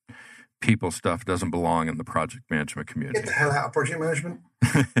just people stuff, doesn't belong in the project management community? Get the hell out of project management.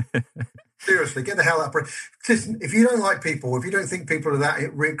 Seriously, get the hell out. Listen, if you don't like people, if you don't think people are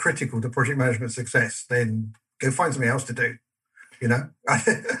that critical to project management success, then go find something else to do. No,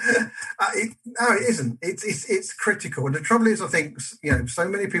 it isn't. It's critical. And the trouble is, I think, so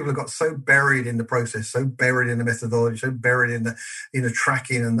many people have got so buried in the process, so buried in the methodology, so buried in the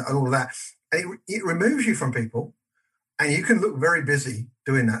tracking and all of that. And it removes you from people, and you can look very busy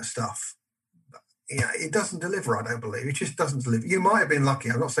doing that stuff. It doesn't deliver, I don't believe. It just doesn't deliver. You might have been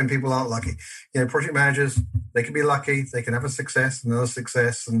lucky. I'm not saying people aren't lucky. Project managers, they can be lucky. They can have a success, another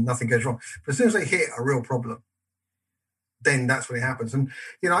success, and nothing goes wrong. But as soon as they hit a real problem, then that's when it happens. And,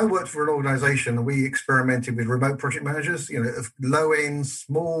 I worked for an organization and we experimented with remote project managers, of low-end,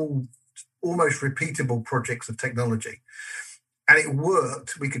 small, almost repeatable projects of technology. And it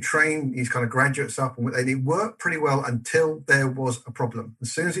worked. We could train these kind of graduates up, and it worked pretty well until there was a problem.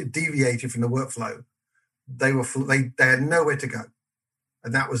 As soon as it deviated from the workflow, they had nowhere to go,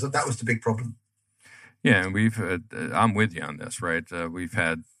 and that was the big problem. Yeah, and I'm with you on this, right? We've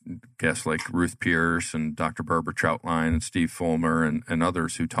had guests like Ruth Pierce and Dr. Barbara Troutline and Steve Fulmer and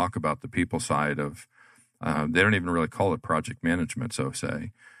others who talk about the people side of. They don't even really call it project management, so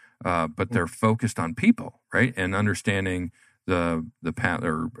say, but they're focused on people, right, and understanding the path.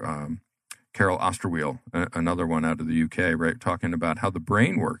 Or Carol Osterweel, another one out of the UK, right, talking about how the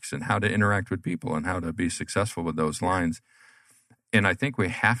brain works and how to interact with people and how to be successful with those lines. And I think we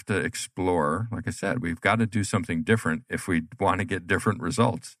have to explore, like I said, we've got to do something different if we want to get different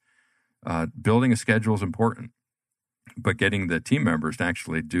results. Building a schedule is important, but getting the team members to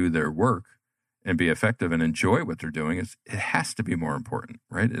actually do their work and be effective and enjoy what they're doing, it has to be more important,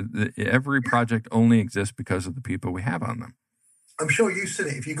 right? Every project only exists because of the people we have on them. I'm sure you've seen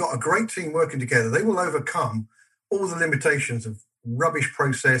it. If you've got a great team working together, they will overcome all the limitations of rubbish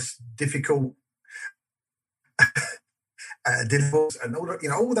process, difficult deliverables, and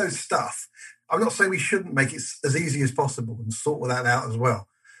all those stuff. I'm not saying we shouldn't make it as easy as possible and sort that out as well,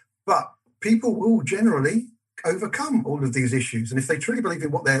 but people will generally overcome all of these issues, and if they truly believe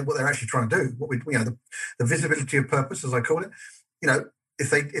in what they're actually trying to do, the visibility of purpose, as I call it,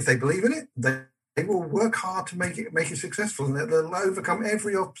 if they believe in it, they will work hard to make it successful, and they'll overcome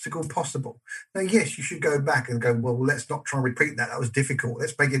every obstacle possible. Now, yes, you should go back and go, well, let's not try and repeat that. That was difficult.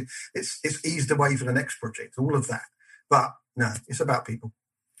 Let's make it. It's eased the way for the next project. All of that, but no, it's about people.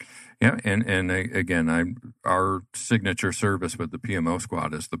 Yeah, and again, our signature service with the PMO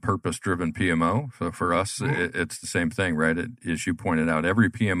squad is the purpose-driven PMO. So for us, it's the same thing, right? As you pointed out, every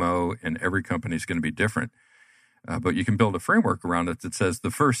PMO and every company is going to be different. But you can build a framework around it that says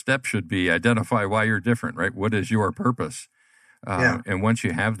the first step should be identify why you're different, right? What is your purpose? And once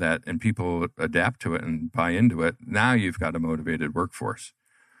you have that and people adapt to it and buy into it, now you've got a motivated workforce.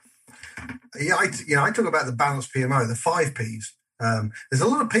 Yeah, I talk about the balanced PMO, the 5 Ps. There's a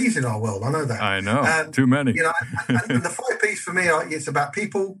lot of P's in our world. I know that. I know. Too many. And the 5 Ps for me it's about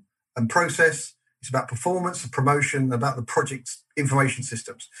people and process. It's about performance, promotion, about the project's information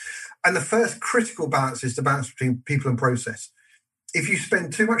systems. And the first critical balance is the balance between people and process. If you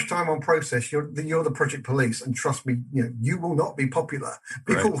spend too much time on process, you're the project police. And trust me, you will not be popular.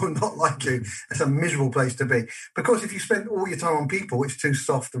 People will not like you. It's a miserable place to be. Because if you spend all your time on people, it's too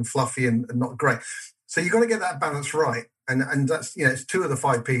soft and fluffy and not great. So you've got to get that balance right. And that's, it's 2 of the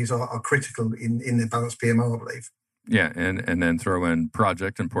 5 Ps are critical in the balanced PMO, I believe. Yeah, and then throw in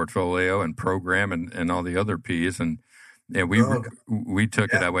project and portfolio and program and all the other Ps. And we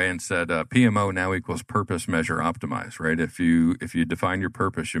took it that way and said PMO now equals purpose, measure, optimize, right? If you define your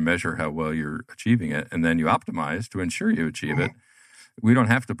purpose, you measure how well you're achieving it, and then you optimize to ensure you achieve it. We don't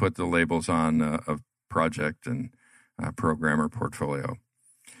have to put the labels on a project and program or portfolio.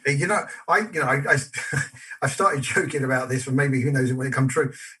 I've started joking about this, and maybe who knows when it comes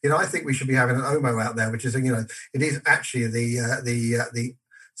true. I think we should be having an OMO out there, which is it is actually the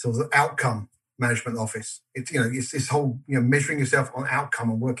sort of outcome management office. It's this whole measuring yourself on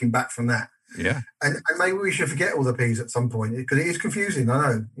outcome and working back from that. Yeah, and maybe we should forget all the P's at some point because it is confusing.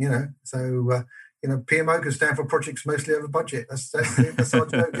 I know. So PMO can stand for projects mostly over budget. That's our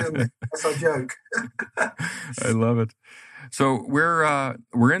joke, isn't it? That's our joke. I love it. So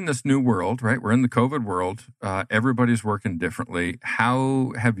we're in this new world, right? We're in the COVID world. Everybody's working differently.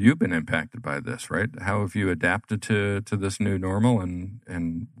 How have you been impacted by this, right? How have you adapted to this new normal,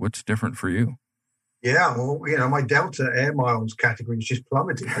 and what's different for you? Yeah, well, my Delta Air Miles category is just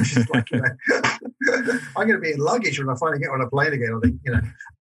plummeting. I'm just like, I'm going to be in luggage when I finally get on a plane again. I think,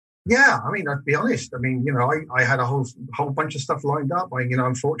 Yeah, I mean, I'd be honest. I mean, I had a whole bunch of stuff lined up.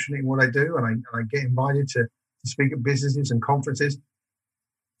 I'm fortunate in what I do, and I get invited to speak at businesses and conferences.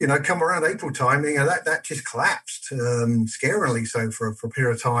 Come around April time, that just collapsed, scarily so for a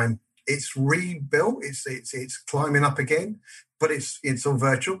period of time. It's rebuilt. It's climbing up again, but it's all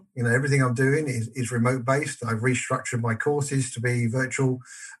virtual. Everything I'm doing is remote based. I've restructured my courses to be virtual,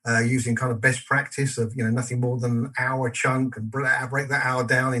 using kind of best practice of nothing more than an hour chunk, and break that hour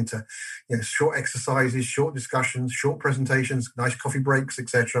down into short exercises, short discussions, short presentations, nice coffee breaks,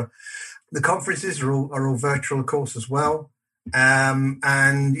 etc. The conferences are all virtual, of course, as well. And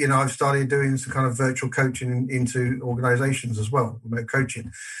I've started doing some kind of virtual coaching into organizations as well, remote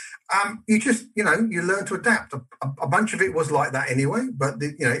coaching. You just, you learn to adapt. A bunch of it was like that anyway, but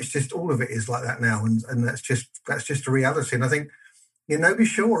it's just all of it is like that now, and that's just a reality. And I think nobody's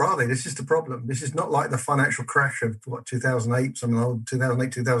sure, are they? This is the problem. This is not like the financial crash of 2008,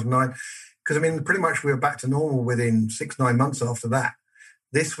 2008, 2009, because pretty much we were back to normal within 6-9 months after that.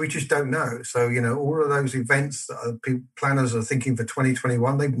 This we just don't know. So all of those events that planners are thinking for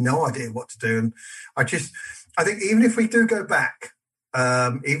 2021, they've no idea what to do. And I think even if we do go back.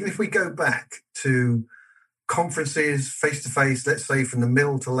 Even if we go back to conferences face-to-face, let's say from the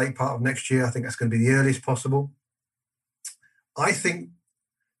middle to late part of next year, I think that's going to be the earliest possible. I think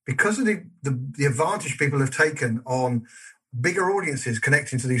because of the advantage people have taken on bigger audiences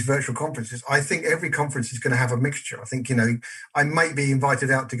connecting to these virtual conferences, I think every conference is going to have a mixture. I think, I might be invited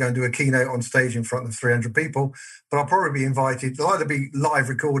out to go and do a keynote on stage in front of 300 people, but I'll probably be invited, they'll either be live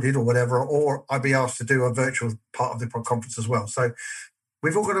recorded or whatever, or I'll be asked to do a virtual part of the conference as well. So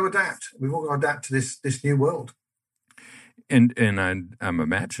we've all got to adapt. We've all got to adapt to this new world. And I'm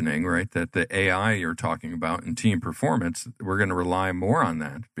imagining, right, that the AI you're talking about in team performance, we're going to rely more on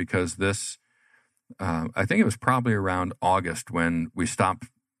that because this, I think it was probably around August when we stopped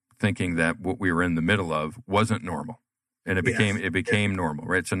thinking that what we were in the middle of wasn't normal, and it became normal,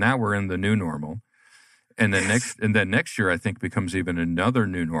 right? So now we're in the new normal, and then next year I think becomes even another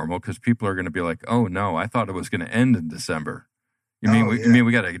new normal because people are going to be like, oh no, I thought it was going to end in December. You mean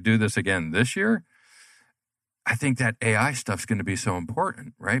we got to do this again this year? I think that AI stuff's going to be so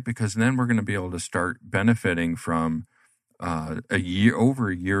important, right? Because then we're going to be able to start benefiting from over a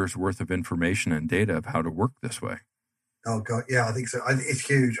year's worth of information and data of how to work this way. Oh God, yeah, I think so. It's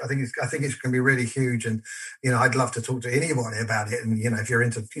huge. I think it's going to be really huge, and I'd love to talk to anybody about it. And if you're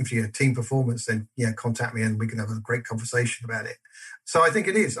into team performance, then contact me and we can have a great conversation about it. So I think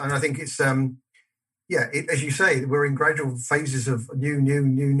it is, and I think it's as you say, we're in gradual phases of new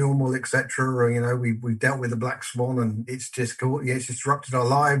normal, etc. We've dealt with the black swan, and it's just cool. It's disrupted our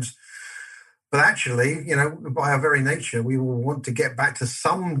lives. But actually, by our very nature, we will want to get back to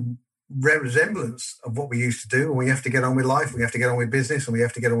some resemblance of what we used to do, and we have to get on with life, we have to get on with business, and we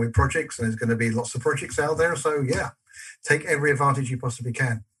have to get on with projects, and there's going to be lots of projects out there. So take every advantage you possibly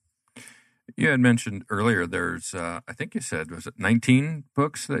can. You had mentioned earlier there's I think you said, was it 19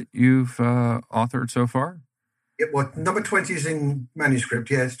 books that you've authored so far? Yeah, well, number 20 is in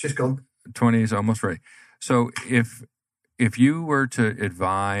manuscript. Yeah, it's just gone. 20 is almost ready. So if you were to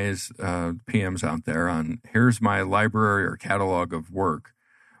advise PMs out there on here's my library or catalog of work,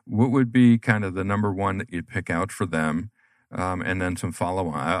 what would be kind of the number one that you'd pick out for them? And then some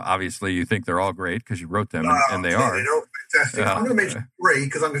follow-on. Obviously, you think they're all great because you wrote them, and they are. They're all fantastic. I'm going to mention 3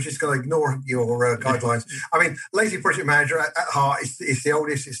 because I'm just going to ignore your guidelines. I mean, Lazy Project Manager at heart is the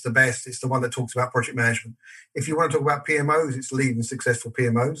oldest, it's the best, it's the one that talks about project management. If you want to talk about PMOs, it's Leading Successful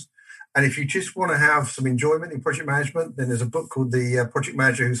PMOs. And if you just want to have some enjoyment in project management, then there's a book called The Project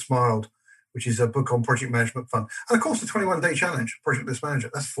Manager Who Smiled, which is a book on project management fun. And of course, the 21-day challenge, Project List Manager,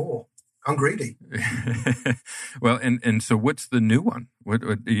 that's 4. I'm greedy. Well, and so what's the new one? I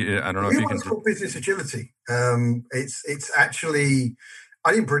don't know if you can. It's called Business Agility. It's actually,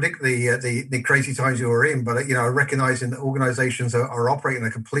 I didn't predict the crazy times you were in, but recognizing that organizations are operating in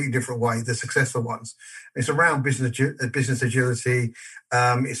a completely different way, the successful ones. It's around business agility.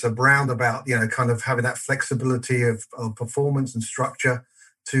 It's around about kind of having that flexibility of performance and structure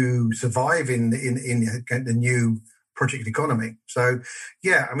to survive in the new project economy. So,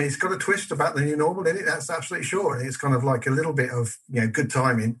 it's got a twist about the new normal in it. That's absolutely sure. And it's kind of like a little bit of good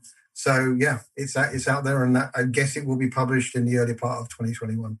timing. So, it's out there, and I guess it will be published in the early part of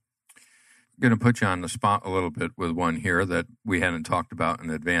 2021. I'm going to put you on the spot a little bit with one here that we hadn't talked about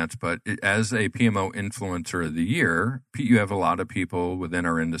in advance. But as a PMO Influencer of the Year, you have a lot of people within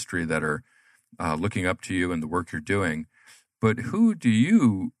our industry that are looking up to you and the work you're doing. But who do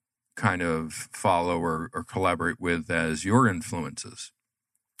you kind of follow or collaborate with as your influences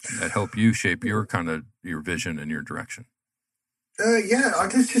that help you shape your kind of your vision and your direction?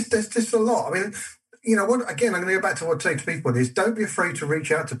 There's just a lot. I mean, again, I'm going to go back to what I say to people is don't be afraid to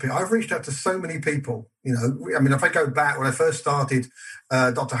reach out to people. I've reached out to so many people, if I go back when I first started,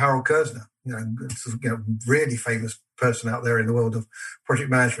 Dr. Harold Kersner, really famous person out there in the world of project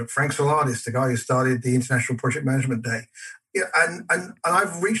management. Frank Solardis, the guy who started the International Project Management Day. And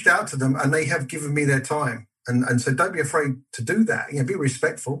I've reached out to them, and they have given me their time. And so don't be afraid to do that. Be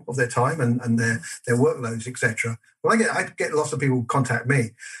respectful of their time and their workloads, etc. Well, I get lots of people contact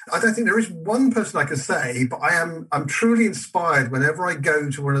me. I don't think there is one person I can say, but I'm truly inspired whenever I go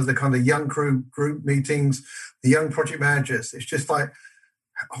to one of the kind of young group meetings, the young project managers. It's just like,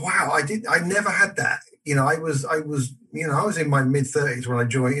 wow, I never had that. I was in my mid-30s when I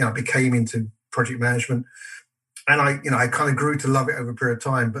joined. I became into project management, and I kind of grew to love it over a period of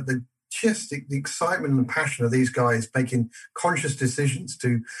time. But the excitement and passion of these guys making conscious decisions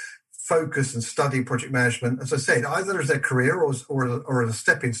to focus and study project management, as I said, either as their career or as a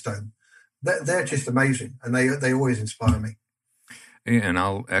stepping stone, they're just amazing, and they always inspire me. And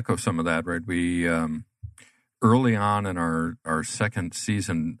I'll echo some of that. Right, we early on in our second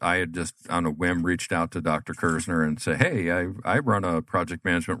season, I had just on a whim reached out to Dr. Kersner and said, "Hey, I run a project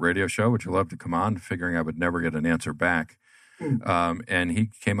management radio show. Would you love to come on?" Figuring I would never get an answer back. And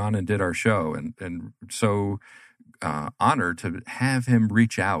he came on and did our show, and so honored to have him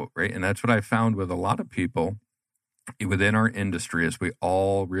reach out, right? And that's what I found with a lot of people within our industry is we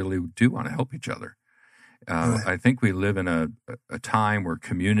all really do want to help each other. I think we live in a time where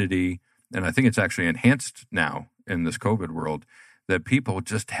community, and I think it's actually enhanced now in this COVID world, that people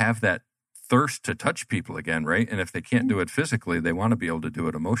just have that thirst to touch people again, right? And if they can't do it physically, they want to be able to do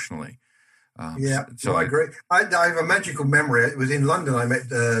it emotionally. So I agree. I have a magical memory. It was in London I met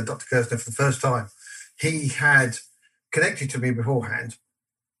Dr. Kirstner for the first time. He had connected to me beforehand,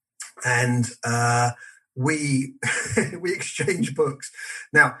 and we exchanged books.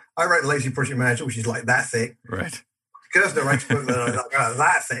 Now, I wrote Lazy Project Manager, which is like that thick. Right. Kirstner writes a book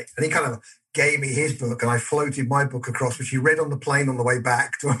that thick, and he kind of gave me his book, and I floated my book across, which he read on the plane on the way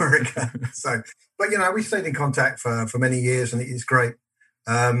back to America. But we stayed in contact for many years, and it is great.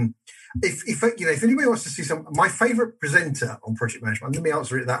 If anybody wants to see my favorite presenter on project management, let me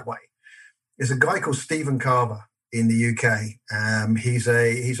answer it that way, is a guy called Stephen Carver in the UK. He's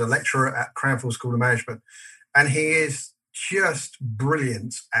a lecturer at Cranfield School of Management, and he is just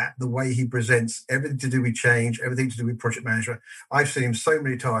brilliant at the way he presents everything to do with change, everything to do with project management. I've seen him so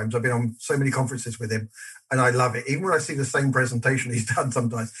many times. I've been on so many conferences with him, and I love it. Even when I see the same presentation he's done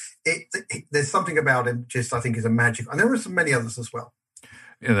sometimes, there's something about him just I think is a magic. And there are so many others as well.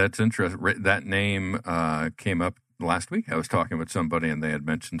 Yeah, that's interesting. That name came up last week. I was talking with somebody, and they had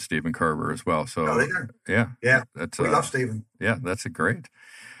mentioned Stephen Carver as well. So, yeah, we love Stephen. Yeah, that's a great.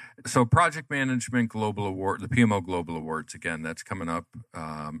 So, Project Management Global Award, the PMO Global Awards, again, that's coming up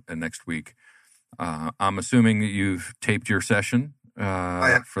next week. I'm assuming that you've taped your session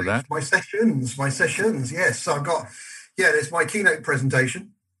for that. My sessions. Yes, so I've got. There's my keynote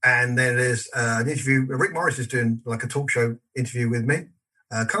presentation, and then there's an interview. Rick Morris is doing like a talk show interview with me.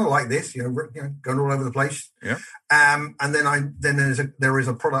 Kind of like this, going all over the place. Yeah. And then there is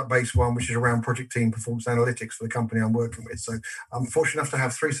a product-based one, which is around project team performance analytics for the company I'm working with. So I'm fortunate enough to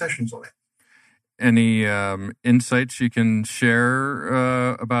have 3 sessions on it. Any insights you can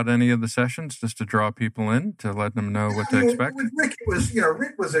share about any of the sessions, just to draw people in, to let them know what to expect? With Rick,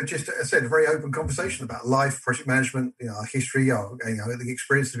 Rick was just, as I said, a very open conversation about life, project management, our history, the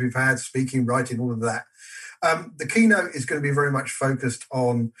experiences we've had, speaking, writing, all of that. The keynote is going to be very much focused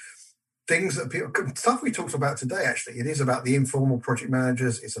on things that stuff we talked about today. Actually, it is about the informal project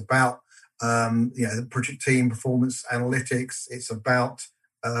managers. It's about the project team performance analytics. It's about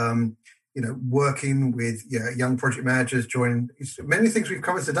working with young project managers. Many things we've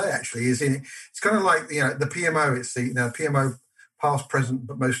covered today. Actually, is in it. It's kind of like the PMO. It's the PMO past, present,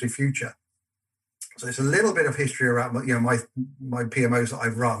 but mostly future. So it's a little bit of history around my PMOs that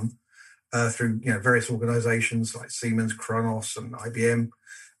I've run. Through various organizations like Siemens, Kronos, and IBM.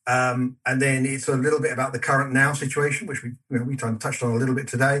 And then it's a little bit about the current now situation, which we kind of touched on a little bit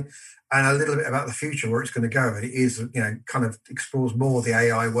today, and a little bit about the future, where it's going to go. And it is, kind of explores more the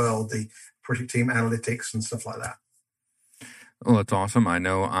AI world, the project team analytics and stuff like that. Well, that's awesome. I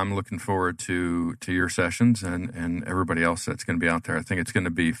know I'm looking forward to your sessions and everybody else that's going to be out there. I think it's going to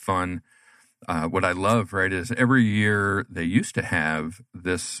be fun. What I love, right, is every year they used to have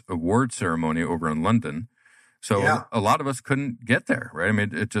this award ceremony over in London. So a lot of us couldn't get there, right? I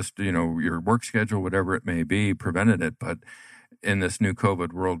mean, it just, your work schedule, whatever it may be, prevented it. But in this new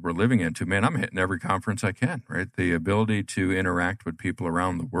COVID world we're living into, man, I'm hitting every conference I can, right? The ability to interact with people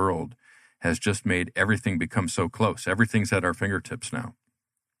around the world has just made everything become so close. Everything's at our fingertips now.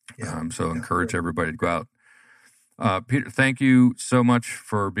 Encourage everybody to go out. Peter, thank you so much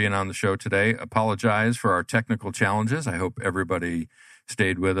for being on the show today. Apologize for our technical challenges. I hope everybody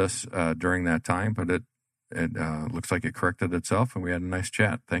stayed with us during that time, but it looks like it corrected itself, and we had a nice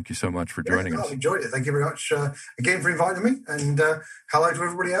chat. Thank you so much for joining us. I enjoyed it. Thank you very much again for inviting me, and hello to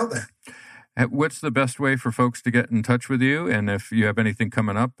everybody out there. What's the best way for folks to get in touch with you? And if you have anything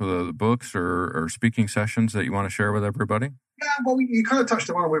coming up, books or speaking sessions that you want to share with everybody? Yeah, well, you kind of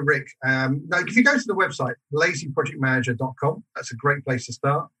touched on with Rick. If you go to the website, lazyprojectmanager.com, that's a great place to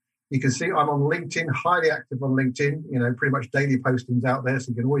start. You can see I'm on LinkedIn, highly active on LinkedIn, pretty much daily postings out there, so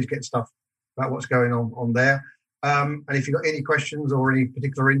you can always get stuff about what's going on there. And if you've got any questions or any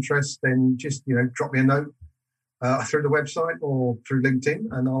particular interests, then just, drop me a note through the website or through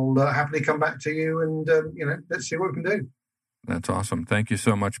LinkedIn, and I'll happily come back to you and, let's see what we can do. That's awesome. Thank you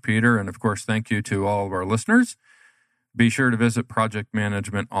so much, Peter. And of course, thank you to all of our listeners. Be sure to visit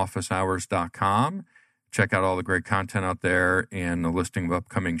projectmanagementofficehours.com. Check out all the great content out there and the listing of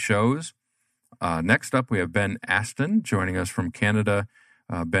upcoming shows. Next up, we have Ben Aston joining us from Canada.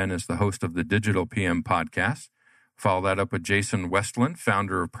 Ben is the host of the Digital PM podcast. Follow that up with Jason Westland,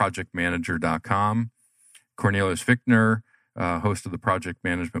 founder of projectmanager.com. Cornelius Fichtner, host of the Project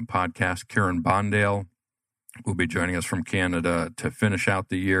Management podcast. Kieran Bondale will be joining us from Canada to finish out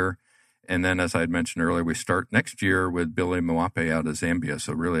the year. And then, as I had mentioned earlier, we start next year with Billy Mwape out of Zambia.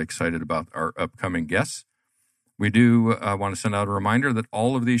 So really excited about our upcoming guests. We do want to send out a reminder that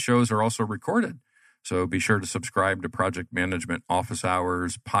all of these shows are also recorded. So be sure to subscribe to Project Management Office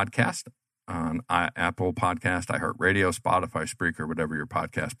Hours podcast on Apple Podcast, iHeartRadio, Spotify, Spreaker, whatever your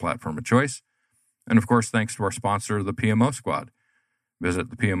podcast platform of choice. And of course, thanks to our sponsor, the PMO Squad. Visit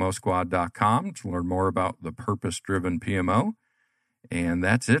thepmosquad.com to learn more about the purpose-driven PMO. And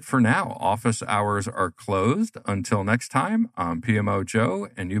that's it for now. Office hours are closed. Until next time, I'm PMO Joe,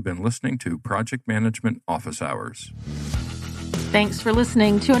 and you've been listening to Project Management Office Hours. Thanks for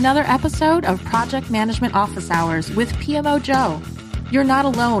listening to another episode of Project Management Office Hours with PMO Joe. You're not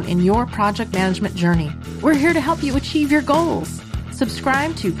alone in your project management journey. We're here to help you achieve your goals.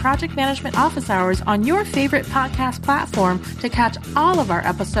 Subscribe to Project Management Office Hours on your favorite podcast platform to catch all of our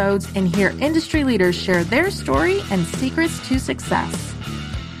episodes and hear industry leaders share their story and secrets to success.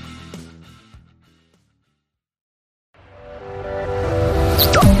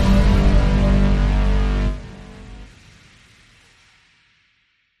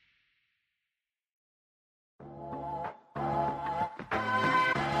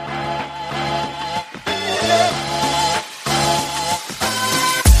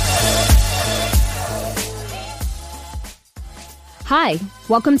 Hi,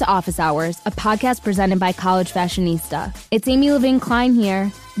 welcome to Office Hours, a podcast presented by College Fashionista. It's Amy Levine Klein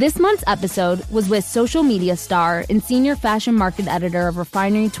here. This month's episode was with social media star and senior fashion market editor of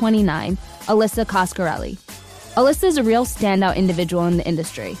Refinery29, Alyssa Coscarelli. Alyssa is a real standout individual in the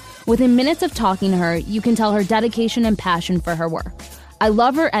industry. Within minutes of talking to her, you can tell her dedication and passion for her work. I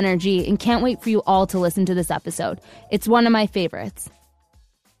love her energy and can't wait for you all to listen to this episode. It's one of my favorites.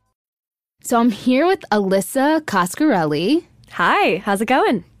 So I'm here with Alyssa Coscarelli. Hi, how's it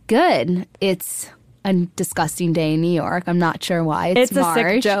going? Good. It's a disgusting day in New York. I'm not sure why. It's March. A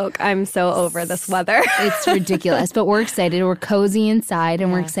sick joke. I'm so over this weather. It's ridiculous, but we're excited. We're cozy inside,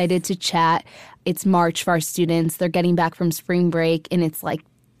 and we're excited to chat. It's March for our students. They're getting back from spring break, and it's like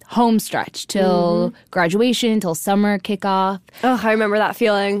home stretch till graduation, till summer kickoff. Oh, I remember that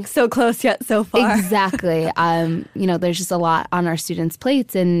feeling. So close yet so far. Exactly. There's just a lot on our students'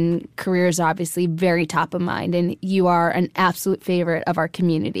 plates, and careers are obviously very top of mind, and you are an absolute favorite of our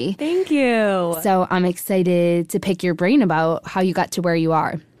community. Thank you. So I'm excited to pick your brain about how you got to where you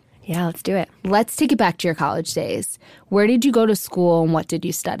are. Yeah, let's do it. Let's take it back to your college days. Where did you go to school, and what did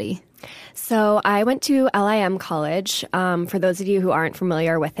you study? So I went to LIM College. For those of you who aren't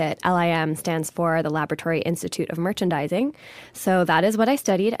familiar with it, LIM stands for the Laboratory Institute of Merchandising. So that is what I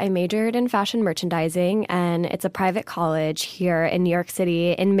studied. I majored in fashion merchandising, and it's a private college here in New York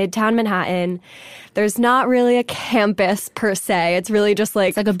City in Midtown Manhattan. There's not really a campus per se. It's really just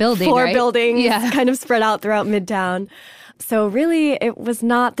like a building, four right? buildings kind of spread out throughout Midtown. So really, it was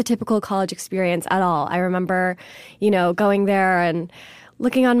not the typical college experience at all. I remember, going there and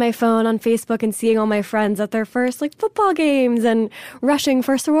looking on my phone on Facebook and seeing all my friends at their first football games and rushing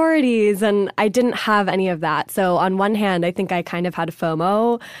for sororities. And I didn't have any of that. So on one hand, I think I kind of had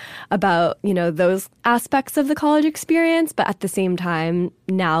FOMO about, those aspects of the college experience. But at the same time,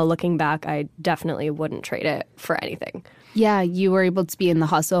 now looking back, I definitely wouldn't trade it for anything. Yeah, you were able to be in the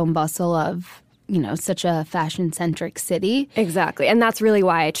hustle and bustle of such a fashion-centric city. Exactly. And that's really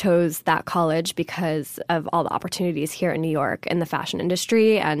why I chose that college, because of all the opportunities here in New York in the fashion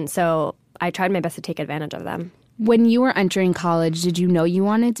industry. And so I tried my best to take advantage of them. When you were entering college, did you know you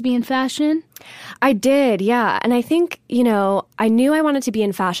wanted to be in fashion? I did, yeah. And I think, I knew I wanted to be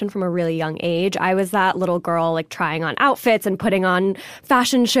in fashion from a really young age. I was that little girl, trying on outfits and putting on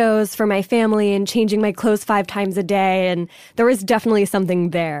fashion shows for my family and changing my clothes 5 times a day. And there was definitely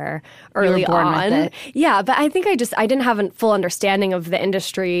something there early on. With it. Yeah, but I think I didn't have a full understanding of the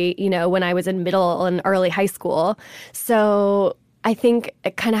industry, when I was in middle and early high school. So I think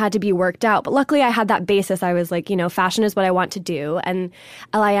it kind of had to be worked out. But luckily I had that basis. I was like, fashion is what I want to do. And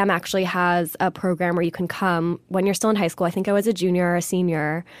LIM actually has a program where you can come when you're still in high school. I think I was a junior or a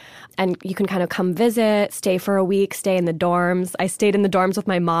senior. And you can kind of come visit, stay for a week, stay in the dorms. I stayed in the dorms with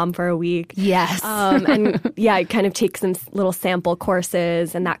my mom for a week. Yes. I kind of take some little sample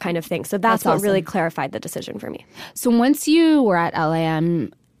courses and that kind of thing. So that's what awesome. Really clarified the decision for me. So once you were at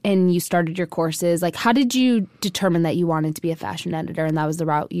LIM and you started your courses, how did you determine that you wanted to be a fashion editor and that was the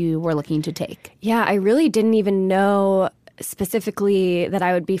route you were looking to take? Yeah, I really didn't even know specifically that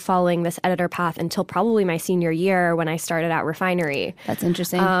I would be following this editor path until probably my senior year when I started at Refinery. That's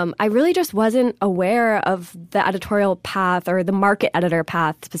interesting. I really just wasn't aware of the editorial path or the market editor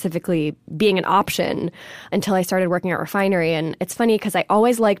path specifically being an option until I started working at Refinery. And it's funny because I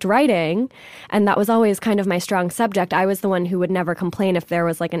always liked writing, and that was always kind of my strong subject. I was the one who would never complain if there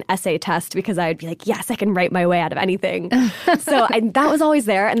was an essay test, because I would be like, yes, I can write my way out of anything. So that was always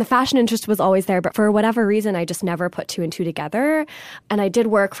there, and the fashion interest was always there. But for whatever reason, I just never put 2 and 2 together. together. And I did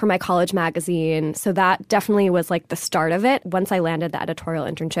work for my college magazine. So that definitely was like the start of it. Once I landed the editorial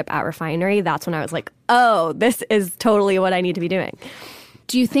internship at Refinery, that's when I was like, oh, this is totally what I need to be doing.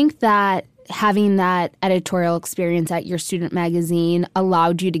 Do you think that having that editorial experience at your student magazine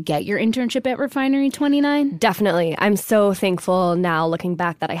allowed you to get your internship at Refinery 29? Definitely. I'm so thankful now looking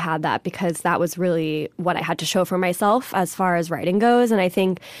back that I had that, because that was really what I had to show for myself as far as writing goes. And I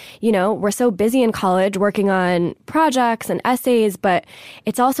think, we're so busy in college working on projects and essays, but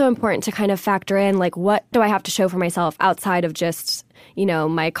it's also important to kind of factor in, like, what do I have to show for myself outside of just,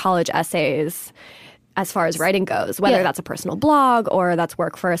 my college essays? As far as writing goes, whether that's a personal blog or that's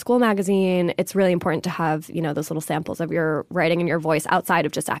work for a school magazine, it's really important to have, those little samples of your writing and your voice outside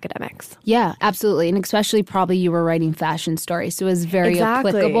of just academics. Yeah, absolutely. And especially probably you were writing fashion stories. So it was very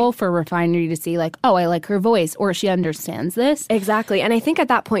applicable for Refinery to see like, oh, I like her voice, or she understands this. Exactly. And I think at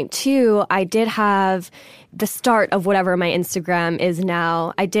that point, too, I did have the start of whatever my Instagram is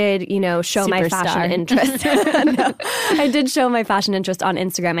now. I did, show my fashion interest. No, I did show my fashion interest on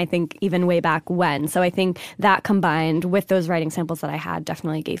Instagram, I think, even way back when. So I think that combined with those writing samples that I had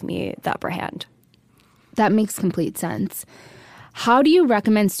definitely gave me the upper hand. That makes complete sense. How do you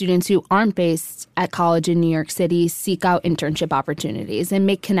recommend students who aren't based at college in New York City seek out internship opportunities and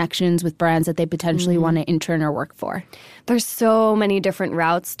make connections with brands that they potentially want to intern or work for? There's so many different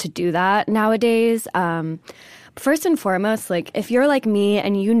routes to do that nowadays. First and foremost, like, if you're like me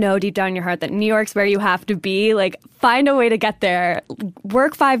and you know deep down in your heart that New York's where you have to be, like, find a way to get there.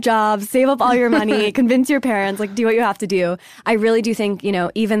 Work 5 jobs, save up all your money, convince your parents, like, do what you have to do. I really do think,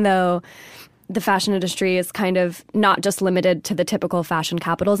 even though the fashion industry is kind of not just limited to the typical fashion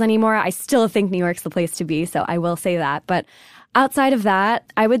capitals anymore, I still think New York's the place to be, so I will say that. But outside of that,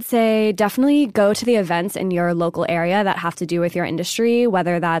 I would say definitely go to the events in your local area that have to do with your industry,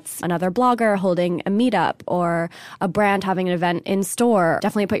 whether that's another blogger holding a meetup or a brand having an event in store.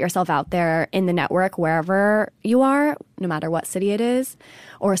 Definitely put yourself out there in the network wherever you are, no matter what city it is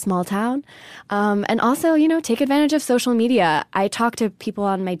or a small town. And also, take advantage of social media. I talk to people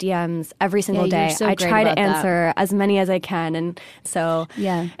on my DMs every single day. So I try to answer that. as many as I can. And so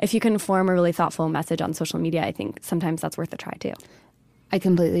if you can form a really thoughtful message on social media, I think sometimes that's worth a try too. I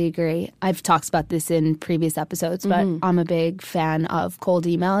completely agree. I've talked about this in previous episodes, but I'm a big fan of cold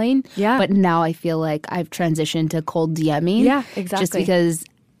emailing. Yeah. But now I feel like I've transitioned to cold DMing. Yeah, exactly. Just because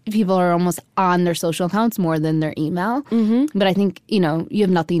people are almost on their social accounts more than their email. But I think, you have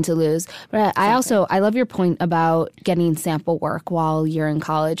nothing to lose. But I love your point about getting sample work while you're in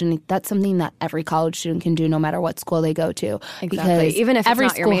college. And that's something that every college student can do no matter what school they go to. Exactly. Because even if it's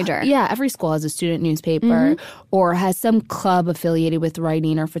not your major. Yeah, every school has a student newspaper or has some club affiliated with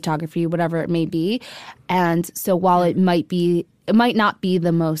writing or photography, whatever it may be. And so while it might not be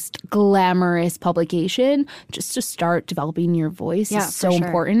the most glamorous publication, just to start developing your voice is so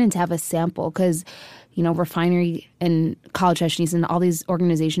important, and to have a sample, because, Refinery and College Fashionista and all these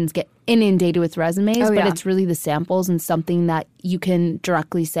organizations get inundated with resumes, but it's really the samples and something that you can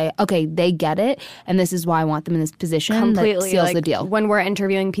directly say, okay, they get it, and this is why I want them in this position. Completely. That seals the deal. When we're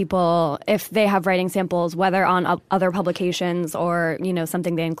interviewing people, if they have writing samples, whether on other publications or,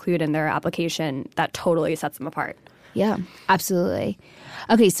 something they include in their application, that totally sets them apart. Yeah, absolutely.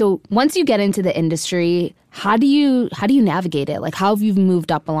 Okay, so once you get into the industry, how do you navigate it? Like, how have you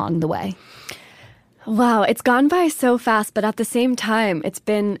moved up along the way? Wow, it's gone by so fast, but at the same time, it's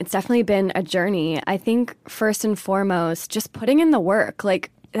definitely been a journey. I think first and foremost, just putting in the work. Like,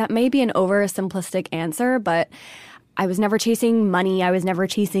 that may be an oversimplistic answer, but I was never chasing money. I was never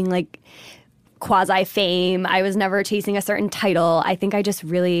chasing like quasi-fame. I was never chasing a certain title. I think I just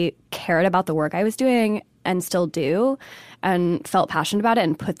really cared about the work I was doing and still do, and felt passionate about it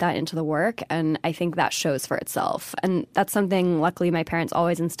and put that into the work. And I think that shows for itself. And that's something, luckily, my parents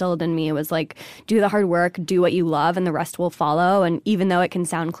always instilled in me. It was like, do the hard work, do what you love, and the rest will follow. And even though it can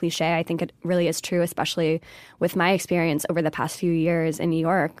sound cliche, I think it really is true, especially with my experience over the past few years in New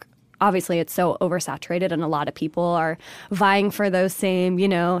York. Obviously, it's so oversaturated, and a lot of people are vying for those same,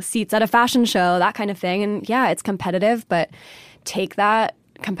 seats at a fashion show, that kind of thing. And yeah, it's competitive, but take that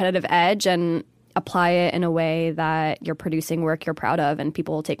competitive edge and apply it in a way that you're producing work you're proud of, and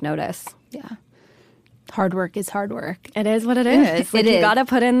people will take notice. Yeah. Hard work is hard work. It is what it is. You got to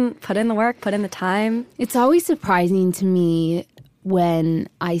put in the work, put in the time. It's always surprising to me when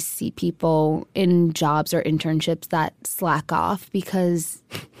I see people in jobs or internships that slack off, because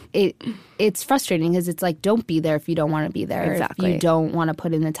it's frustrating, because it's like, don't be there if you don't want to be there. Exactly. If you don't want to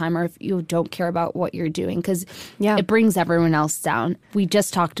put in the time, or if you don't care about what you're doing, because it brings everyone else down. We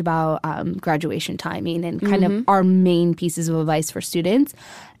just talked about graduation timing and kind of our main pieces of advice for students.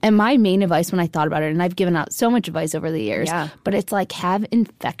 And my main advice when I thought about it, and I've given out so much advice over the years, but it's like, have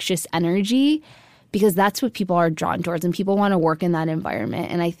infectious energy, because that's what people are drawn towards, and people want to work in that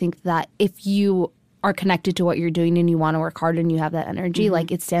environment. And I think that if you are connected to what you're doing and you want to work hard and you have that energy, like,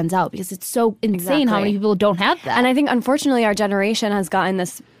 it stands out, because it's so insane how many people don't have that. And I think, unfortunately, our generation has gotten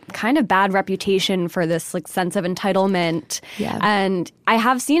this kind of bad reputation for this like sense of entitlement. Yeah. And I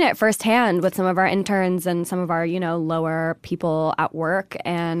have seen it firsthand with some of our interns and some of our, lower people at work.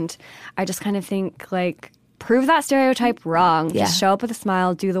 And I just kind of think, like, prove that stereotype wrong. Just show up with a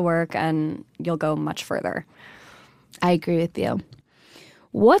smile, do the work, and you'll go much further. I agree with you.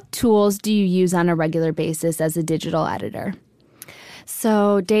 What tools do you use on a regular basis as a digital editor?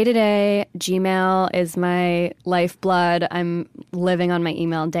 So day-to-day, Gmail is my lifeblood. I'm living on my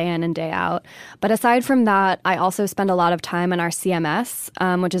email day in and day out. But aside from that, I also spend a lot of time on our CMS,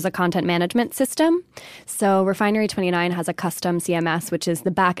 which is a content management system. So Refinery 29 has a custom CMS, which is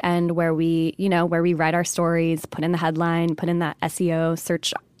the back end where we write our stories, put in the headline, put in that SEO,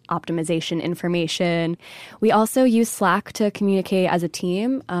 search optimization information. We also use Slack to communicate as a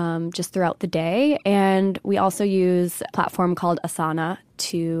team just throughout the day. And we also use a platform called Asana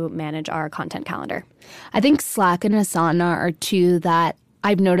to manage our content calendar. I think Slack and Asana are two that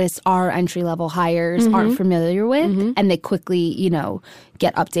I've noticed our entry-level hires aren't familiar with, and they quickly,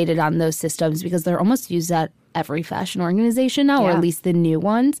 get updated on those systems, because they're almost used at every fashion organization now, or at least the new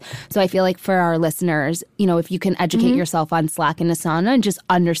ones. So I feel like for our listeners, if you can educate yourself on Slack and Asana and just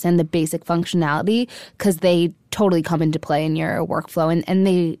understand the basic functionality, because they totally come into play in your workflow, and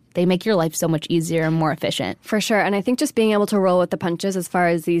they make your life so much easier and more efficient. For sure. And I think just being able to roll with the punches as far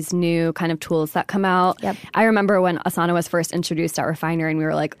as these new kind of tools that come out. Yep. I remember when Asana was first introduced at Refinery, and we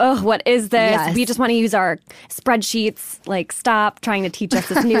were like, oh, what is this? Yes. We just want to use our spreadsheets. Like, stop trying to teach us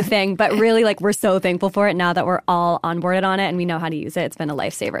this new thing. But really, like, we're so thankful for it now that we're all onboarded on it and we know how to use it. It's been a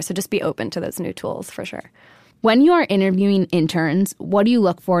lifesaver. So just be open to those new tools for sure. When you are interviewing interns, what do you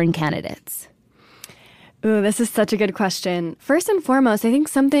look for in candidates? Ooh, this is such a good question. First and foremost, I think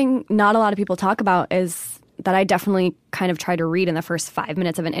something not a lot of people talk about is that I definitely kind of try to read in the first 5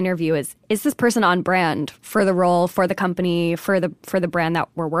 minutes of an interview is this person on brand for the role, for the company, for the brand that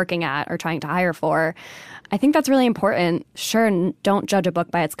we're working at or trying to hire for? I think that's really important. Sure, don't judge a book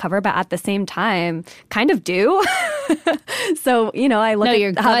by its cover, but at the same time, kind of do. So, I look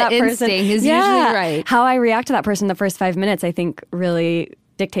at how that person is usually right. How I react to that person the first 5 minutes, I think really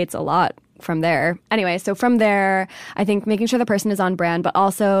dictates a lot from there. Anyway, so from there, I think making sure the person is on brand, but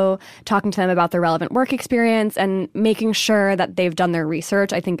also talking to them about their relevant work experience and making sure that they've done their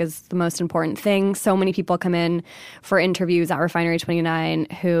research, I think is the most important thing. So many people come in for interviews at Refinery 29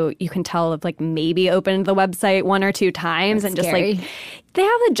 who you can tell have like maybe opened the website 1 or 2 times. That's and scary. Just like they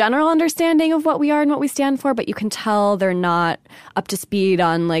have a general understanding of what we are and what we stand for, but you can tell they're not up to speed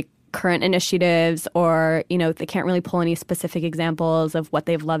on like current initiatives, or they can't really pull any specific examples of what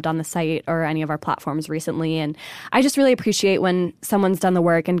they've loved on the site or any of our platforms recently. And I just really appreciate when someone's done the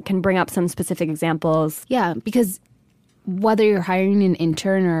work and can bring up some specific examples. Yeah, because whether you're hiring an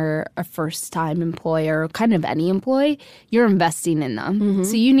intern or a first-time employer or kind of any employee, you're investing in them.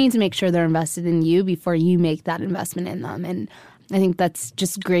 So you need to make sure they're invested in you before you make that investment in them. And I think that's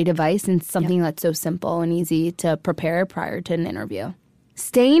just great advice, and something that's so simple and easy to prepare prior to an interview.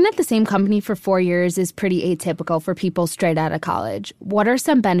 Staying at the same company for 4 years is pretty atypical for people straight out of college. What are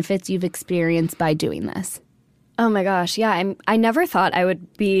some benefits you've experienced by doing this? Oh my gosh, yeah. I never thought I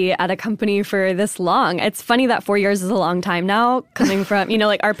would be at a company for this long. It's funny that 4 years is a long time now, coming from,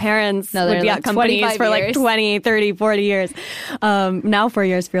 like our parents would be at companies for like 20, 30, 40 years. Now 4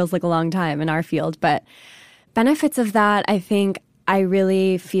 years feels like a long time in our field. But benefits of that, I think I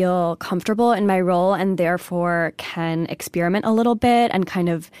really feel comfortable in my role and therefore can experiment a little bit and kind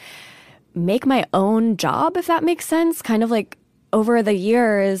of make my own job, if that makes sense. Kind of like over the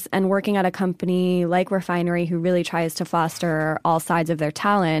years and working at a company like Refinery, who really tries to foster all sides of their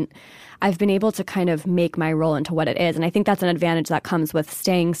talent, I've been able to kind of make my role into what it is. And I think that's an advantage that comes with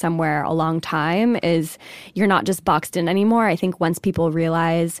staying somewhere a long time, is you're not just boxed in anymore. I think once people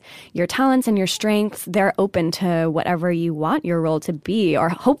realize your talents and your strengths, they're open to whatever you want your role to be, or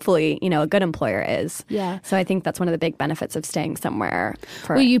hopefully, a good employer is. Yeah. So I think that's one of the big benefits of staying somewhere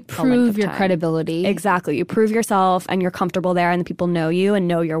for you a length prove of your time. credibility. Exactly. You prove yourself and you're comfortable there, and the people know you and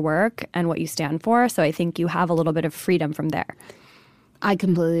know your work and what you stand for. So I think you have a little bit of freedom from there. I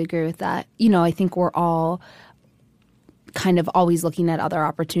completely agree with that. You know, I think we're all kind of always looking at other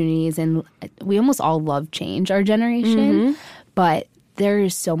opportunities, and we almost all love change, our generation. But there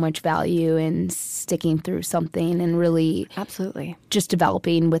is so much value in sticking through something and really absolutely just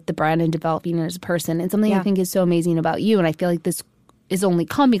developing with the brand and developing as a person. And something I think is so amazing about you, and I feel like this is only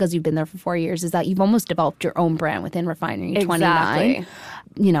come because you've been there for 4 years, is that you've almost developed your own brand within Refinery 29.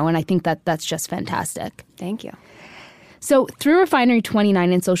 You know, and I think that that's just fantastic. Thank you. So through Refinery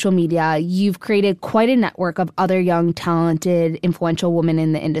 29 and social media, you've created quite a network of other young, talented, influential women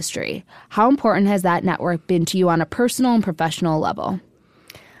in the industry. How important has that network been to you on a personal and professional level?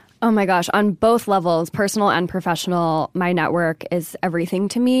 Oh my gosh, on both levels, personal and professional, my network is everything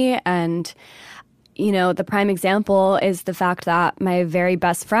to me. And you know, the prime example is the fact that my very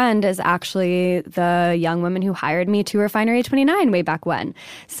best friend is actually the young woman who hired me to Refinery 29 way back when.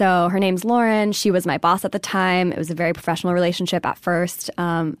 So her name's Lauren. She was my boss at the time. It was a very professional relationship at first.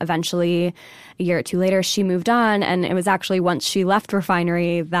 Eventually, a year or two later, she moved on. And it was actually once she left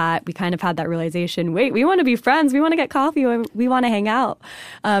Refinery that we kind of had that realization, wait, we want to be friends. We want to get coffee. We want to hang out.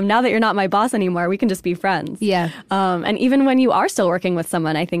 Now that you're not my boss anymore, we can just be friends. Yeah. And even when you are still working with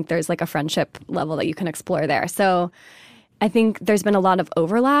someone, I think there's like a friendship level that you can explore there. So I think there's been a lot of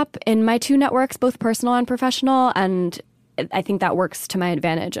overlap in my two networks, both personal and professional, and I think that works to my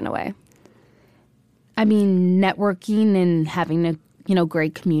advantage in a way. I mean, networking and having a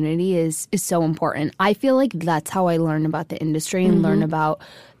great community is so important. I feel like that's how I learn about the industry and learn about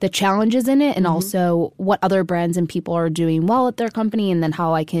the challenges in it, and also what other brands and people are doing well at their company, and then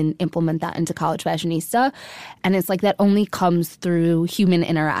how I can implement that into College Fashionista. And it's like that only comes through human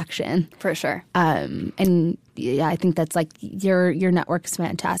interaction. For sure. And yeah, I think that's like your network is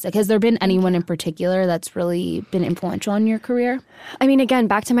fantastic. Has there been anyone in particular that's really been influential in your career? I mean, again,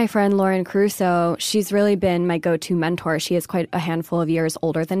 back to my friend Lauren Caruso, she's really been my go-to mentor. She is quite a handful of years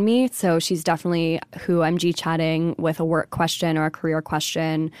older than me, so she's definitely who I'm G-chatting with a work question or a career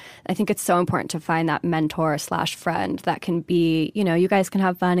question. I think it's so important to find that mentor / friend that can be, you guys can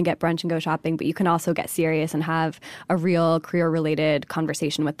have fun and get brunch and go shopping, but you can also get serious and have a real career-related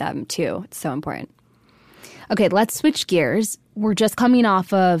conversation with them too. It's so important. Okay, let's switch gears. We're just coming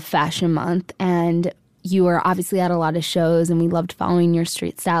off of Fashion Month, and you were obviously at a lot of shows, and we loved following your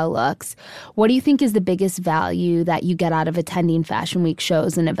street style looks. What do you think is the biggest value that you get out of attending Fashion Week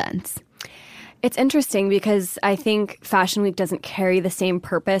shows and events? It's interesting because I think Fashion Week doesn't carry the same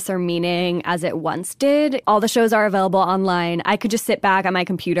purpose or meaning as it once did. All the shows are available online. I could just sit back on my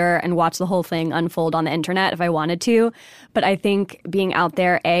computer and watch the whole thing unfold on the internet if I wanted to. But I think being out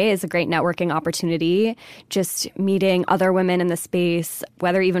there, is a great networking opportunity. Just meeting other women in the space,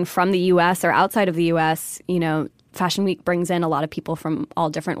 whether even from the U.S. or outside of the U.S., Fashion Week brings in a lot of people from all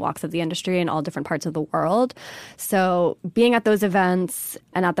different walks of the industry and all different parts of the world. So being at those events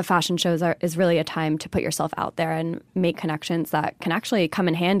and at the fashion shows is really a time to put yourself out there and make connections that can actually come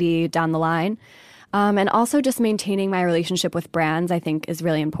in handy down the line. And also just maintaining my relationship with brands, I think, is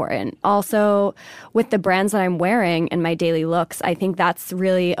really important. Also, with the brands that I'm wearing in my daily looks, I think that's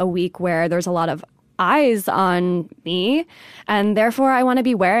really a week where there's a lot of eyes on me. And therefore, I want to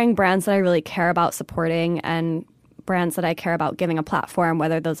be wearing brands that I really care about supporting and brands that I care about giving a platform,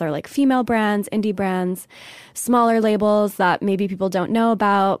 whether those are like female brands, indie brands, smaller labels that maybe people don't know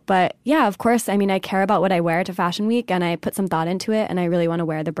about. But yeah, of course, I mean, I care about what I wear to Fashion Week, and I put some thought into it, and I really want to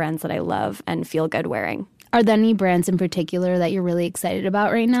wear the brands that I love and feel good wearing. Are there any brands in particular that you're really excited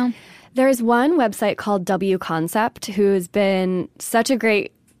about right now? There's one website called W Concept, who's been such a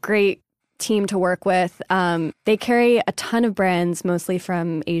great team to work with. They carry a ton of brands, mostly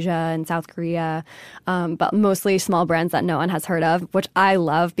from Asia and South Korea, but mostly small brands that no one has heard of, which I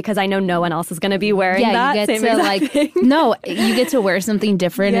love because I know no one else is going to be wearing that. You get to wear something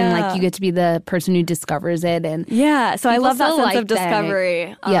different, and you get to be the person who discovers it. And so I love that sense of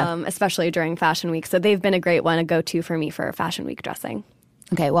discovery, especially during Fashion Week. So they've been a great one, a go-to for me for Fashion Week dressing.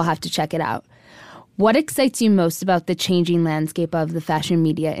 Okay, we'll have to check it out. What excites you most about the changing landscape of the fashion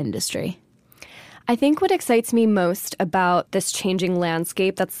media industry? I think what excites me most about this changing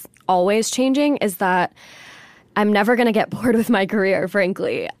landscape that's always changing is that I'm never going to get bored with my career,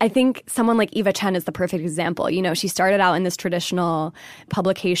 frankly. I think someone like Eva Chen is the perfect example. She started out in this traditional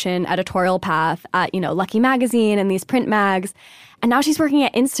publication editorial path at, Lucky Magazine and these print mags. And now she's working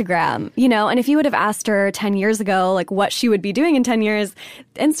at Instagram, and if you would have asked her 10 years ago, like what she would be doing in 10 years,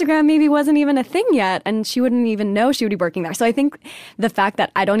 Instagram maybe wasn't even a thing yet, and she wouldn't even know she would be working there. So I think the fact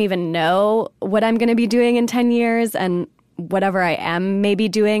that I don't even know what I'm going to be doing in 10 years and whatever I am maybe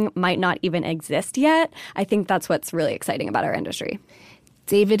doing might not even exist yet, I think that's what's really exciting about our industry.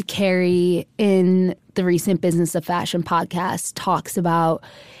 David Carey in the recent Business of Fashion podcast talks about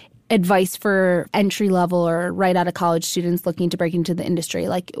advice for entry-level or right out of college students looking to break into the industry,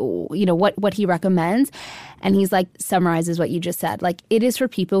 like, you know, what he recommends. And he's like, summarizes what you just said. Like, it is for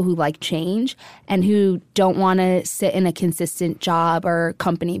people who like change and who don't want to sit in a consistent job or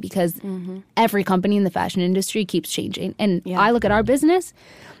company, because every company in the fashion industry keeps changing. And I look at our business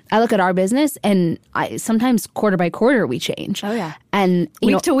and sometimes quarter by quarter we change. Oh, yeah. And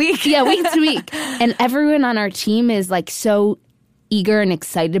week to week. Yeah, week to week. And everyone on our team is like so eager and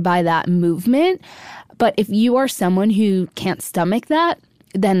excited by that movement. But if you are someone who can't stomach that,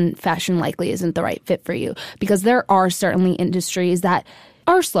 then fashion likely isn't the right fit for you, because there are certainly industries that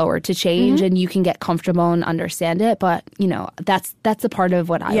are slower to change and you can get comfortable and understand it. But, you know, that's a part of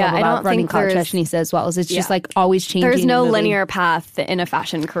what I love about running College Fashionista as well, is it's just like always changing. There's no linear path in a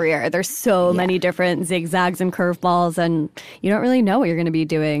fashion career. There's so many different zigzags and curveballs, and you don't really know what you're going to be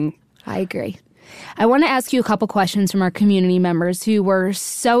doing. I agree. I want to ask you a couple questions from our community members who were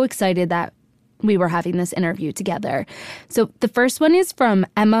so excited that we were having this interview together. So the first one is from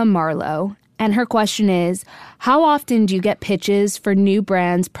Emma Marlowe, and her question is, how often do you get pitches for new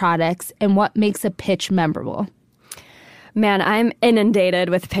brands, products, and what makes a pitch memorable? Man, I'm inundated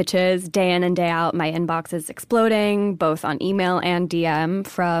with pitches day in and day out. My inbox is exploding, both on email and DM,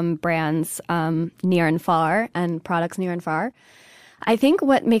 from brands near and far and products near and far. I think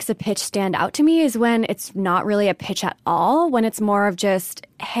what makes a pitch stand out to me is when it's not really a pitch at all, when it's more of just,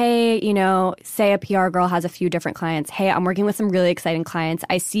 hey, you know, say a PR girl has a few different clients. Hey, I'm working with some really exciting clients.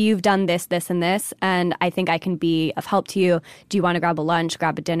 I see you've done this, this, and this, and I think I can be of help to you. Do you want to grab a lunch,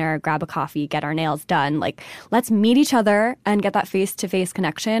 grab a dinner, grab a coffee, get our nails done? Like, let's meet each other and get that face-to-face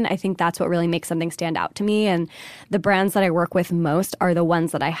connection. I think that's what really makes something stand out to me. And the brands that I work with most are the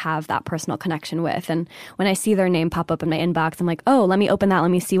ones that I have that personal connection with. And when I see their name pop up in my inbox, I'm like, oh, let me open that.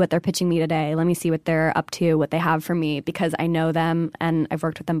 Let me see what they're pitching me today. Let me see what they're up to, what they have for me, because I know them and I've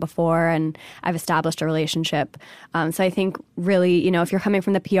worked with them before and I've established a relationship. So I think really, you know, if you're coming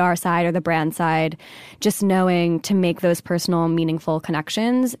from the PR side or the brand side, just knowing to make those personal, meaningful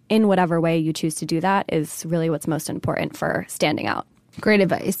connections in whatever way you choose to do that is really what's most important for standing out. Great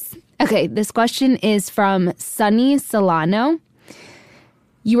advice. Okay, this question is from Sunny Solano.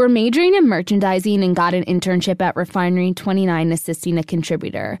 You were majoring in merchandising and got an internship at Refinery 29 assisting a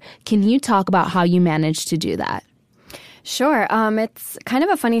contributor. Can you talk about how you managed to do that? Sure. It's kind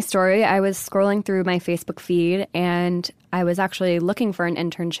of a funny story. I was scrolling through my Facebook feed and I was actually looking for an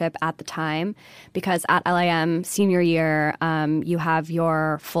internship at the time because at LIM senior year, you have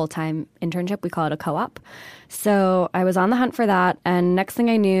your full-time internship. We call it a co-op. So I was on the hunt for that. And next thing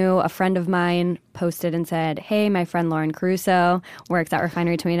I knew, a friend of mine posted and said, hey, my friend Lauren Caruso works at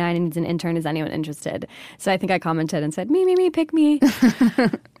Refinery 29 and needs an intern. Is anyone interested? So I think I commented and said, me, pick me.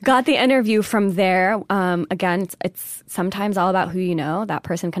 Got the interview from there. Again, it's sometimes all about who you know. That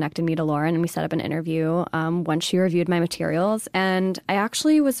person connected me to Lauren and we set up an interview once she reviewed my materials. And I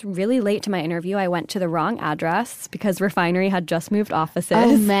actually was really late to my interview. I went to the wrong address because Refinery had just moved offices.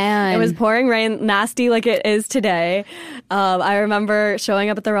 Oh, man. It was pouring rain, nasty like it is today. I remember showing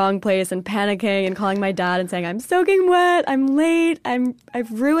up at the wrong place and panicking and calling my dad and saying, I'm soaking wet, I'm late,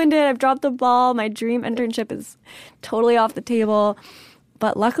 I've ruined it, I've dropped the ball, my dream internship is totally off the table.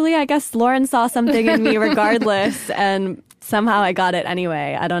 But luckily, I guess Lauren saw something in me regardless, and somehow I got it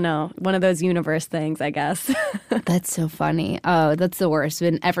anyway. I don't know. One of those universe things, I guess. That's so funny. Oh, that's the worst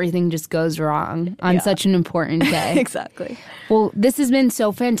when everything just goes wrong on such an important day. Exactly. Well, this has been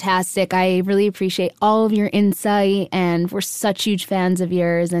so fantastic. I really appreciate all of your insight, and we're such huge fans of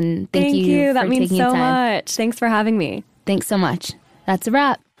yours. And thank you That for means taking so the time. much. Thanks for having me. Thanks so much. That's a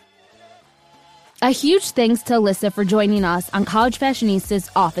wrap. A huge thanks to Alyssa for joining us on College Fashionista's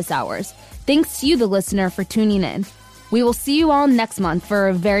Office Hours. Thanks to you, the listener, for tuning in. We will see you all next month for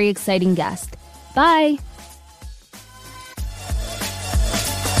a very exciting guest. Bye.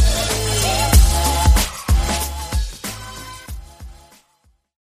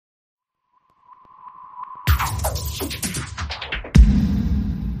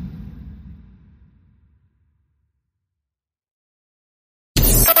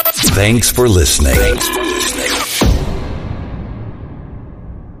 Thanks for listening.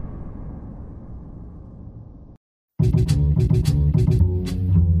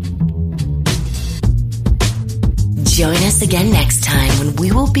 Join us again next time when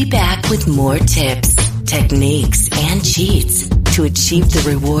we will be back with more tips, techniques, and cheats to achieve the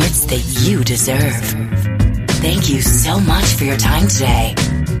rewards that you deserve. Thank you so much for your time today.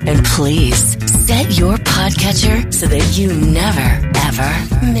 And please set your podcatcher so that you never,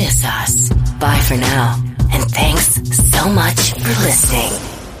 ever miss us. Bye for now, and thanks so so much for listening.